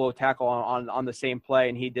 a solo tackle on the same play,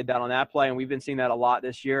 and he did that on that play, and we've been seeing that a lot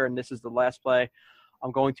this year, and this is the last play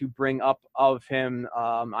I'm going to bring up of him.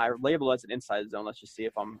 I label it as an inside zone. Let's just see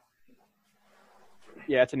if I'm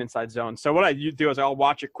Yeah, it's an inside zone. So what I do is I'll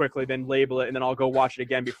watch it quickly, then label it, and then I'll go watch it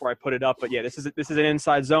again before I put it up. But yeah, this is an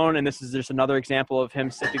inside zone, and this is just another example of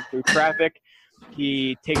him sifting through traffic.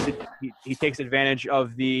 He takes advantage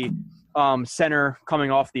of the center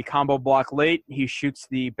coming off the combo block late. He shoots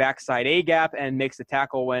the backside A gap and makes the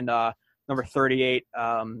tackle when number 38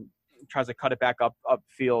 tries to cut it back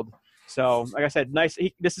upfield. So, like I said, nice.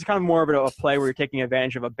 This is kind of more of a play where you're taking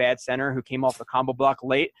advantage of a bad center who came off the combo block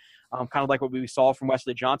late, kind of like what we saw from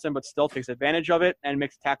Wesley Johnson, but still takes advantage of it and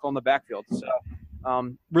makes a tackle in the backfield. So,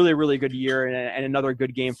 really, really good year and another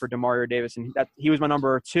good game for Demario Davis. And he was my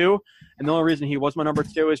number 2. And the only reason he was my number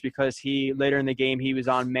 2 is because later in the game, he was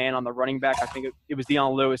on man on the running back. I think it was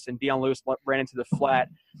Deion Lewis, and Deion Lewis ran into the flat.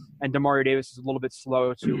 And Demario Davis is a little bit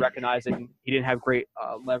slow to recognizing he didn't have great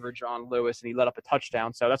leverage on Lewis, and he let up a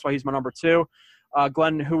touchdown. So that's why he's my number 2.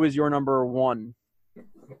 Glenn, who is your number 1?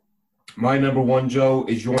 My number 1, Joe,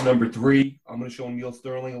 is your number 3. I'm going to show Neil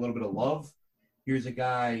Sterling a little bit of love. Here's a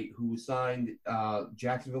guy who was signed.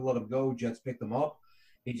 Jacksonville let him go. Jets picked him up.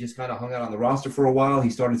 He just kind of hung out on the roster for a while. He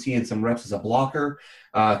started seeing some reps as a blocker,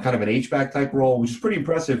 kind of an H-back type role, which is pretty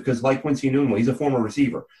impressive because like Quincy Nunley, he's a former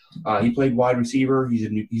receiver. He played wide receiver.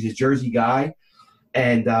 He's a Jersey guy.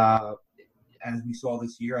 And as we saw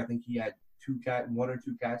this year, I think he had 1 or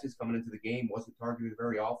 2 catches coming into the game. Wasn't targeted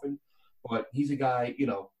very often. But he's a guy,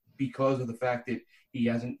 because of the fact that he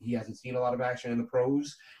hasn't seen a lot of action in the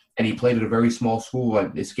pros, and he played at a very small school.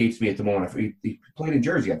 It escapes me at the moment. He played in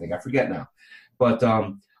Jersey, I think. I forget now. But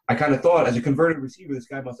I kind of thought, as a converted receiver, this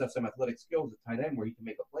guy must have some athletic skills at tight end where he can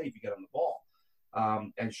make a play if you get him the ball.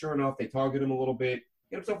 And sure enough, they targeted him a little bit.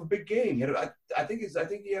 He had himself a big game. I think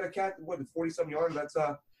he had a catch, 40-some yards.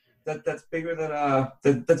 That's bigger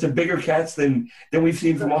than that's a bigger catch than we've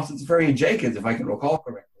seen from Austin Safarian Jenkins, if I can recall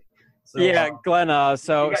correctly. So, yeah, Glenn.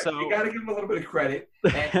 you got to give him a little bit of credit.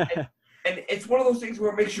 And it's one of those things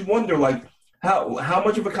where it makes you wonder, like, how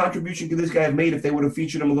much of a contribution could this guy have made if they would have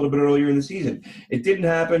featured him a little bit earlier in the season? It didn't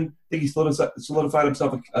happen. I think he solidified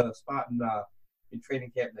himself a spot in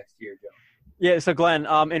training camp next year, Joe. Yeah, so Glenn,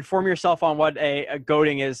 inform yourself on what a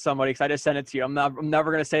goating is, somebody, because I just sent it to you. I'm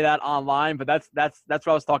never going to say that online, but that's what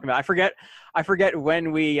I was talking about. I forget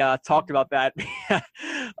when we talked about that,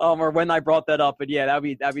 or when I brought that up. But yeah,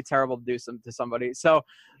 that'd be terrible to do to somebody. So,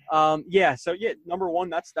 number 1,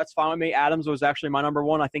 that's fine with me. Adams was actually my number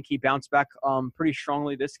 1. I think he bounced back pretty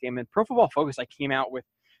strongly this game. And Pro Football Focus, I came out with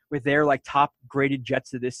their like top graded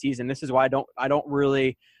Jets of this season. This is why I don't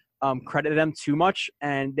really credit them too much,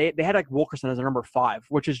 and they had like Wilkerson as a number 5,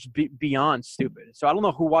 which is beyond stupid. So I don't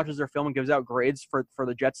know who watches their film and gives out grades for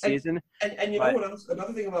the Jets season. And you know what else?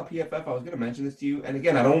 Another thing about PFF, I was going to mention this to you. And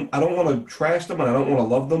again, I don't want to trash them and I don't want to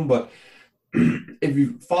love them, but if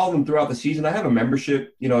you follow them throughout the season, I have a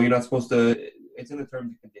membership. You're not supposed to. It's in the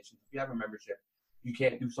terms and conditions. If you have a membership, you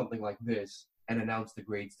can't do something like this and announce the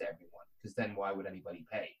grades to everyone, because then why would anybody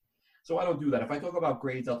pay? So I don't do that. If I talk about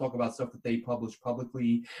grades, I'll talk about stuff that they publish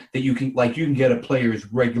publicly that you can get a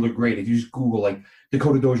player's regular grade. If you just Google like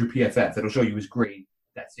Dakota Dozier PFF, it'll show you his grade.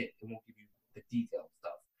 That's it. It won't give you the detailed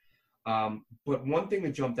stuff. But one thing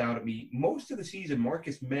that jumped out at me, most of the season,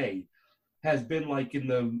 Marcus May has been like in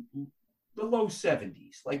the low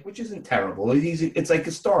 70s, like, which isn't terrible. It's like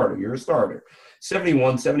a starter. You're a starter.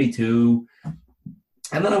 71, 72.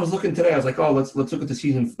 And then I was looking today. I was like, oh, let's look at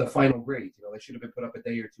the final grades. They should have been put up a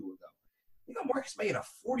day or two ago. Marcus May had a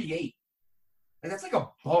 48. And that's like a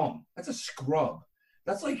bum. That's a scrub.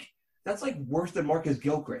 That's like worse than Marcus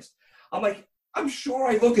Gilchrist. I'm sure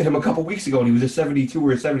I looked at him a couple weeks ago and he was a 72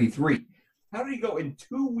 or a 73. How did he go in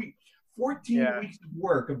 2 weeks, 14 weeks of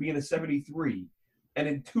work of being a 73, and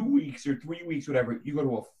in 2 weeks or 3 weeks, whatever, you go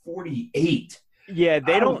to a 48? Yeah,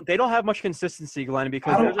 they don't have much consistency, Glenn,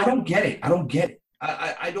 because I don't get it.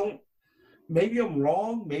 I don't. Maybe I'm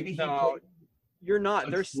wrong. Maybe he played you're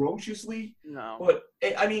not. Atrociously. No. But,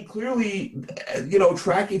 I mean, clearly,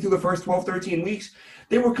 tracking through the first 12, 13 weeks,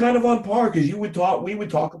 they were kind of on par, because we would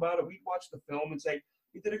talk about it. We'd watch the film and say,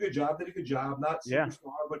 he did a good job, not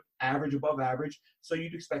superstar, but average, above average. So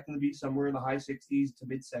you'd expect him to be somewhere in the high 60s to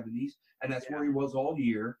mid 70s, and that's where he was all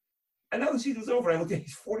year. And now the season's over, and I looked at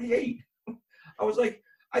he's 48. I was like,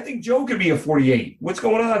 I think Joe could be a 48. What's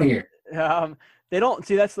going on here? They don't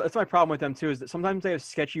see that's my problem with them too, is that sometimes they have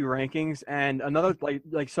sketchy rankings, and another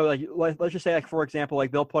let's just say, like, for example,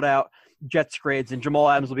 like they'll put out Jets grades and Jamal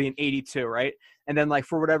Adams will be an 82, right? And then, like,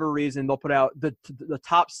 for whatever reason, they'll put out the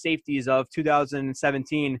top safeties of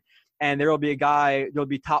 2017, and there'll be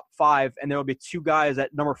top 5, and there'll be 2 guys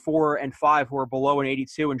at number 4 and 5 who are below an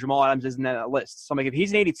 82, and Jamal Adams isn't in that list. So I'm like, if he's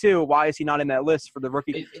an 82, why is he not in that list for the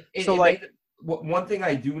rookie? one thing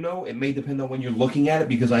I do know, it may depend on when you're looking at it,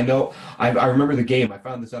 because I know I remember the game. I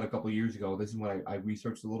found this out a couple of years ago. This is when I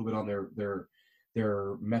researched a little bit on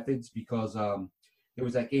their methods, because there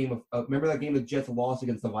was that game of remember that game the Jets lost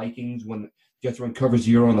against the Vikings when Jets were in cover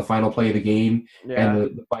 0 on the final play of the game, and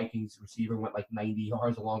the Vikings receiver went like 90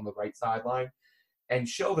 yards along the right sideline. And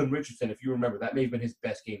Sheldon Richardson, if you remember, that may have been his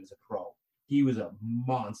best game as a pro. He was a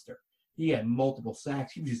monster. He had multiple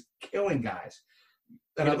sacks. He was just killing guys.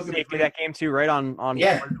 And I looked at that game too, right on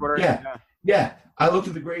Twitter. Yeah. I looked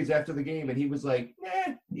at the grades after the game, and he was like,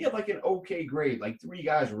 he had like an okay grade. Like 3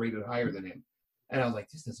 guys were rated higher than him. And I was like,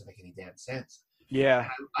 this doesn't make any damn sense. Yeah.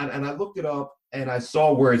 And I looked it up, and I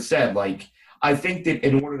saw where it said, like, I think that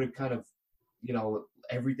in order to kind of,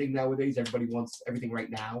 everything nowadays, everybody wants everything right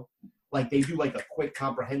now. Like, they do like a quick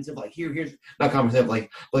comprehensive, like here's not comprehensive,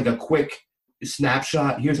 like a quick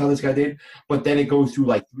snapshot. Here's how this guy did. But then it goes through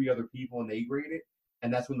like 3 other people, and they grade it.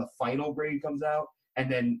 And that's when the final grade comes out.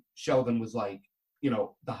 And then Sheldon was like,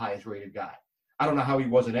 the highest rated guy. I don't know how he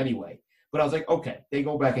wasn't anyway. But I was like, okay, they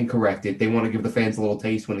go back and correct it. They want to give the fans a little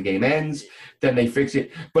taste when the game ends. Then they fix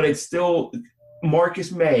it. But it's still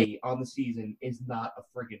Marcus May on the season is not a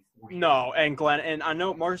friggin' 40. No, and Glenn, and I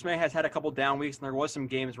know Marcus May has had a couple down weeks, and there was some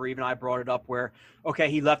games where even I brought it up where, okay,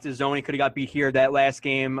 he left his zone. He could have got beat here. That last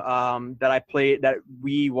game that I played, that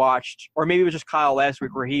we watched, or maybe it was just Kyle last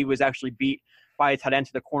week, where he was actually beat by a tight end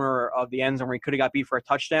to the corner of the end zone where he could have got beat for a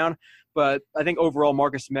touchdown. But I think overall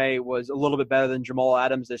Marcus May was a little bit better than Jamal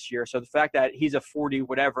Adams this year. So the fact that he's a 40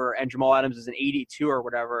 whatever and Jamal Adams is an 82 or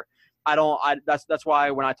whatever, that's why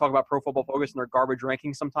when I talk about Pro Football Focus and their garbage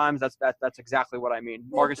rankings sometimes, that's exactly what I mean.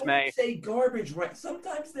 Well, Marcus May. Say garbage, right?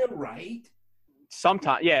 Sometimes they're right.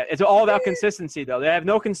 Sometimes, yeah. It's all about consistency, though. They have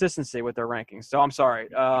no consistency with their rankings. So I'm sorry.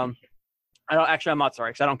 I'm not sorry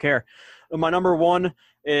because I don't care. My number 1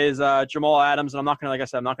 is Jamal Adams, and I'm not gonna, like I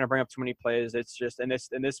said, I'm not gonna bring up too many plays. It's just in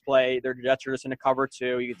this play, their Jets are just in a cover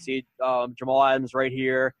 2. You can see Jamal Adams right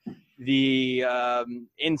here, the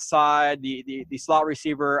inside, the slot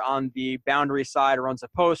receiver on the boundary side runs a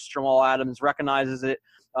post. Jamal Adams recognizes it,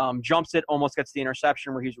 jumps it, almost gets the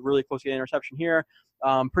interception where he's really close to the interception here.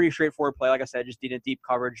 Pretty straightforward play, like I said, just needed deep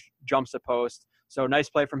coverage, jumps the post. So nice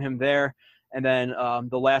play from him there. And then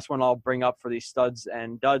the last one I'll bring up for these studs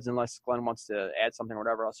and duds, unless Glenn wants to add something or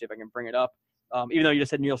whatever. I'll see if I can bring it up. Even though you just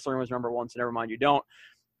said Neil Slerman was number 1, so never mind, you don't.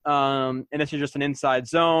 And this is just an inside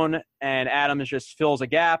zone, and Adams just fills a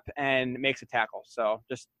gap and makes a tackle. So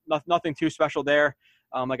just nothing too special there.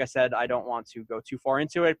 Like I said, I don't want to go too far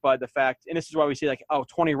into it, but the fact – and this is why we see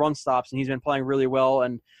 20 run stops, and he's been playing really well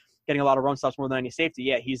and getting a lot of run stops more than any safety.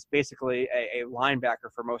 Yeah, he's basically a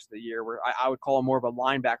linebacker for most of the year, where I would call him more of a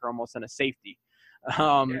linebacker almost than a safety.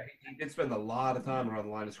 He did spend a lot of time around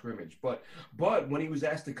the line of scrimmage. But when he was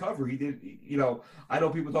asked to cover, he did – I know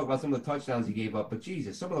people talk about some of the touchdowns he gave up, but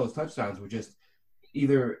Jesus, some of those touchdowns were just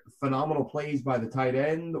either phenomenal plays by the tight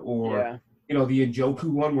end or the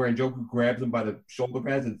Njoku one where Njoku grabs him by the shoulder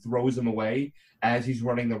pads and throws him away as he's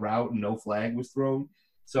running the route and no flag was thrown.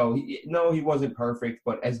 So, he wasn't perfect,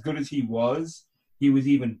 but as good as he was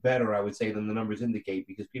even better, I would say, than the numbers indicate,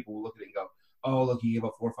 because people will look at it and go, oh, look, he gave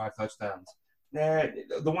up 4 or 5 touchdowns. Nah,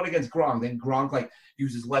 the one against Gronk, then Gronk,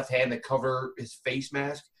 used his left hand to cover his face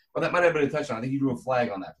mask. Well, that might have been a touchdown. I think he drew a flag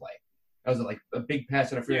on that play. That was a big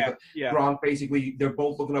pass interference. Yeah. Gronk, basically, they're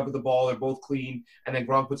both looking up at the ball. They're both clean. And then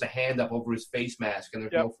Gronk puts a hand up over his face mask, and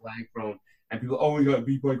there's no flag thrown. And people, he got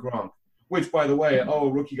beat by Gronk. Which, by the way,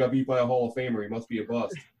 rookie got beat by a Hall of Famer. He must be a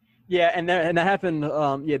bust. Yeah, and that happened.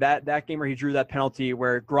 That game where he drew that penalty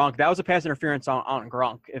where Gronk, that was a pass interference on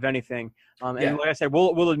Gronk, if anything. And like I said,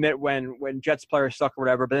 we'll admit when Jets players suck or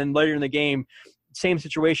whatever. But then later in the game, same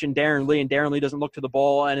situation, Darren Lee doesn't look to the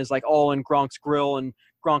ball and is all in Gronk's grill, and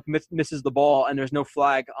Gronk misses the ball, and there's no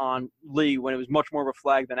flag on Lee when it was much more of a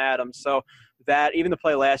flag than Adams. So that, even the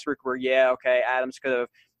play last week where Adams could have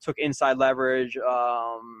took inside leverage.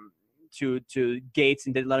 To Gates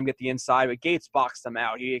and didn't let him get the inside, but Gates boxed him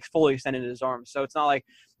out. He fully extended his arms. So it's not like,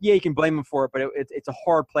 you can blame him for it, but it's a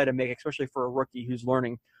hard play to make, especially for a rookie who's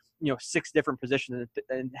learning, 6 different positions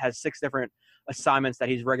and has 6 different assignments that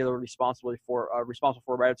he's regularly responsible for,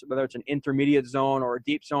 whether it's an intermediate zone or a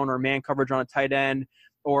deep zone or man coverage on a tight end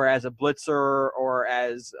or as a blitzer or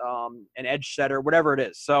as an edge setter, whatever it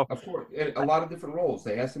is. So of course, a lot of different roles.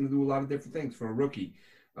 They ask him to do a lot of different things for a rookie.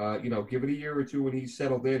 Give it a year or two when he's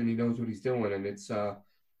settled in and he knows what he's doing. And it's, I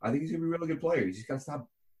think he's going to be a really good player. He's just got to stop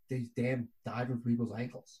these damn diving for people's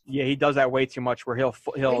ankles. Yeah, he does that way too much where he'll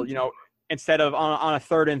instead of on a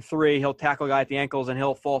 3rd and 3, he'll tackle a guy at the ankles and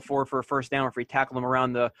he'll fall forward for a first down. Or if he tackle him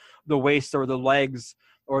around the waist or the legs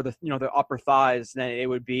or the upper thighs, then it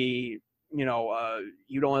would be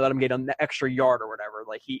you'd only let him get an extra yard or whatever.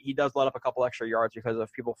 Like he does let up a couple extra yards because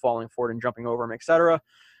of people falling forward and jumping over him, etc.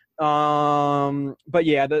 But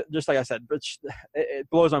yeah, just like I said, it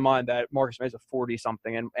blows my mind that Marcus May is a 40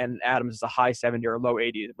 something and Adams is a high 70 or low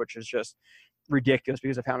 80, which is just ridiculous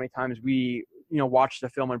because of how many times we watch the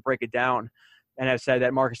film and break it down and have said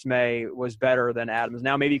that Marcus May was better than Adams.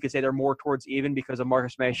 Now maybe you could say they're more towards even because of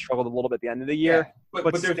Marcus May struggled a little bit at the end of the year. Yeah,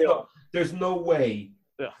 but there's no way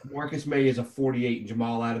Yeah. Marcus May is a 48 and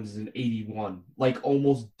Jamal Adams is an 81, like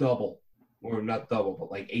almost double, or not double,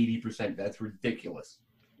 but like 80%. That's ridiculous.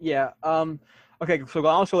 Yeah. Okay. So I'll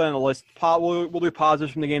also lay on the list. We'll do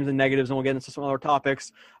positives from the games and negatives, and we'll get into some other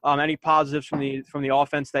topics. Any positives from the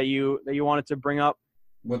offense that you wanted to bring up?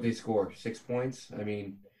 What they score, 6 points. I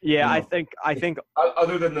mean. Yeah, I think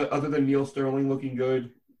other than Neil Sterling looking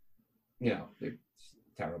good, they're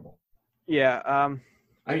terrible. Yeah.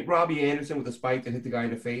 I mean, Robbie Anderson with a spike that hit the guy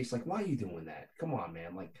in the face. Like, why are you doing that? Come on,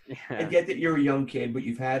 man. Like, I get that you're a young kid, but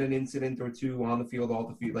you've had an incident or two on the field, off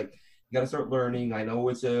the field. Like, you got to start learning. I know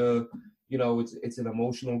it's it's an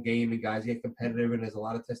emotional game and guys get competitive and there's a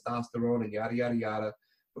lot of testosterone and yada, yada, yada.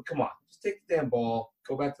 But come on, just take the damn ball,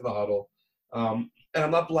 go back to the huddle. And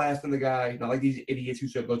I'm not blasting the guy, not like these idiots who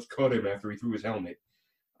said, let's cut him after he threw his helmet.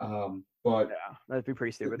 But yeah, that'd be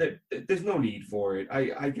pretty stupid. There's no need for it.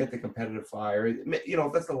 I get the competitive fire.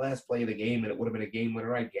 If that's the last play of the game and it would have been a game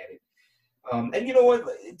winner, I get it. And you know what?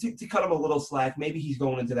 To cut him a little slack, maybe he's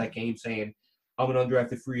going into that game saying, I'm an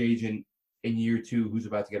undrafted free agent in year 2 who's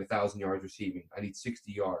about to get 1,000 yards receiving. I need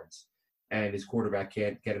 60 yards. And his quarterback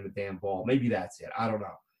can't get him the damn ball. Maybe that's it. I don't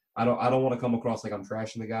know. I don't want to come across like I'm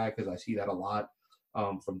trashing the guy because I see that a lot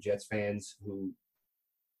from Jets fans who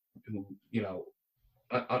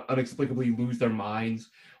inexplicably lose their minds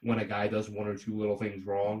when a guy does one or two little things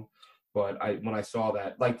wrong. But when I saw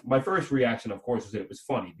that, like my first reaction, of course, was that it was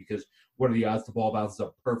funny because what are the odds the ball bounces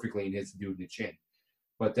up perfectly and hits the dude in the chin?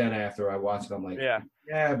 But then after I watched it, I'm like,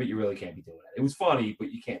 yeah, but you really can't be doing that. It was funny,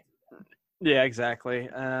 but you can't do that. Yeah, exactly.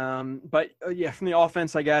 But from the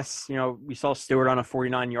offense, I guess, we saw Stewart on a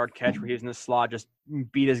 49-yard catch where he was in the slot, just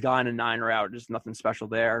beat his guy in a 9 route. Just nothing special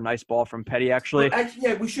there. Nice ball from Petty, actually.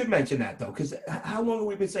 Yeah, we should mention that, though, because how long have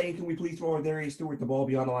we been saying, can we please throw Darius Stewart the ball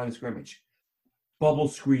beyond the line of scrimmage? Bubble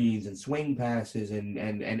screens and swing passes and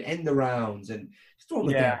end arounds and just throw him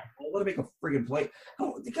the damn ball. Let him make a friggin' play.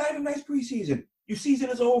 The guy had a nice preseason. Your season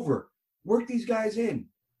is over. Work these guys in.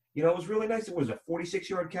 It was really nice. It was a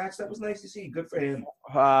 46-yard catch. That was nice to see. Good for him.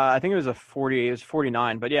 I think it was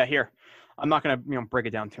 49. But yeah, here. I'm not going to break it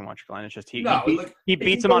down too much, Glenn. It's just he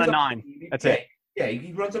beats him on a 9. That's it. Yeah,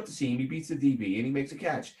 he runs up the seam, he beats the DB, and he makes a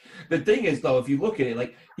catch. The thing is, though, if you look at it,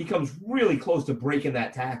 like he comes really close to breaking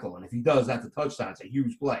that tackle, and if he does, that's a touchdown. It's a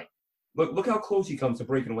huge play. Look how close he comes to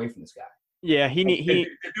breaking away from this guy. Yeah, the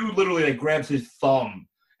dude literally grabs his thumb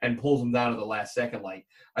and pulls him down at the last second. Like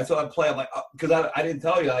I saw that play, I'm like, because I didn't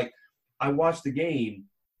tell you, like I watched the game.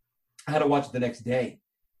 I had to watch it the next day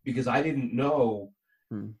because I didn't know.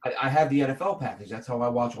 I have the NFL package. That's how I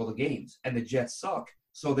watch all the games, and the Jets suck.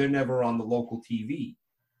 So they're never on the local TV.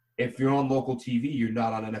 If you're on local TV, you're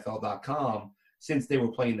not on NFL.com. Since they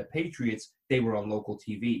were playing the Patriots, they were on local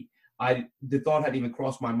TV. The thought hadn't even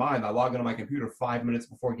crossed my mind. I log into my computer 5 minutes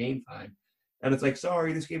before game time, and it's like,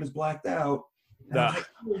 sorry, this game is blacked out. And I was like,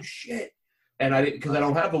 oh, shit. And I didn't, because I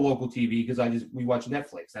don't have the local TV because we watch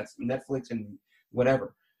Netflix. That's Netflix and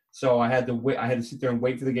whatever. So I had to wait. I had to sit there and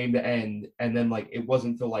wait for the game to end, and then it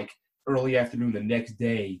wasn't until early afternoon the next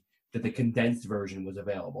day that the condensed version was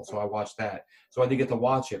available. So I watched that. So I didn't get to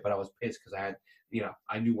watch it, but I was pissed because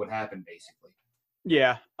I knew what happened basically.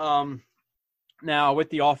 Yeah. Now with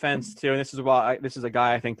the offense too, and this is a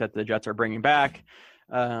guy I think that the Jets are bringing back.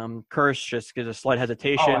 Curse just gives a slight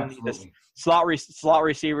hesitation. This slot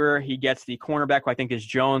receiver, he gets the cornerback, who I think is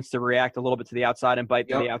Jones, to react a little bit to the outside and bite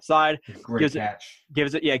to the outside. Great catch.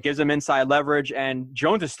 Gives him inside leverage, and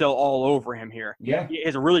Jones is still all over him here. Yeah. He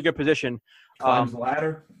has a really good position. Climbs the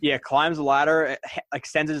ladder. Yeah, climbs the ladder,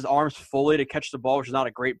 extends his arms fully to catch the ball, which is not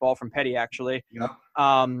a great ball from Petty, actually. Yep.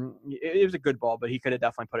 It was a good ball, but he could have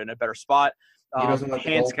definitely put it in a better spot. He doesn't let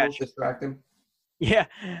the goalpost distract him. Yeah,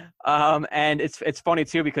 and it's funny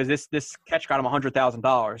too because this catch got him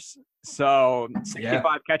 $100,000. So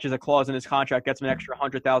 65 catches, a clause in his contract gets him an extra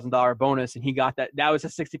 $100,000 bonus, and he got that. That was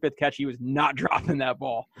his 65th catch. He was not dropping that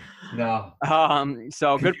ball. No.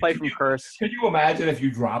 So good play from Curse. Could you imagine if you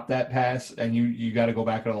dropped that pass and you got to go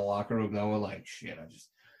back into the locker room knowing shit,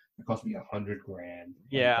 it cost me $100,000.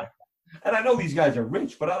 Yeah. And I know these guys are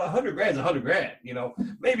rich, but $100 grand is $100 grand.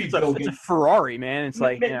 Maybe It's Bill a Gates. Ferrari, man. It's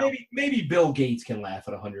like maybe Bill Gates can laugh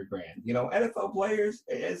at $100 grand. NFL players.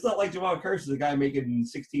 It's not like Jamal Curse is a guy making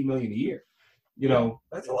 $16 million a year.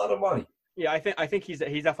 That's a lot of money. Yeah, I think he's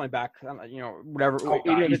definitely back. Whatever. Oh, God,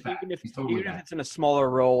 even he's if, back. even if He's totally even if back. it's in a smaller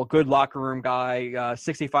role, good locker room guy,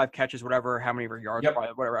 65 catches, whatever, how many yards, Yep.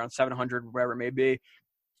 probably whatever, around 700, whatever it may be.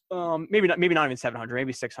 Maybe not even 700,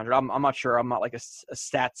 maybe 600. I'm not sure. I'm not like a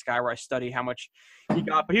stats guy where I study how much he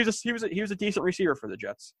got, but he was a decent receiver for the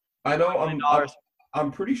Jets. I know.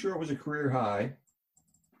 I'm pretty sure it was a career high.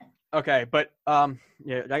 Okay, but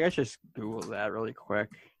yeah, I guess just Google that really quick.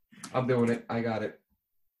 I'm doing it. I got it.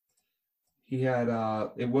 He had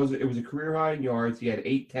it was a career high in yards. He had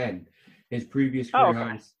 810. His previous career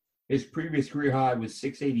high was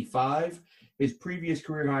 685. His previous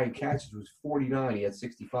career high in catches was 49. He had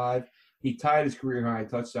 65. He tied his career high in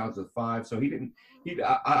touchdowns with 5. So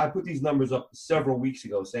I put these numbers up several weeks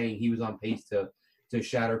ago saying he was on pace to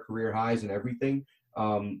shatter career highs and everything.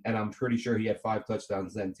 And I'm pretty sure he had 5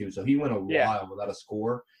 touchdowns then too. So he went a while without a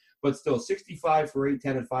score. But still, 65 for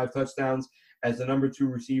 810 and 5 touchdowns as the number 2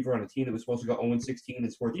 receiver on a team that was supposed to go 0-16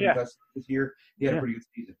 and score 3 touchdowns this year. He had a pretty good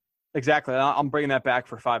season. Exactly. I'm bringing that back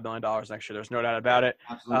for $5 million next year. There's no doubt about it.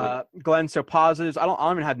 Absolutely. Glenn, so positives. I don't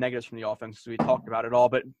even have negatives from the offense because we talked about it all,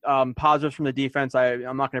 but positives from the defense.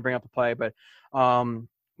 I'm not going to bring up the play, but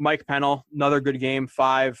Mike Pennell, another good game,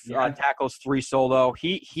 5 tackles, 3 solo.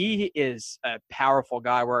 He is a powerful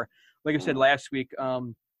guy where, like I said last week,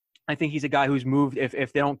 I think he's a guy who's moved.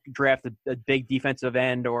 If they don't draft a big defensive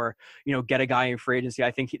end or get a guy in free agency,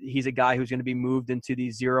 I think he's a guy who's going to be moved into the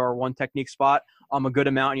 0 or 1 technique spot a good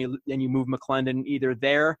amount, and you move McClendon either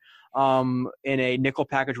there in a nickel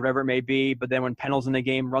package, whatever it may be. But then when Pennell's in the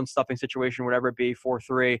game, run stuffing situation, whatever it be,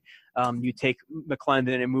 4-3, you take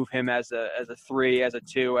McClendon and move him as a 3, as a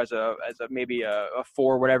 2, as a maybe a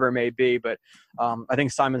 4, whatever it may be. But I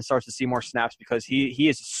think Simon starts to see more snaps because he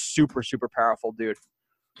is a super, super powerful dude.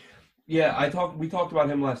 Yeah, we talked about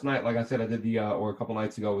him last night. Like I said, I did or a couple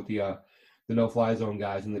nights ago with the no-fly zone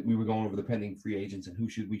guys, and we were going over the pending free agents and who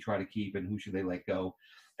should we try to keep and who should they let go.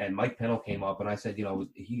 And Mike Pennell came up, and I said,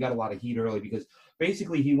 he got a lot of heat early because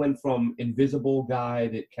basically he went from invisible guy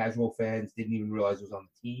that casual fans didn't even realize was on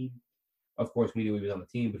the team. Of course, we knew he was on the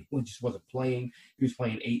team, but he just wasn't playing. He was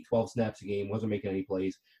playing 8, 12 snaps a game, wasn't making any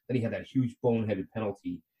plays. Then he had that huge boneheaded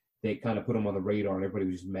penalty that kind of put him on the radar, and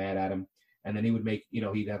everybody was just mad at him. And then he would make,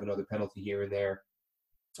 he'd have another penalty here and there.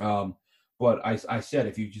 But I said,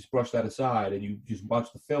 if you just brush that aside and you just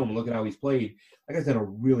watch the film and look at how he's played, like I said, a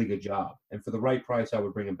really good job. And for the right price, I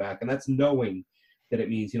would bring him back. And that's knowing that it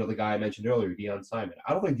means, the guy I mentioned earlier, Deion Simon.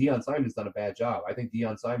 I don't think Deion Simon's done a bad job. I think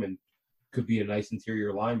Deion Simon could be a nice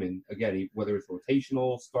interior lineman, again, whether it's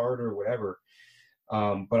rotational, starter, or whatever.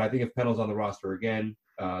 But I think if Pennell's on the roster again,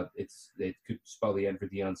 it could spell the end for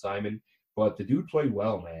Deion Simon. But the dude played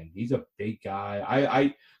well, man. He's a big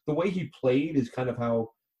guy. The way he played is kind of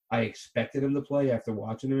how I expected him to play after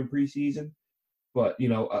watching him in preseason. But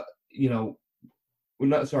not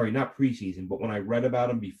preseason, but when I read about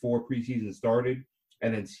him before preseason started,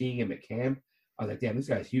 and then seeing him at camp, I was like, damn, this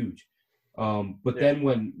guy's huge. Then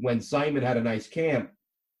when Simon had a nice camp,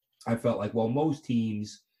 I felt like, well, most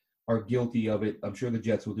teams are guilty of it. I'm sure the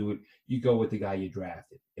Jets will do it. You go with the guy you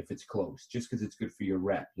drafted if it's close, just because it's good for your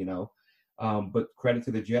rep, But credit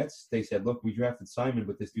to the Jets. They said, look, we drafted Simon,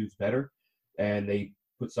 but this dude's better. And they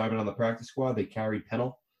put Simon on the practice squad. They carried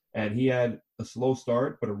Pennell. And he had a slow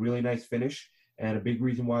start, but a really nice finish. And a big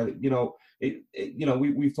reason why,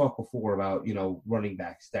 we've talked before about, running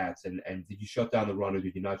back stats. And did you shut down the run or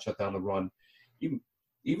did you not shut down the run?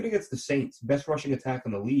 Even against the Saints, best rushing attack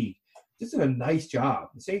in the league, just did a nice job.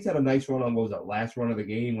 The Saints had a nice run on, what was that, last run of the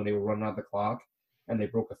game when they were running out the clock. And they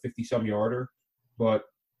broke a 50-some yarder. But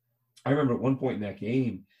I remember at one point in that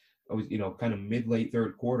game, I was, kind of mid-late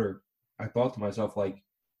third quarter, I thought to myself, like,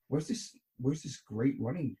 where's this great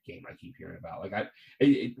running game I keep hearing about? Like,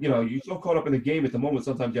 you're so caught up in the game at the moment,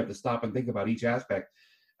 sometimes you have to stop and think about each aspect.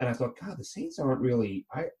 And I thought, God, the Saints aren't really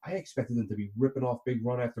 – I expected them to be ripping off big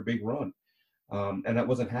run after big run. And that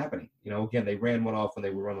wasn't happening. Again, they ran one off when they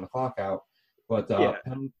were running the clock out. But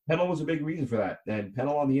Pennell was a big reason for that. And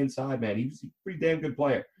Pennell on the inside, man, he was a pretty damn good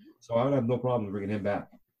player. So I would have no problem bringing him back.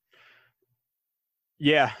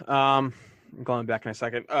 Yeah, I'm going back in a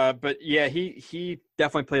second. But yeah, he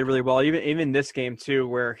definitely played really well. Even this game too,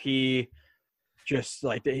 where he just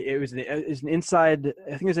like it was an inside. I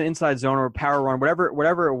think it was an inside zone or power run,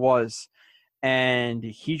 whatever it was. and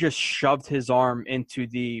he just shoved his arm into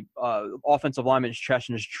the offensive lineman's chest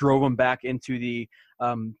and just drove him back into the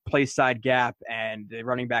play side gap, and the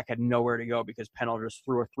running back had nowhere to go because Pennell just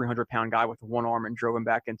threw a 300-pound guy with one arm and drove him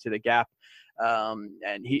back into the gap.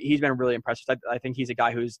 And he's been really impressive. I think he's a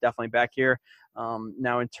guy who's definitely back here.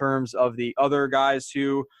 Now, in terms of the other guys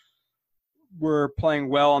who were playing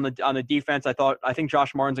well on the defense, I think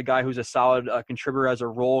Josh Martin's a guy who's a solid contributor as a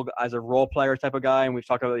role player type of guy, and we've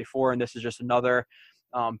talked about it before. And this is just another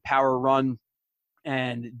power run,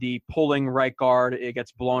 and the pulling right guard, it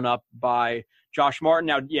gets blown up by Josh Martin.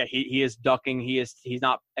 Now, yeah, he is ducking. He's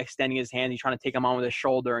not extending his hand. He's trying to take him on with his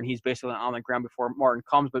shoulder, and he's basically on the ground before Martin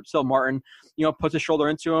comes. But still, Martin, puts his shoulder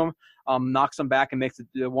into him, knocks him back, and makes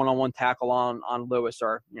the one-on-one tackle on Lewis.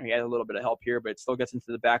 Or he had a little bit of help here, but it still gets into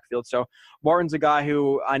the backfield. So Martin's a guy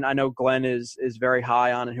who I know Glenn is very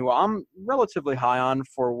high on, and who I'm relatively high on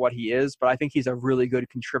for what he is. But I think he's a really good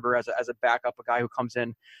contributor as a backup, a guy who comes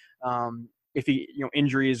in if he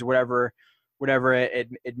injuries, whatever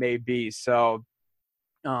it may be. So,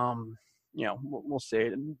 we'll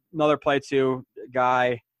see. Another play too,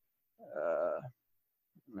 guy.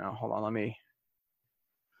 No, hold on.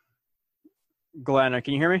 Glenn,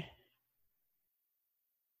 can you hear me?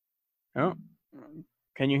 Oh,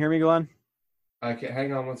 can you hear me, Glenn? I can't.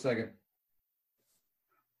 Hang on one second.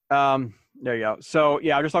 There you go. So,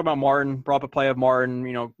 yeah, I was just talking about Martin, brought up a play of Martin,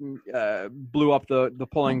 blew up the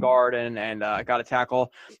pulling guard and got a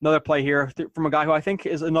tackle. Another play here from a guy who I think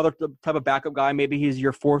is another type of backup guy. Maybe he's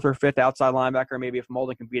your fourth or fifth outside linebacker. Maybe if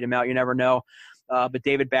Molden can beat him out, you never know. But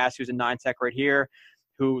David Bass, who's a 9-tech right here,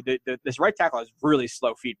 who this right tackle has really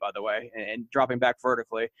slow feet, by the way, and dropping back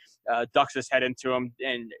vertically, ducks his head into him,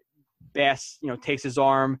 and Bass, takes his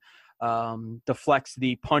arm, deflects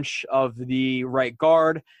the punch of the right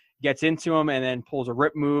guard, gets into him, and then pulls a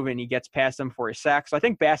rip move, and he gets past him for a sack. So I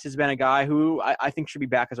think Bass has been a guy who I think should be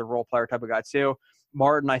back as a role player type of guy too.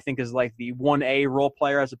 Martin, I think, is like the 1A role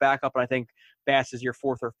player as a backup, and I think Bass is your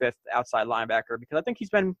fourth or fifth outside linebacker because I think he's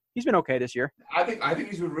been okay this year. I think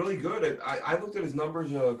he's been really good. I looked at his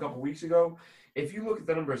numbers a couple weeks ago. If you look at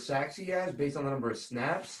the number of sacks he has based on the number of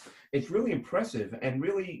snaps, it's really impressive. And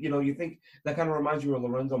really, you think that kind of reminds you of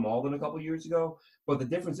Lorenzo Malden a couple of years ago. But the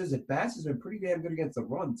difference is that Bass has been pretty damn good against the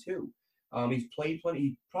run too. He's played plenty.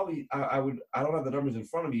 He probably I don't have the numbers in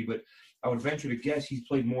front of me, but I would venture to guess he's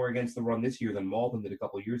played more against the run this year than Malden did a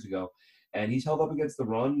couple of years ago. And he's held up against the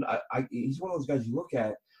run. He's one of those guys you look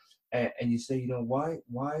at and you say, why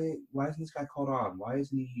isn't this guy caught on? Why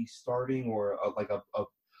isn't he starting or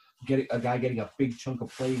a guy getting a big chunk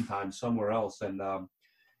of playing time somewhere else? And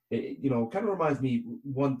it kind of reminds me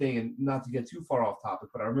one thing, and not to get too far off topic,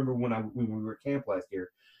 but I remember when we were at camp last year,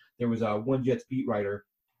 there was one Jets beat writer,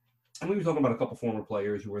 and we were talking about a couple former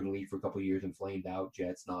players who were in the league for a couple of years and flamed out,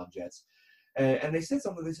 Jets, non-Jets. And they said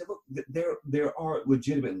something. They said, look, there are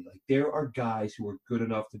legitimately, there are guys who are good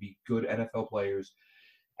enough to be good NFL players.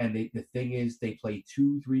 And the thing is, they play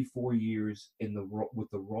 2, 3, 4 years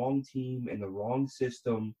with the wrong team and the wrong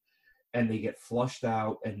system, and they get flushed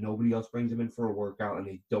out, and nobody else brings them in for a workout, and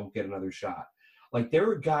they don't get another shot. There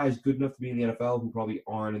are guys good enough to be in the NFL who probably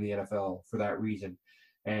aren't in the NFL for that reason.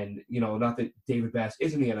 And, not that David Bass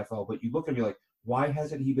is in the NFL, but you look at me like, why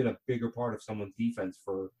hasn't he been a bigger part of someone's defense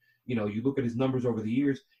for, you look at his numbers over the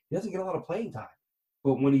years, he doesn't get a lot of playing time.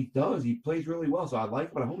 But when he does, he plays really well. So I like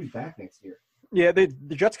him, but I hope he's back next year. Yeah, the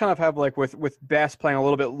Jets kind of have, with Bass playing a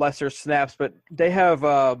little bit lesser snaps, but they have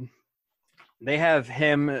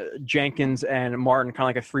him, Jenkins, and Martin kind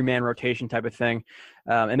of like a three-man rotation type of thing.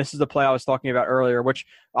 And this is the play I was talking about earlier, which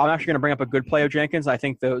I'm actually going to bring up a good play of Jenkins. I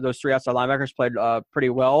think those three outside linebackers played pretty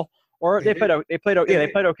well, or they played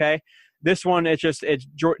okay. This one, it's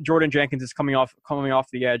Jordan Jenkins is coming off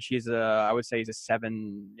the edge. I would say he's a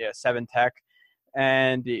 7 tech,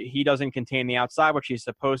 and he doesn't contain the outside, which he's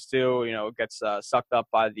supposed to. Gets sucked up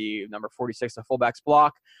by the number 46, the fullback's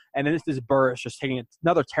block, and then this Burris just taking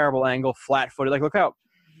another terrible angle, flat-footed. Look out!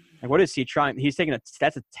 What is he trying? He's taking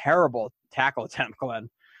that's a terrible tackle attempt,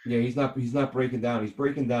 Glenn. Yeah, he's not breaking down. He's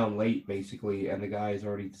breaking down late, basically, and the guy has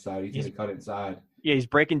already decided he's going to cut inside. Yeah, he's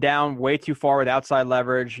breaking down way too far with outside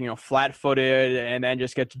leverage, flat-footed, and then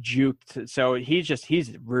just gets juked. So he's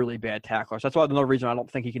a really bad tackler. So that's why another reason I don't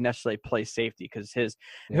think he can necessarily play safety, because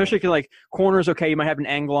especially corners, okay, you might have an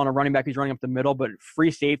angle on a running back who's running up the middle, but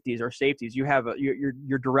free safeties or safeties, you have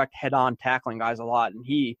your direct head-on tackling guys a lot, and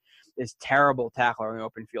he is terrible tackler in the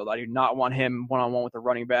open field. I do not want him one-on-one with a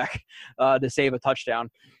running back to save a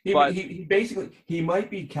touchdown. He basically might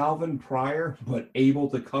be Calvin Pryor, but able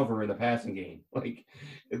to cover in the passing game.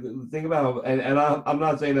 Think about, and I'm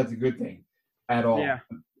not saying that's a good thing at all. Yeah.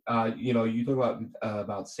 You talk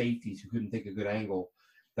about safeties who couldn't take a good angle.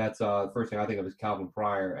 That's the first thing I think of is Calvin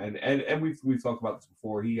Pryor, and we've talked about this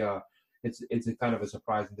before. It's a kind of a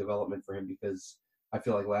surprising development for him because I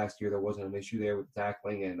feel like last year there wasn't an issue there with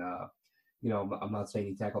tackling, and I'm not saying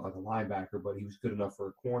he tackled like a linebacker, but he was good enough for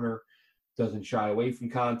a corner. Doesn't shy away from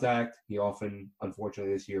contact. He often,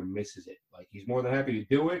 unfortunately, this year misses it. Like he's more than happy to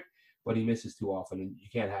do it, but he misses too often, and you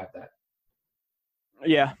can't have that.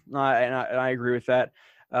 Yeah, and I agree with that.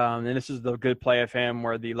 And this is the good play of him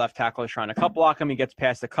where the left tackle is trying to cut block him. He gets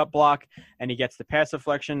past the cut block and he gets the pass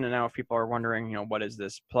deflection. And now if people are wondering, what is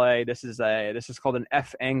this play? This is called an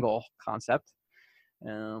F angle concept,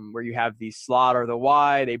 where you have the slot or the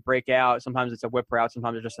Y. They break out. Sometimes it's a whip route.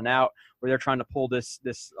 Sometimes it's just an out where they're trying to pull this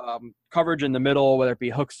coverage in the middle, whether it be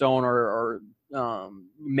hook zone or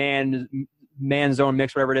man zone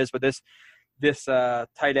mix, whatever it is. But this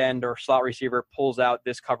tight end or slot receiver pulls out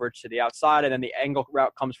this coverage to the outside, and then the angle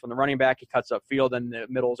route comes from the running back. He cuts upfield, and the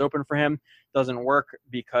middle is open for him. Doesn't work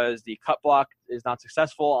because the cut block is not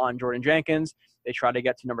successful on Jordan Jenkins. They try to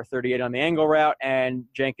get to number 38 on the angle route, and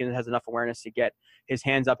Jenkins has enough awareness to get his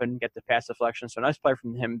hands up and get the pass deflection. So nice play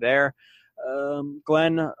from him there.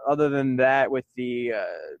 Glenn, other than that, with the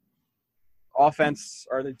offense,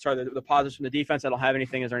 or the positives from the defense, I don't have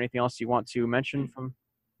anything. Is there anything else you want to mention from?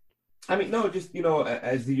 I mean, no, just,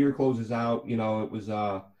 as the year closes out, it was,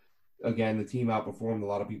 again, the team outperformed a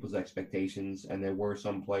lot of people's expectations, and there were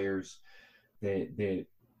some players that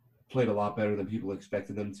played a lot better than people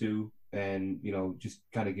expected them to, and, just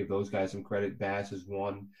kind of give those guys some credit. Bass is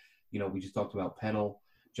one. We just talked about Pennell.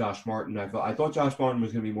 Josh Martin, I thought Josh Martin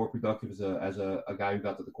was going to be more productive as a guy who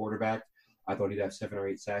got to the quarterback. I thought he'd have 7 or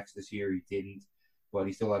 8 sacks this year. He didn't, but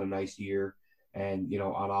he still had a nice year. And,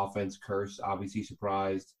 on offense, Curse obviously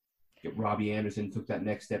surprised. Robbie Anderson took that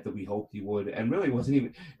next step that we hoped he would, and really it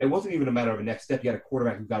wasn't even a matter of a next step. You had a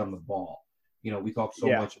quarterback who got him the ball. We talked so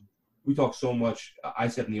much. We talked so much. I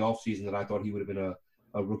said in the offseason that I thought he would have been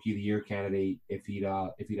a rookie of the year candidate if he'd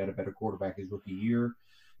had a better quarterback his rookie year.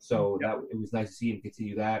 So it was nice to see him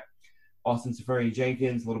continue that. Austin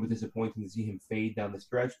Seferian-Jenkins, a little bit disappointing to see him fade down the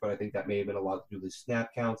stretch, but I think that may have been a lot to do with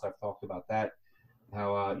snap counts. I've talked about that.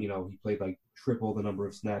 How he played like triple the number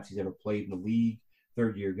of snaps he's ever played in the league.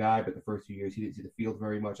 Third-year guy, but the first 2 years he didn't see the field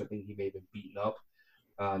very much. I think he may have been beaten up.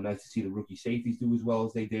 Nice to see the rookie safeties do as well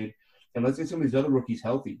as they did. And let's get some of these other rookies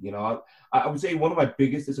healthy. I would say one of my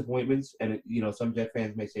biggest disappointments, and some Jet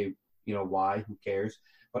fans may say, why? Who cares?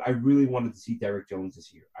 But I really wanted to see Derrick Jones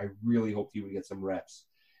this year. I really hoped he would get some reps.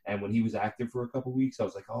 And when he was active for a couple weeks, I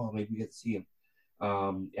was like, oh, maybe we get to see him.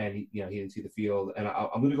 And he didn't see the field. And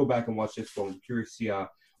I'm going to go back and watch this. So I'm curious to see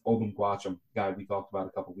Obum Gwacham, guy we talked about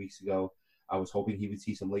a couple weeks ago. I was hoping he would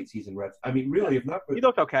see some late season reps. I mean, really, if not for he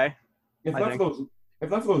looked okay. If not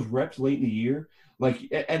for those reps late in the year,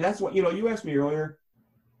 and that's what you asked me earlier,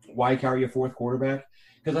 why carry a fourth quarterback?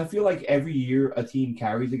 Because I feel like every year a team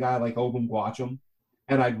carries a guy like Obum Gwacham,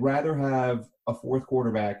 and I'd rather have a fourth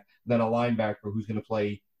quarterback than a linebacker who's going to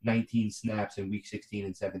play 19 snaps in week 16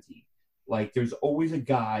 and 17. Like, there's always a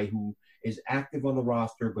guy who is active on the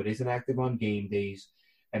roster but isn't active on game days.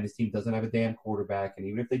 And this team doesn't have a damn quarterback. And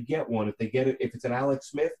even if they get one, if it's an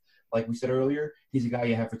Alex Smith, like we said earlier, he's a guy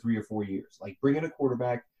you have for 3 or 4 years. Like, bring in a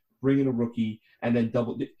quarterback, bring in a rookie, and then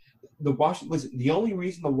double. Listen, the only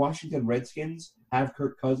reason the Washington Redskins have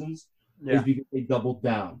Kirk Cousins is because they doubled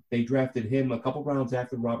down. They drafted him a couple rounds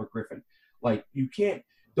after Robert Griffin. Like,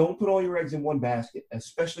 don't put all your eggs in one basket,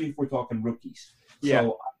 especially if we're talking rookies. Yeah.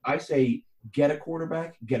 So I say get a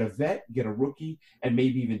quarterback, get a vet, get a rookie, and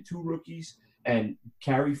maybe even 2 rookies. And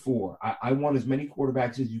carry 4. I want as many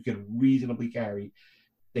quarterbacks as you can reasonably carry.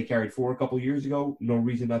 They carried 4 a couple of years ago. No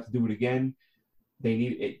reason not to do it again. They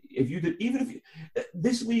need it.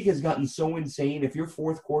 This league has gotten so insane. If your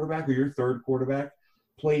 4th quarterback or your 3rd quarterback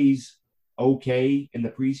plays okay in the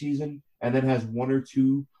preseason and then has 1 or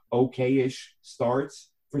 2 okay-ish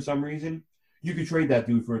starts for some reason, you could trade that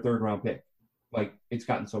dude for a 3rd-round pick. Like, it's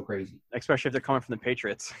gotten so crazy. Especially if they're coming from the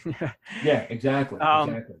Patriots. Yeah, exactly.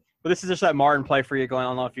 Exactly. But this is just that Martin play for you, Glenn. I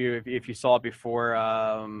don't know if you saw it before.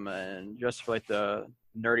 And just for like the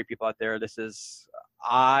nerdy people out there, this is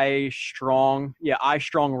I strong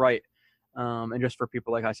right. And just for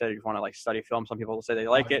people, like I said, if you want to like study film, some people will say they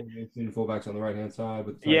like it. Fullbacks on the right hand side,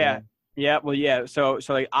 but So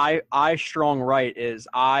like I strong right is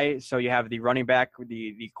so you have the running back,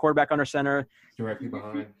 the quarterback under center, directly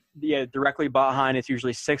behind. Yeah, directly behind. It's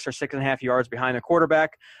usually 6 or 6.5 yards behind the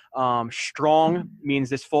quarterback. Strong means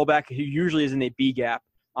this fullback who usually is in the B gap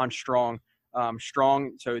on strong.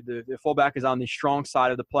 Strong. So the fullback is on the strong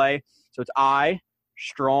side of the play. So it's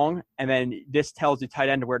strong, and then this tells the tight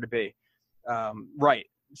end where to be. Right.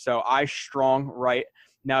 So I strong right.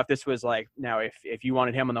 Now, if this was like, if you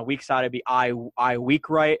wanted him on the weak side, it'd be I weak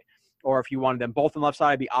right. Or if you wanted them both on the left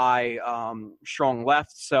side, it'd be I strong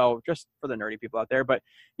left. So just for the nerdy people out there. But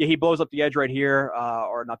yeah, he blows up the edge right here,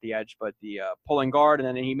 or not the edge, but the pulling guard, and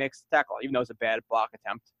then he makes the tackle, even though it's a bad block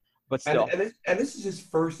attempt. But still. And this is his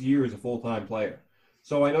first year as a full-time player.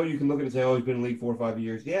 So I know you can look at it and say, oh, he's been in the league 4 or 5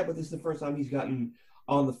 years. Yeah, but this is the first time he's gotten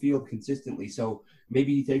on the field consistently. So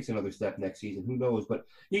maybe he takes another step next season. Who knows? But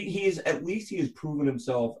he is, at least he has proven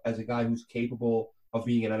himself as a guy who's capable of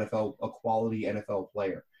being a quality NFL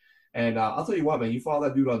player. And I'll tell you what, man, you follow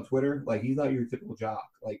that dude on Twitter, like, he's not your typical jock.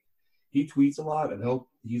 Like, he tweets a lot, and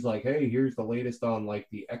he's like, hey, here's the latest on, like,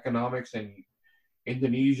 the economics in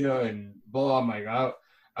Indonesia and blah. I'm like,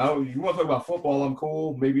 oh, you want to talk about football? I'm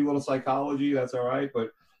cool. Maybe a little psychology. That's all right.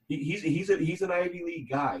 But he's an Ivy League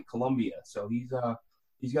guy, Columbia. So he's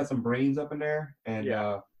got some brains up in there, and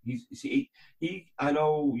I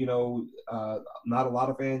know not a lot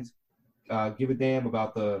of fans give a damn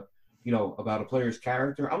about about a player's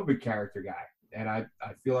character. I'm a big character guy, and I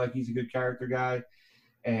feel like he's a good character guy,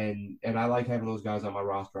 and I like having those guys on my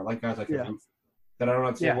roster. I like guys I can root for, that I don't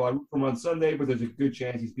have to say, well, I root for him on Sunday, but there's a good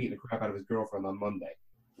chance he's beating the crap out of his girlfriend on Monday.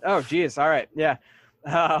 Oh, geez. All right. Yeah.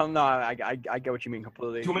 No, I get what you mean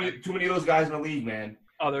completely. Too many of those guys in the league, man.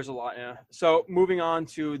 Oh, there's a lot, yeah. So moving on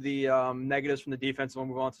to the negatives from the defense, we'll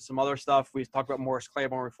move on to some other stuff. We talked about Morris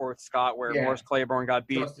Claiborne before with Scott, where Morris Claiborne got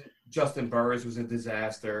beat. Justin Burris was a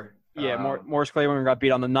disaster. Yeah, Morris Claiborne got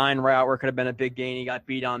beat on the 9 route where it could have been a big gain. He got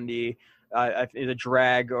beat on the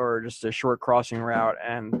drag or just a short crossing route,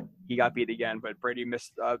 and he got beat again. But Brady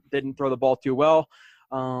didn't throw the ball too well.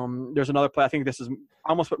 There's another play. I think this is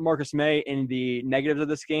almost put Marcus May in the negatives of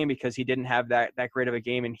this game because he didn't have that great of a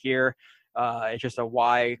game in here. It's just a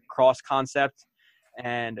Y cross concept,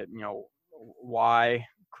 and Y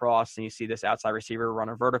cross, and you see this outside receiver run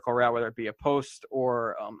a vertical route, whether it be a post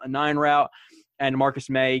or a 9 route, and Marcus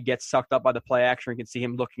May gets sucked up by the play action. You can see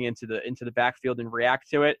him looking into the backfield and react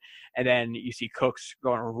to it, and then you see Cooks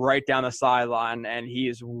going right down the sideline, and he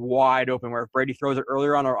is wide open. Where if Brady throws it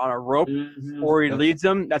earlier on a rope, or he leads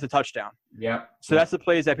them, that's a touchdown. Yeah. So that's the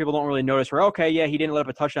plays that people don't really notice. Where he didn't let up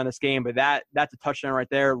a touchdown this game, but that's a touchdown right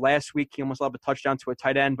there. Last week he almost let up a touchdown to a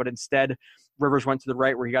tight end, but instead Rivers went to the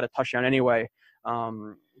right where he got a touchdown anyway.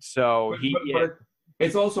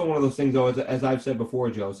 It's also one of those things, though, as I've said before,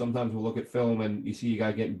 Joe, sometimes we'll look at film and you see a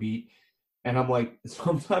guy getting beat, and I'm like,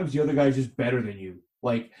 sometimes the other guy's just better than you.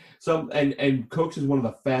 Like, and Cooks is one of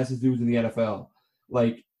the fastest dudes in the NFL.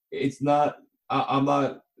 Like, it's not – I'm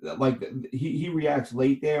not – like, he reacts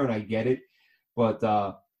late there, and I get it, but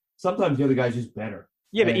sometimes the other guy's just better.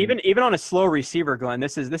 Yeah, but even on a slow receiver, Glenn,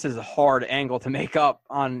 this is a hard angle to make up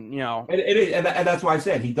on, It is, and that's why I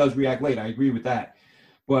said he does react late. I agree with that.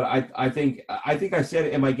 But I think I said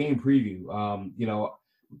it in my game preview,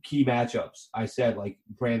 key matchups. I said, like,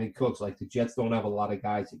 Brandon Cooks, like, the Jets don't have a lot of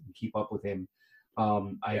guys that can keep up with him.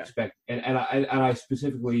 I expect, and I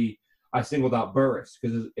specifically, I singled out Burris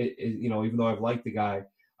because, even though I've liked the guy,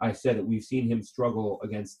 I said that we've seen him struggle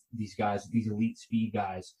against these guys, these elite speed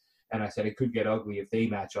guys. And I said it could get ugly if they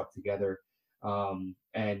match up together.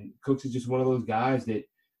 And Cooks is just one of those guys that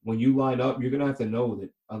when you line up, you're going to have to know that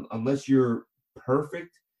unless you're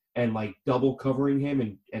perfect and, like, double covering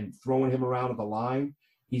him and throwing him around at the line,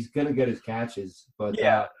 he's going to get his catches. But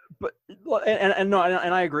I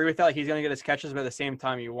agree with that. Like, he's going to get his catches, but at the same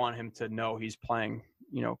time, you want him to know he's playing,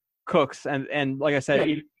 Cooks. And like I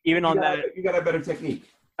said, even on that, you got a better technique.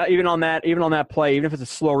 Even on that play, even if it's a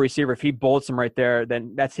slow receiver, if he bullets him right there,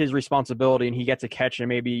 then that's his responsibility, and he gets a catch and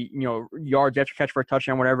maybe yards after catch for a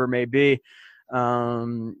touchdown, whatever it may be.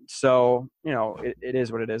 So it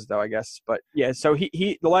is what it is, though, I guess. But yeah, so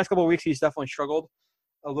he the last couple of weeks he's definitely struggled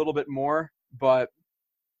a little bit more, but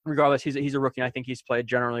regardless, he's a rookie. And I think he's played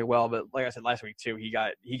generally well. But like I said last week too, he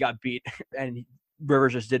got beat, and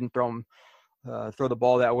Rivers just didn't throw the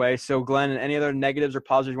ball that way. So, Glenn, any other negatives or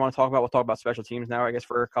positives you want to talk about? We'll talk about special teams now, I guess,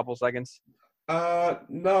 for a couple seconds. No,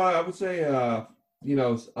 I would say,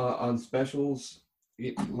 on specials,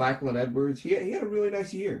 Lackland Edwards, he had a really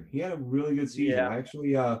nice year. He had a really good season. Yeah.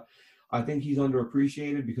 Actually, I think he's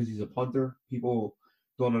underappreciated because he's a punter. People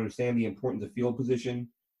don't understand the importance of field position.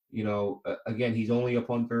 Again, he's only a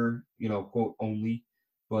punter, quote, only.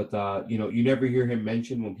 But, you never hear him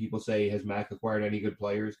mentioned when people say, has Mac acquired any good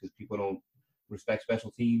players, because people don't respect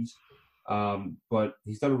special teams. But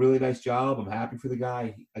he's done a really nice job. I'm happy for the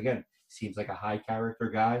guy. Again, seems like a high character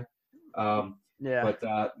guy. But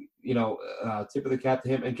tip of the cap to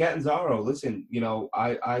him. And Catanzaro, listen,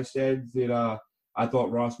 I said that I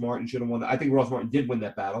thought Ross Martin should have won. I think Ross Martin did win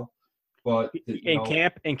that battle. But in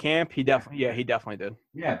camp, he definitely did.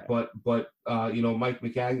 Yeah, but Mike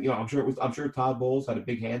McCagn, I'm sure Todd Bowles had a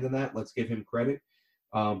big hand in that. Let's give him credit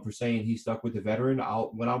for saying he stuck with the veteran.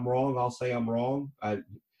 When I'm wrong, I'll say I'm wrong.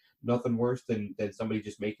 Nothing worse than somebody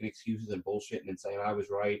just making excuses and bullshitting and saying I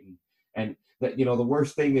was right. And that, the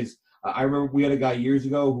worst thing is, I remember we had a guy years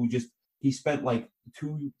ago who he spent like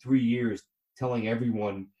 2-3 years telling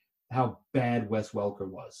everyone how bad Wes Welker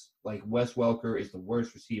was. Like, Wes Welker is the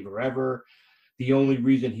worst receiver ever. The only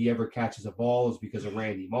reason he ever catches a ball is because of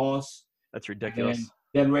Randy Moss. That's ridiculous.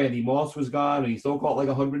 Then Randy Moss was gone, and he still caught like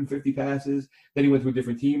 150 passes. Then he went to a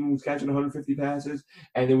different team and was catching 150 passes.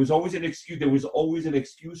 And there was always an excuse. There was always an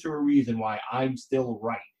excuse or a reason why I'm still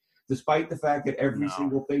right, despite the fact that every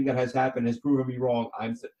single thing that has happened has proven me wrong.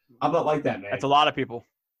 I'm not like that, man. That's a lot of people.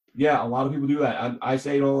 Yeah, a lot of people do that. I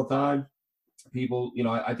say it all the time. People,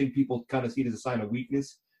 I think people kind of see it as a sign of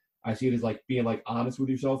weakness. I see it as like being like honest with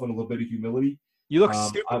yourself and a little bit of humility. You look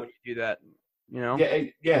stupid when you do that,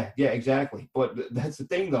 Yeah, exactly. But that's the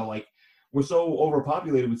thing, though. Like, we're so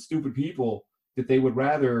overpopulated with stupid people that they would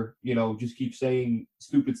rather, just keep saying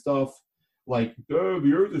stupid stuff like, "Oh,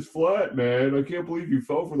 the Earth is flat, man. I can't believe you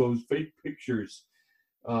fell for those fake pictures."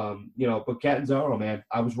 But Catanzaro, man,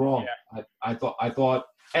 I was wrong. Yeah. I thought,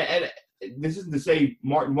 and this isn't to say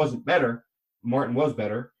Martin wasn't better. Martin was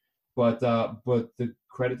better, but the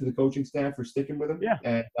credit to the coaching staff for sticking with him. Yeah.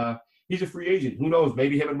 And he's a free agent. Who knows?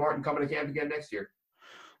 Maybe him and Martin coming to camp again next year.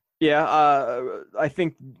 Yeah, I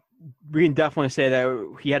think we can definitely say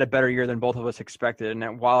that he had a better year than both of us expected.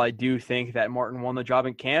 And while I do think that Martin won the job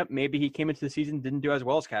in camp, maybe he came into the season didn't do as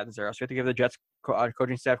well as Catanzaro. So you have to give the Jets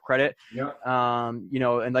coaching staff credit. Yeah.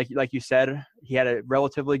 And like you said, he had a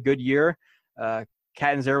relatively good year.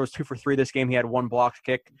 Catanzaro was 2 for 3 this game. He had 1 blocked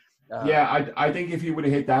kick. I think if he would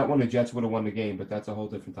have hit that one, the Jets would have won the game, but that's a whole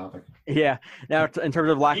different topic. Yeah. Now, in terms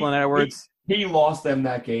of Lackland Edwards. He lost them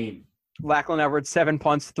that game. Lackland Edwards, 7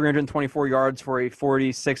 punts, 324 yards for a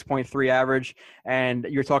 46.3 average. And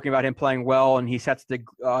you're talking about him playing well, and he sets the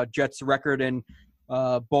Jets record in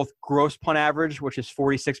both gross punt average, which is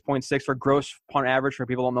 46.6 for gross punt average. For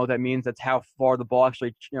people who don't know what that means, that's how far the ball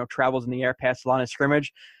actually travels in the air past the line of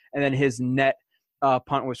scrimmage. And then his net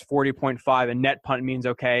punt was 40.5, and net punt means,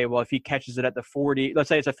 okay, well, if he catches it at the 40, let's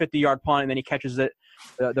say it's a 50-yard punt, and then he catches it,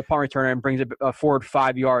 the punt returner, and brings it forward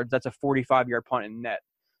 5 yards, that's a 45-yard punt in net.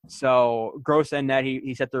 So gross and net,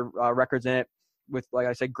 he set the records in it with, like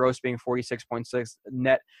I said, gross being 46.6,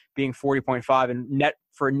 net being 40.5, and net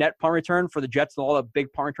for a net punt return for the Jets and all the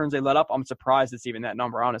big punt returns they let up, I'm surprised it's even that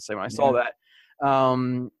number, honestly, when I saw that.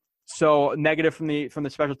 So negative from the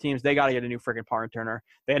special teams, they got to get a new freaking punt returner.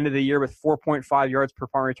 They ended the year with 4.5 yards per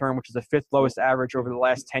punt return, which is the 5th lowest average over the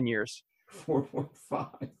last 10 years. 4.5,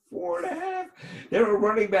 4.5. There are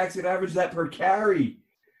running backs that average that per carry.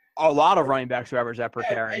 A lot of running backs who average that per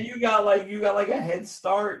carry. And you got like a head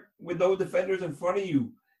start with no defenders in front of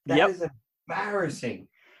you. That is embarrassing.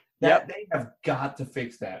 They have got to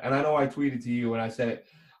fix that. And I know I tweeted to you and I said it.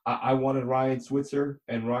 I wanted Ryan Switzer,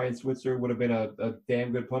 and Ryan Switzer would have been a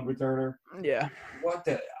damn good punt returner. Yeah.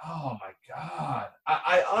 Oh, my God.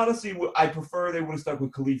 I honestly I prefer they would have stuck with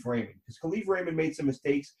Khalif Raymond, because Khalif Raymond made some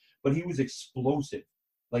mistakes, but he was explosive.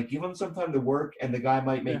 Like, give him some time to work, and the guy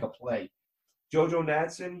might make a play. JoJo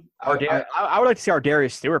Natson. I would like to see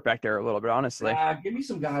Ardarius Stewart back there a little bit, honestly. Give me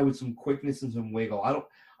some guy with some quickness and some wiggle. I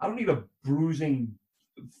don't need a bruising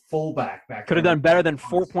fullback back. Could have done better than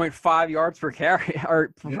 4.5 yards per carry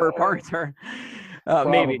or per punt return.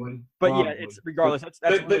 Maybe. But yeah, it's regardless.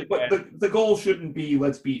 That's really the goal shouldn't be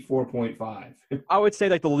let's beat 4.5. I would say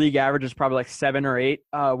like the league average is probably like 7 or 8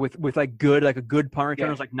 with like a good punt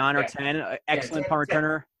returner is like 9 or 10. Excellent punt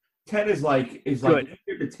returner. 10 is like good.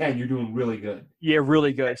 If you're 10, you're doing really good. Yeah,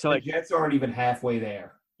 really good. So like the Jets aren't even halfway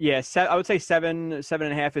there. Yeah, I would say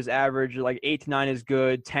 7.5 is average. Like 8 to 9 is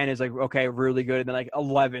good. 10 is like okay, really good, and then like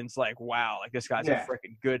 11's like wow, like this guy's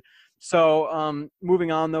freaking good. So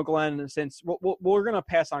moving on though, Glenn, since we're gonna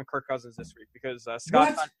pass on Kirk Cousins this week because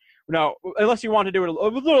Scott. No, unless you want to do it a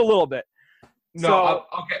little bit. No,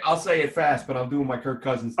 okay, I'll say it fast, but I'm doing my Kirk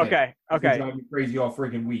Cousins thing. Okay. It's driving me crazy all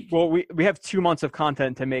freaking week. Well, we have 2 months of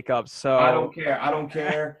content to make up, so I don't care.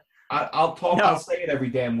 I'll talk. No. I'll say it every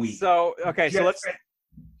damn week. So okay, so let's.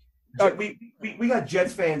 We got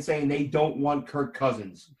Jets fans saying they don't want Kirk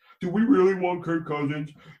Cousins. Do we really want Kirk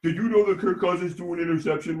Cousins? Did you know that Kirk Cousins threw an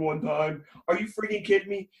interception one time? Are you freaking kidding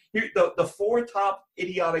me? Here, the 4 top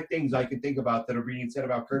idiotic things I can think about that are being said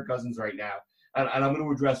about Kirk Cousins right now, and I'm going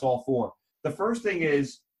to address all 4. The first thing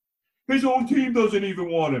is his own team doesn't even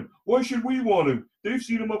want him. Why should we want him? They've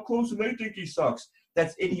seen him up close and they think he sucks.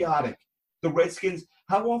 That's idiotic. the Redskins,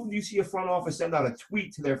 how often do you see a front office send out a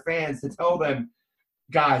tweet to their fans to tell them,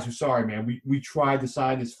 guys, we're sorry, man. We tried to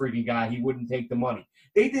sign this freaking guy. He wouldn't take the money.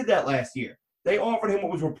 They did that last year. They offered him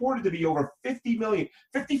what was reported to be over $50 million,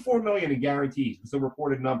 $54 million in guarantees was the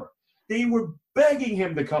reported number. They were begging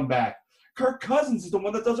him to come back. Kirk Cousins is the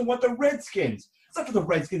one that doesn't want the Redskins. It's not that the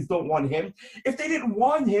Redskins don't want him. If they didn't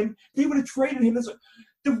want him, they would have traded him.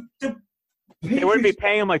 They wouldn't be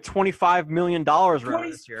paying him like $25 million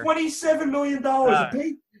this year. $27 million.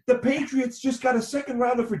 The Patriots just got a second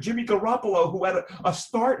rounder for Jimmy Garoppolo, who had a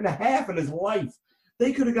start and a half in his life.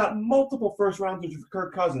 They could have gotten multiple first rounders for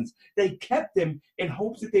Kirk Cousins. They kept him in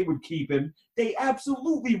hopes that they would keep him. They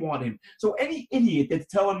absolutely want him. So any idiot that's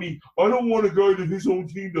telling me, I don't want a guy that his own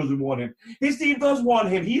team doesn't want him. His team does want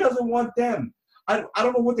him. He doesn't want them. I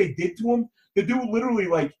don't know what they did to him. The dude literally,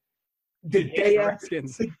 like, the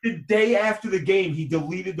day after the game, he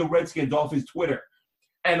deleted the Redskins off his Twitter.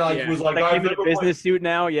 And was like, I've never business suit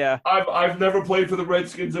now. Yeah, I've never played for the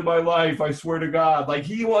Redskins in my life. I swear to God, like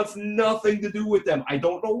he wants nothing to do with them. I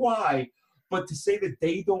don't know why, but to say that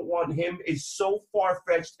they don't want him is so far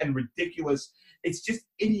fetched and ridiculous. It's just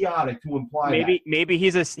idiotic to imply. Maybe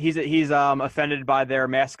he's offended by their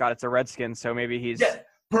mascot. It's a Redskin, so maybe he's. Yeah,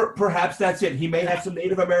 perhaps that's it. He may have some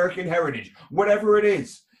Native American heritage, whatever it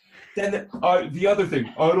is. Then the other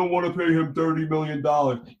thing, I don't want to pay him $30 million.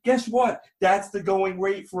 Guess what? That's the going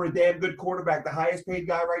rate for a damn good quarterback. The highest paid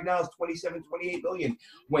guy right now is $28 million.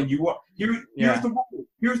 When you are here's the rule.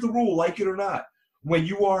 Here's the rule, like it or not. When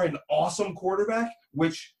you are an awesome quarterback,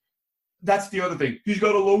 which that's the other thing. He's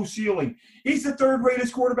got a low ceiling. He's the third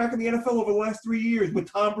greatest quarterback in the NFL over the last 3 years with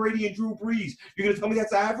Tom Brady and Drew Brees. You're gonna tell me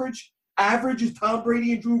that's average? Average is Tom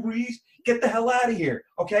Brady and Drew Brees? Get the hell out of here,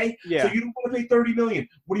 okay? Yeah. So you don't want to pay $30 million.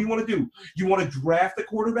 What do you want to do? You want to draft a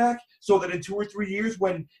quarterback so that in 2 or 3 years,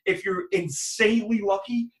 if you're insanely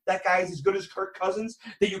lucky, that guy is as good as Kirk Cousins,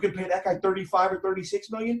 that you can pay that guy $35 or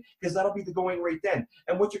 $36 million, because that'll be the going rate then.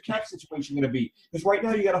 And what's your cap situation going to be? Because right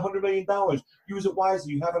now you got $100 million. Use it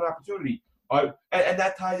wisely. You have an opportunity. And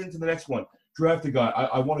that ties into the next one. Draft a guy.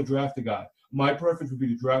 I want to draft a guy. My preference would be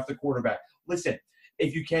to draft a quarterback. Listen.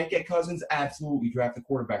 If you can't get Cousins, absolutely draft a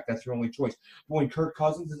quarterback. That's your only choice. But when Kirk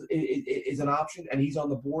Cousins is an option and he's on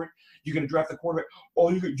the board, you're going to draft a quarterback. Oh,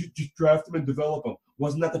 you just draft him and develop him.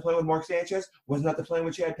 Wasn't that the plan with Mark Sanchez? Wasn't that the plan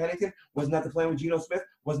with Chad Pennington? Wasn't that the plan with Geno Smith?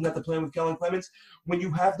 Wasn't that the plan with Kellen Clemens? When you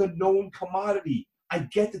have the known commodity, I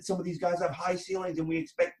get that some of these guys have high ceilings and we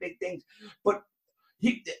expect big things. But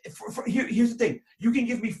here's the thing. You can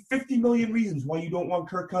give me 50 million reasons why you don't want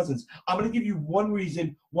Kirk Cousins. I'm going to give you one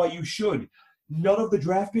reason why you should. None of the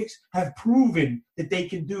draft picks have proven that they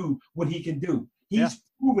can do what he can do. He's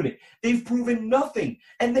proven it. They've proven nothing.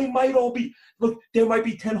 And they might all be – look, there might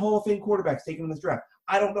be 10 Hall of Fame quarterbacks taken in this draft.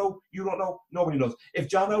 I don't know. You don't know. Nobody knows. If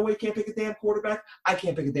John Elway can't pick a damn quarterback, I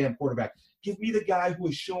can't pick a damn quarterback. Give me the guy who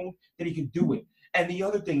has shown that he can do it. And the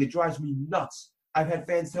other thing that drives me nuts, I've had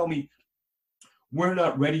fans tell me, we're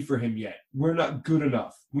not ready for him yet. We're not good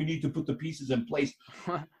enough. We need to put the pieces in place.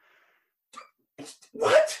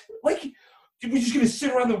 What? Like – we're just going to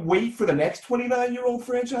sit around and wait for the next 29-year-old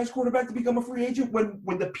franchise quarterback to become a free agent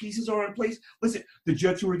when the pieces are in place? Listen, the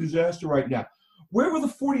Jets are a disaster right now. Where were the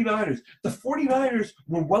 49ers? The 49ers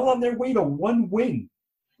were well on their way to one win.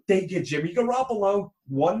 They get Jimmy Garoppolo,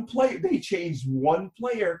 one player. They changed one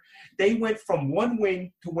player. They went from one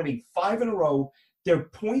win to winning 5 in a row. Their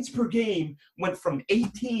points per game went from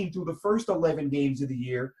 18 through the first 11 games of the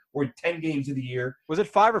year, or 10 games of the year. Was it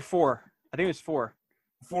 5 or 4? I think it was 4.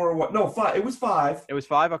 4 or what? No, 5. It was 5. It was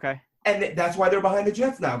 5? Okay. And that's why they're behind the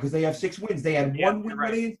Jets now, because they have 6 wins. They had one win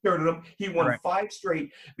when they inserted him. He won 5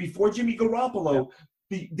 straight. Before Jimmy Garoppolo,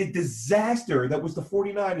 the disaster that was the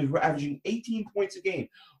 49ers were averaging 18 points a game.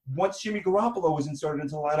 Once Jimmy Garoppolo was inserted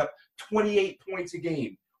into the lineup, 28 points a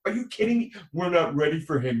game. Are you kidding me? We're not ready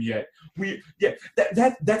for him yet.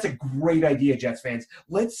 That's a great idea, Jets fans.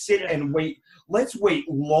 Let's sit and wait. Let's wait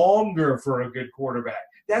longer for a good quarterback.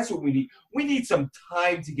 That's what we need. We need some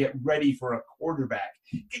time to get ready for a quarterback.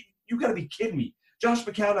 You got to be kidding me. Josh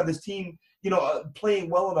McCown had this team, playing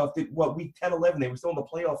well enough that, week 10, 11, they were still in the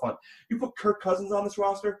playoff hunt. You put Kirk Cousins on this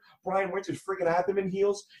roster, Brian Winter's freaking abdomen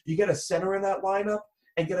heals. You get a center in that lineup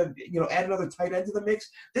and add another tight end to the mix.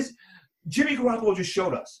 Jimmy Garoppolo just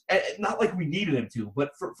showed us, not like we needed him to,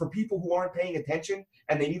 but for people who aren't paying attention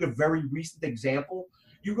and they need a very recent example,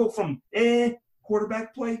 you go from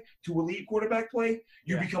quarterback play to elite quarterback play,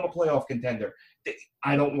 you become a playoff contender.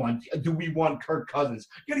 Do we want Kirk Cousins?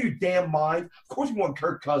 You out of your damn mind? Of course you want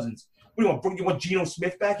Kirk Cousins. What do you want Geno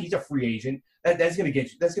Smith back? He's a free agent. That's gonna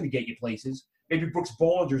get you places. Maybe Brooks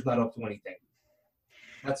Bollinger's not up to anything.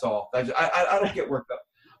 That's all. I don't get worked up.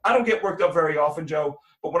 I don't get worked up very often, Joe,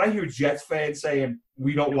 but when I hear Jets fans saying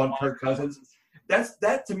we don't want Kirk Cousins,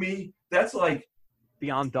 that to me, that's like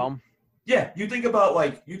beyond dumb. Yeah, you think about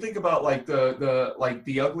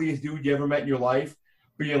the ugliest dude you ever met in your life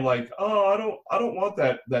being like, oh, I don't want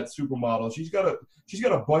that supermodel. She's got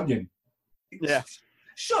a bunion. Yeah.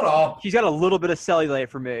 Shut up. She's got a little bit of cellulite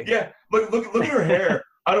for me. Yeah. Look at her hair.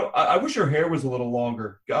 I wish her hair was a little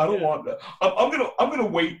longer. I don't want that. I'm gonna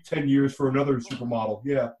wait 10 years for another supermodel.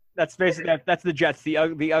 Yeah. That's basically that's the Jets, the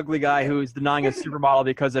ugly guy who's denying his supermodel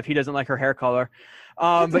because he doesn't like her hair color.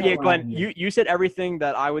 But yeah, Glenn, you said everything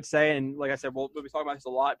that I would say, and like I said, we'll be talking about this a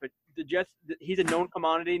lot. But the Jets, he's a known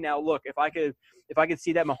commodity. Now, look, if I could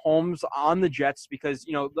see that Mahomes on the Jets, because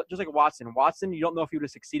just like Watson, you don't know if he would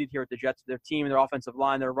have succeeded here with the Jets, their team, their offensive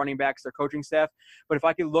line, their running backs, their coaching staff. But if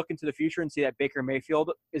I could look into the future and see that Baker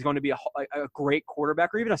Mayfield is going to be a great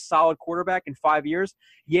quarterback or even a solid quarterback in 5 years,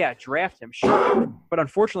 yeah, draft him, sure. But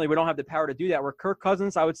unfortunately, we don't have the power to do that. Where Kirk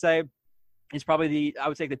Cousins, I would say, is probably the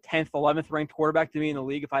 10th, 11th ranked quarterback to me in the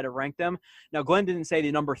league if I had to rank them. Now, Glenn didn't say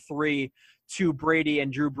the number 3 to Brady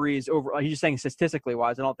and Drew Brees over. He's just saying statistically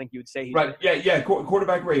wise. I don't think you would say he's right. Yeah.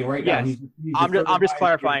 Quarterback rating right now. Yes. I'm just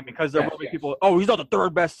clarifying because there will be people. Oh, he's not the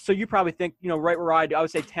third best. So you probably think right where I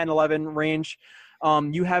would say 10, 11 range.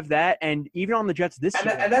 You have that, and even on the Jets this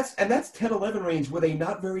year, and that's 10, 11 range with a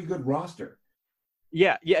not very good roster.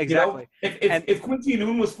 Yeah, exactly. If Quincy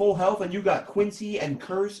Noon was full health and you got Quincy and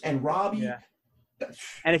Curse and Robbie. Yeah.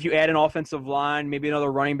 And if you add an offensive line, maybe another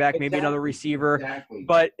running back, maybe another receiver. Exactly.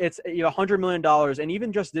 But it's $100 million. And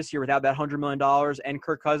even just this year without that $100 million and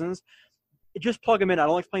Kirk Cousins, just plug them in. I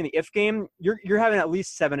don't like playing the if game. You're having at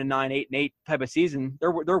least 7-9, 8-8 type of season.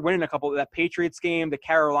 They're winning a couple of that Patriots game, the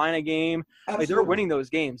Carolina game. Like, they're winning those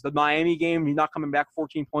games. The Miami game, you're not coming back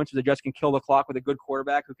 14 points, so the Jets can kill the clock with a good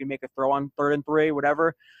quarterback who can make a throw on 3rd and 3,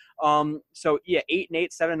 whatever. So yeah, 8-8,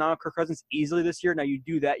 7-9, Kirk Cousins easily this year. Now you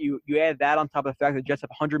do that, you add that on top of the fact that the Jets have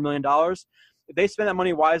 $100 million. If they spend that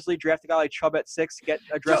money wisely, draft a guy like Chubb at 6,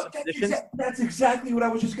 address positions. That's exactly what I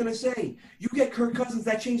was just going to say. You get Kirk Cousins,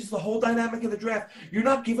 that changes the whole dynamic of the draft. You're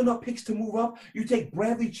not giving up picks to move up. You take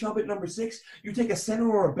Bradley Chubb at number 6. You take a center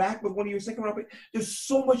or a back with one of your second-round picks. There's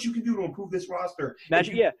so much you can do to improve this roster.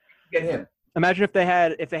 Imagine, get him. Imagine if they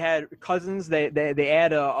had Cousins, they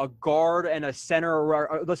add a guard and a center,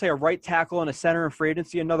 or let's say a right tackle and a center in free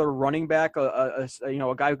agency, another running back, a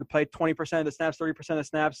guy who could play 20% of the snaps, 30% of the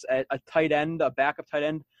snaps, a tight end, a backup tight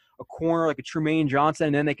end, a corner like a Trumaine Johnson,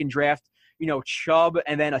 and then they can draft Chubb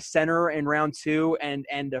and then a center in round 2 and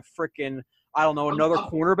a freaking another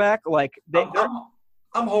cornerback. Like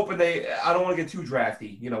I'm hoping I don't want to get too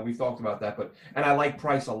drafty. We've talked about that, and I like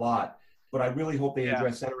Price a lot. But I really hope they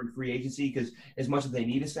address center in free agency, because as much as they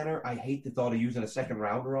need a center, I hate the thought of using a second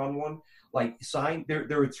rounder on one. Like, there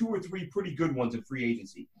are 2 or 3 pretty good ones in free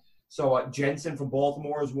agency. So Jensen from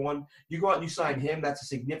Baltimore is one. You go out and you sign him. That's a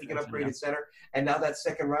significant upgrade at center. And now that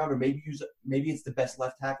second rounder, maybe it's the best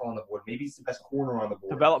left tackle on the board. Maybe it's the best corner on the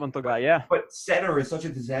board. Developmental guy, yeah. But center is such a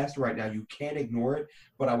disaster right now. You can't ignore it.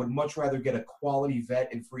 But I would much rather get a quality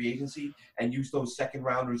vet in free agency and use those second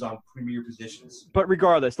rounders on premier positions. But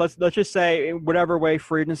regardless, let's just say in whatever way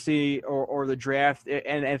free agency or the draft,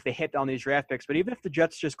 and if they hit on these draft picks, but even if the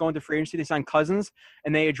Jets just go into free agency, they sign Cousins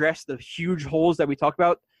and they address the huge holes that we talked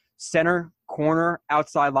about, center, corner,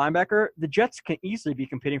 outside linebacker, the Jets can easily be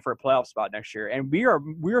competing for a playoff spot next year. And we are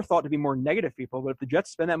thought to be more negative people, but if the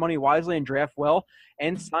Jets spend that money wisely and draft well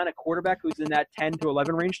and sign a quarterback who's in that 10 to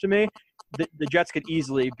 11 range, to me, the Jets could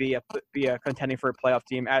easily be a contending for a playoff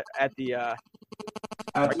team at the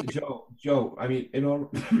Joe, I mean,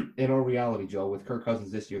 in our reality, Joe, with Kirk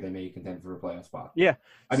Cousins this year, they may contend for a playoff spot. Yeah.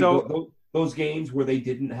 I mean, those games where they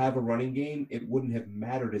didn't have a running game, it wouldn't have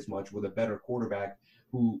mattered as much with a better quarterback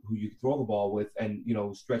who you could throw the ball with and,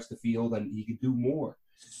 stretch the field, and he could do more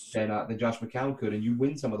than Josh McCown could, and you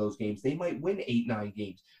win some of those games. They might win 8-9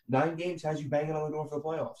 games. 9 games has you banging on the door for the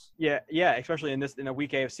playoffs. Yeah, especially in a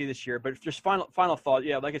weak AFC this year. But just final thought,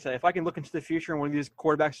 like I said, if I can look into the future and one of these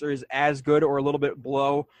quarterbacks is as good or a little bit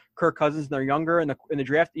below Kirk Cousins and they're younger in the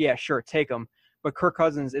draft, yeah, sure, take them. But Kirk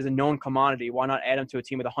Cousins is a known commodity. Why not add him to a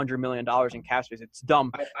team with $100 million in cap space? It's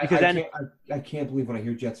dumb. I can't believe when I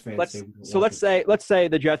hear Jets fans say. So let's say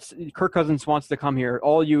the Jets, Kirk Cousins wants to come here.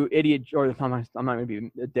 All you idiot, or I'm not going to be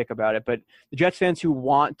a dick about it, but the Jets fans who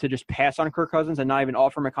want to just pass on Kirk Cousins and not even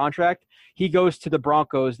offer him a contract, he goes to the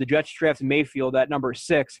Broncos. The Jets draft Mayfield at number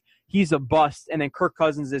 6. He's a bust, and then Kirk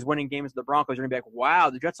Cousins is winning games with the Broncos. You're going to be like, wow,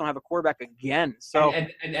 the Jets don't have a quarterback again. So and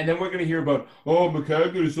then we're going to hear about,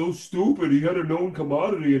 McCaggett is so stupid. He had a known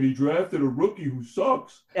commodity, and he drafted a rookie who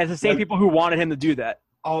sucks. As the same people who wanted him to do that.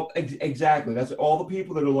 Exactly. That's all the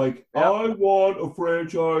people that are like, Yep. I want a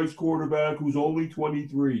franchise quarterback who's only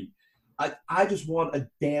 23. I just want a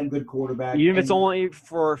damn good quarterback. Even if it's And only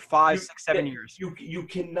for 5, you- 6, 7 years. You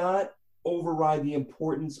cannot override the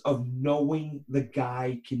importance of knowing the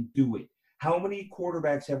guy can do it. How many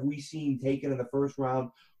quarterbacks have we seen taken in the first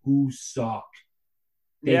round who suck?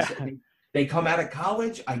 They come out of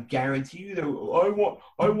college. I guarantee you, I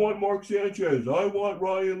want Mark Sanchez. I want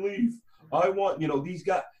Ryan Leaf. I want these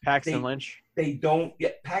guys. Paxton Lynch. They don't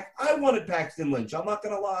get I wanted Paxton Lynch. I'm not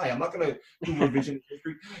gonna lie. I'm not gonna do revisionist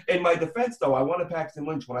history. In my defense, though, I wanted Paxton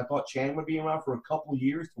Lynch when I thought Chan would be around for a couple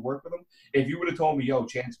years to work with him. If you would have told me, yo,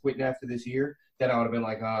 Chan's quitting after this year, then I would have been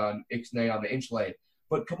like, ixnay on the inch lay.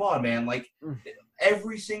 But come on, man. Like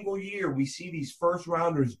every single year we see these first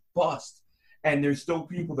rounders bust, and there's still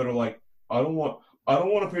people that are like, I don't want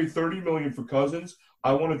to pay $30 million for Cousins.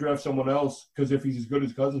 I want to draft someone else because if he's as good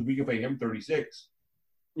as Cousins, we can pay him 36.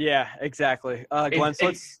 Yeah, exactly. Glenn,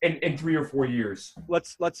 so in 3 or 4 years.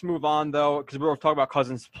 Let's move on though, because we'll talk about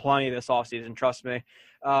Cousins plenty this offseason. Trust me.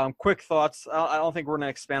 Quick thoughts. I don't think we're going to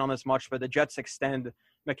expand on this much, but the Jets extend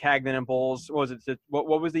McCagnon and Bowles. What was it?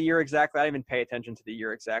 What was the year exactly? I didn't even pay attention to the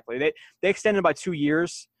year exactly. They extended by 2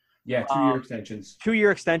 years. Yeah, 2-year extensions.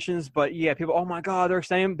 2-year extensions, but yeah, people, oh my God, they're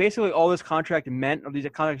extending. Basically, all this contract meant of these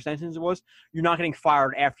contract extensions was you're not getting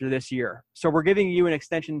fired after this year. So we're giving you an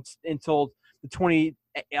extension until the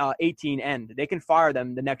 2018 end. They can fire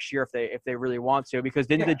them the next year if they really want to, because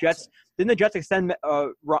didn't the Jets extend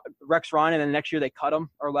Rex Ryan and then the next year they cut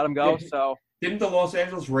him or let him go? Yeah. So didn't the Los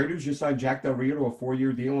Angeles Raiders just sign Jack Del Rio to a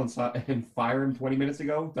 4-year deal and fire him 20 minutes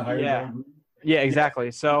ago to hire him? Yeah,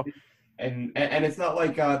 exactly. So. And it's not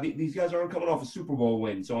like these guys aren't coming off a Super Bowl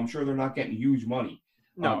win, so I'm sure they're not getting huge money.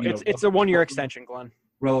 No, it's a 1-year extension, Glenn.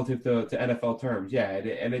 Relative to NFL terms, yeah.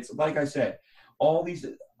 And it's like I said, all these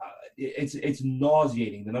it's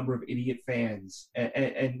nauseating the number of idiot fans, and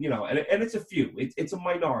it's a few. It's a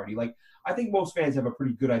minority. Like I think most fans have a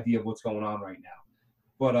pretty good idea of what's going on right now.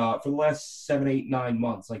 But for the last 7, 8, 9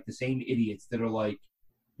 months, like the same idiots that are like,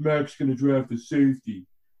 Mac's going to draft a safety.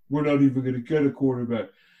 We're not even going to get a quarterback.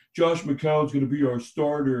 Josh McCown's going to be our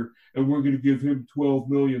starter, and we're going to give him $12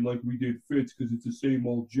 million like we did Fitz because it's the same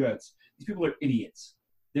old Jets. These people are idiots.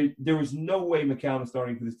 There is no way McCown is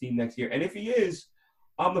starting for this team next year. And if he is,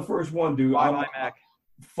 I'm the first one, dude.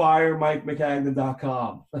 Fire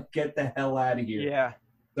MikeMcCagnon.com. Get the hell out of here. Yeah.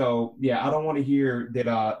 So, yeah, I don't want to hear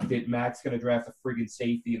that Mac's going to draft a friggin'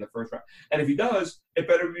 safety in the first round. And if he does, it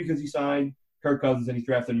better be because he signed Kirk Cousins and he's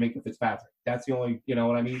drafted Minka Fitzpatrick. That's the only, you know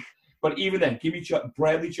what I mean? But even then, give me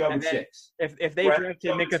Bradley Chubb at 6. If they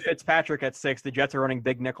drafted Minka Fitzpatrick at 6, the Jets are running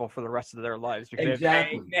big nickel for the rest of their lives. Because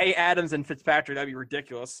exactly. If Adams and Fitzpatrick, that'd be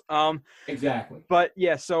ridiculous. Exactly. But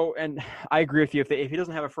yeah, so and I agree with you. If he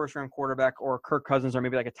doesn't have a first-round quarterback or Kirk Cousins or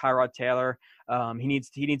maybe like a Tyrod Taylor, he needs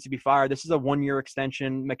to be fired. This is a 1-year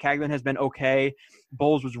extension. McCagnon has been okay.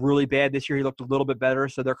 Bowles was really bad this year. He looked a little bit better,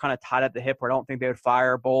 so they're kind of tied at the hip. Where I don't think they would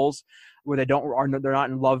fire Bowles. Where they're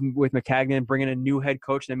not in love with McCagnon, bring in a new head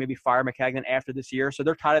coach, and then maybe fire McCagnon after this year. So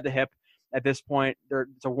they're tied at the hip at this point.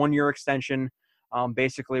 It's a 1-year extension,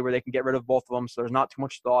 basically, where they can get rid of both of them. So there's not too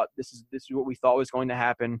much thought. This is what we thought was going to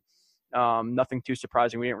happen. Nothing too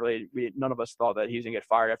surprising. None of us thought that he was going to get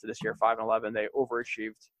fired after this year. 5-11, they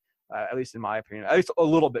overachieved, at least in my opinion, at least a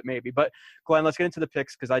little bit maybe. But Glenn, let's get into the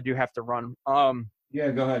picks because I do have to run. Yeah,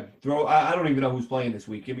 go ahead. I don't even know who's playing this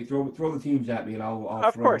week. Throw the teams at me, and I'll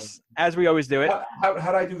of course, as we always do it. How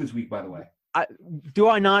did I do this week, by the way? Do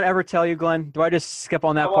I not ever tell you, Glenn? Do I just skip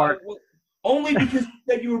on that part? Only because you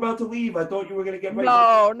said you were about to leave. I thought you were going to get ready.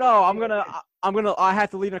 No. I have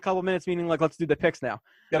to leave in a couple of minutes. Meaning, like, let's do the picks now.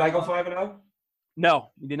 Did I go 5-0?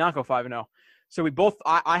 No, you did not go 5-0. So we both.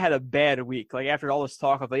 I had a bad week. Like after all this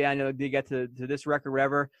talk of they get to this record,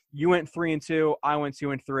 whatever. You went 3-2. I went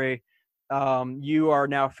 2-3. You are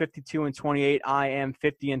now 52-28. I am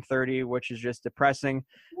 50-30, which is just depressing.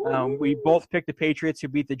 We both picked the Patriots, who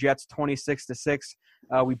beat the Jets 26-6.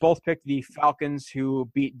 We both picked the Falcons, who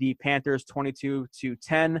beat the Panthers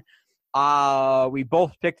 22-10. We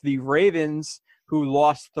both picked the Ravens, who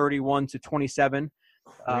lost 31-27.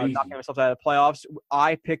 Knocking themselves out of the playoffs.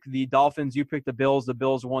 I picked the Dolphins. You picked the Bills. The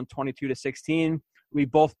Bills won 22-16. We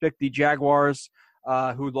both picked the Jaguars,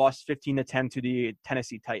 who lost 15-10 to the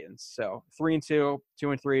Tennessee Titans. So 3-2,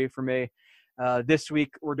 2-3 for me. This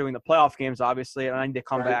week we're doing the playoff games, obviously, and I need to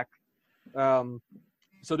come back.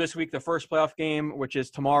 So this week the first playoff game, which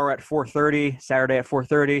is tomorrow at 4:30, Saturday at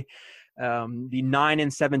 4:30, the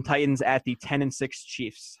 9-7 Titans at the 10-6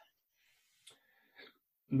 Chiefs.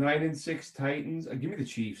 9-6 Titans. Give me the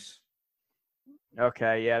Chiefs.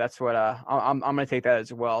 Okay, yeah, that's what I'm gonna take that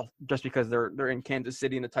as well, just because they're in Kansas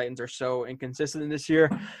City and the Titans are so inconsistent this year.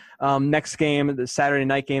 Next game, the Saturday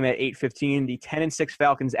night game at 8:15, the 10-6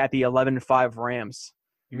 Falcons at the 11-5 Rams.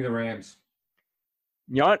 Give me the Rams.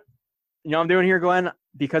 You know what? You know what I'm doing here, Glenn?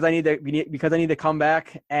 Because I need to come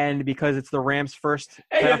back, and because it's the Rams' first.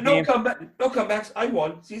 Hey, no game. comebacks. I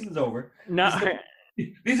won. Season's over. No.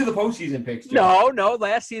 These are the postseason picks, Joe. No.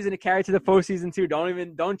 Last season it carried to the postseason too.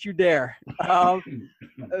 Don't you dare.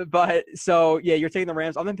 But so yeah, you're taking the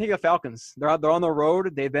Rams. I'm gonna take the Falcons. They're on the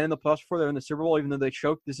road. They've been in the playoffs before. They're in the Super Bowl, even though they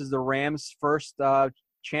choked. This is the Rams' first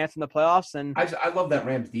chance in the playoffs. And I love that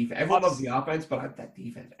Rams defense. Everyone loves the offense, but that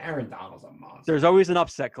defense. Aaron Donald's a monster. There's always an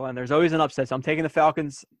upset, Glenn. There's always an upset. So I'm taking the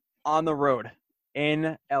Falcons on the road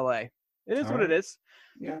in LA. It is what it is.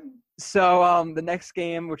 Yeah. So the next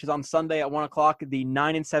game, which is on Sunday at 1:00, the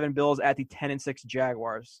 9-7 Bills at the 10-6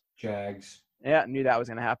 Jaguars. Jags. Yeah, knew that was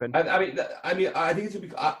going to happen. I mean, I think it's gonna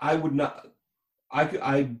be. I would not.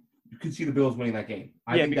 I could see the Bills winning that game.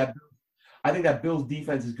 I think that Bills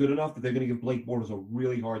defense is good enough that they're going to give Blake Bortles a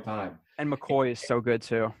really hard time. And McCoy is so good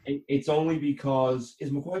too. It's only because is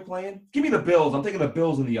McCoy playing? Give me the Bills. I'm taking the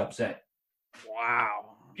Bills in the upset.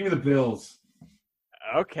 Wow. Give me the Bills.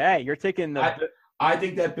 Okay, you're taking the. I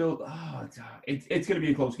think that Bill. Oh, it's going to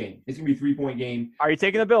be a close game. It's going to be a 3-point game. Are you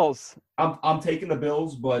taking the Bills? I'm taking the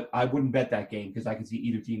Bills, but I wouldn't bet that game because I can see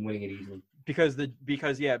either team winning it easily. Because and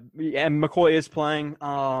McCoy is playing.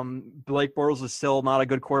 Blake Bortles is still not a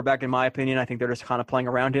good quarterback in my opinion. I think they're just kind of playing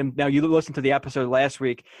around him. Now you listened to the episode last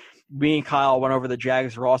week. Me and Kyle went over the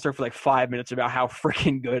Jags roster for like 5 minutes about how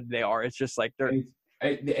freaking good they are. It's just like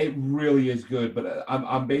it really is good. But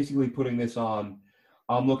I'm basically putting this on.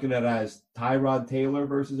 I'm looking at it as Tyrod Taylor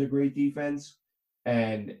versus a great defense,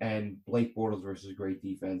 and Blake Bortles versus a great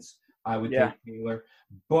defense. I would take Taylor,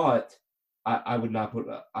 but I would not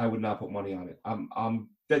put money on it.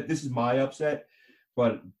 This is my upset,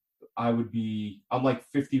 but I'm like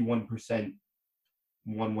 51%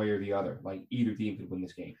 one way or the other. Like either team could win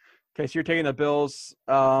this game. Okay, so you're taking the Bills.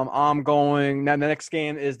 I'm going now. The next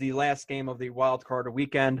game is the last game of the wild card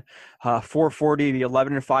weekend. 4:40, the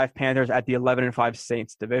 11-5 Panthers at the 11-5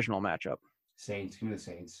 Saints divisional matchup. Saints, give me the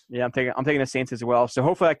Saints. Yeah, I'm taking the Saints as well. So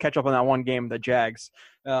hopefully I catch up on that one game, the Jags.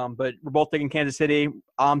 But we're both taking Kansas City.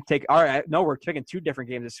 We're taking two different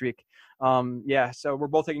games this week. So we're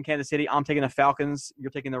both taking Kansas City. I'm taking the Falcons.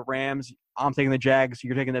 You're taking the Rams. I'm taking the Jags.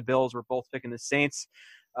 You're taking the Bills. We're both picking the Saints.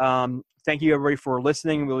 Thank you everybody for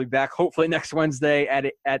listening. We'll be back hopefully next Wednesday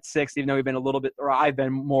at 6, even though I've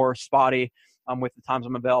been more spotty with the times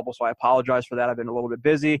I'm available. So I apologize for that. I've been a little bit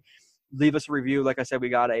busy. Leave us a review. Like I said, we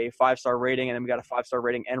got a 5-star rating and then we got a 5-star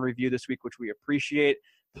rating and review this week, which we appreciate.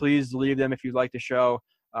 Please leave them if you'd like the show.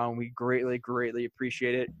 We greatly, greatly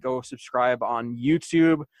appreciate it. Go subscribe on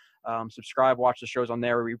YouTube. Watch the shows on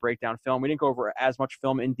there where we break down film. We didn't go over as much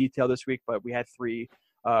film in detail this week, but we had 3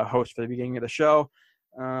 hosts for the beginning of the show.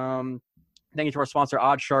 Thank you to our sponsor,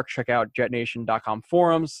 OddsShark. Check out JetNation.com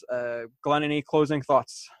forums. Glenn, any closing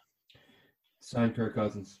thoughts? Sign Kirk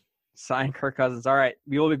Cousins. All right.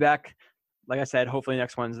 We will be back, like I said, hopefully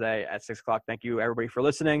next Wednesday at 6 o'clock. Thank you, everybody, for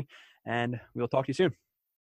listening, and we'll talk to you soon.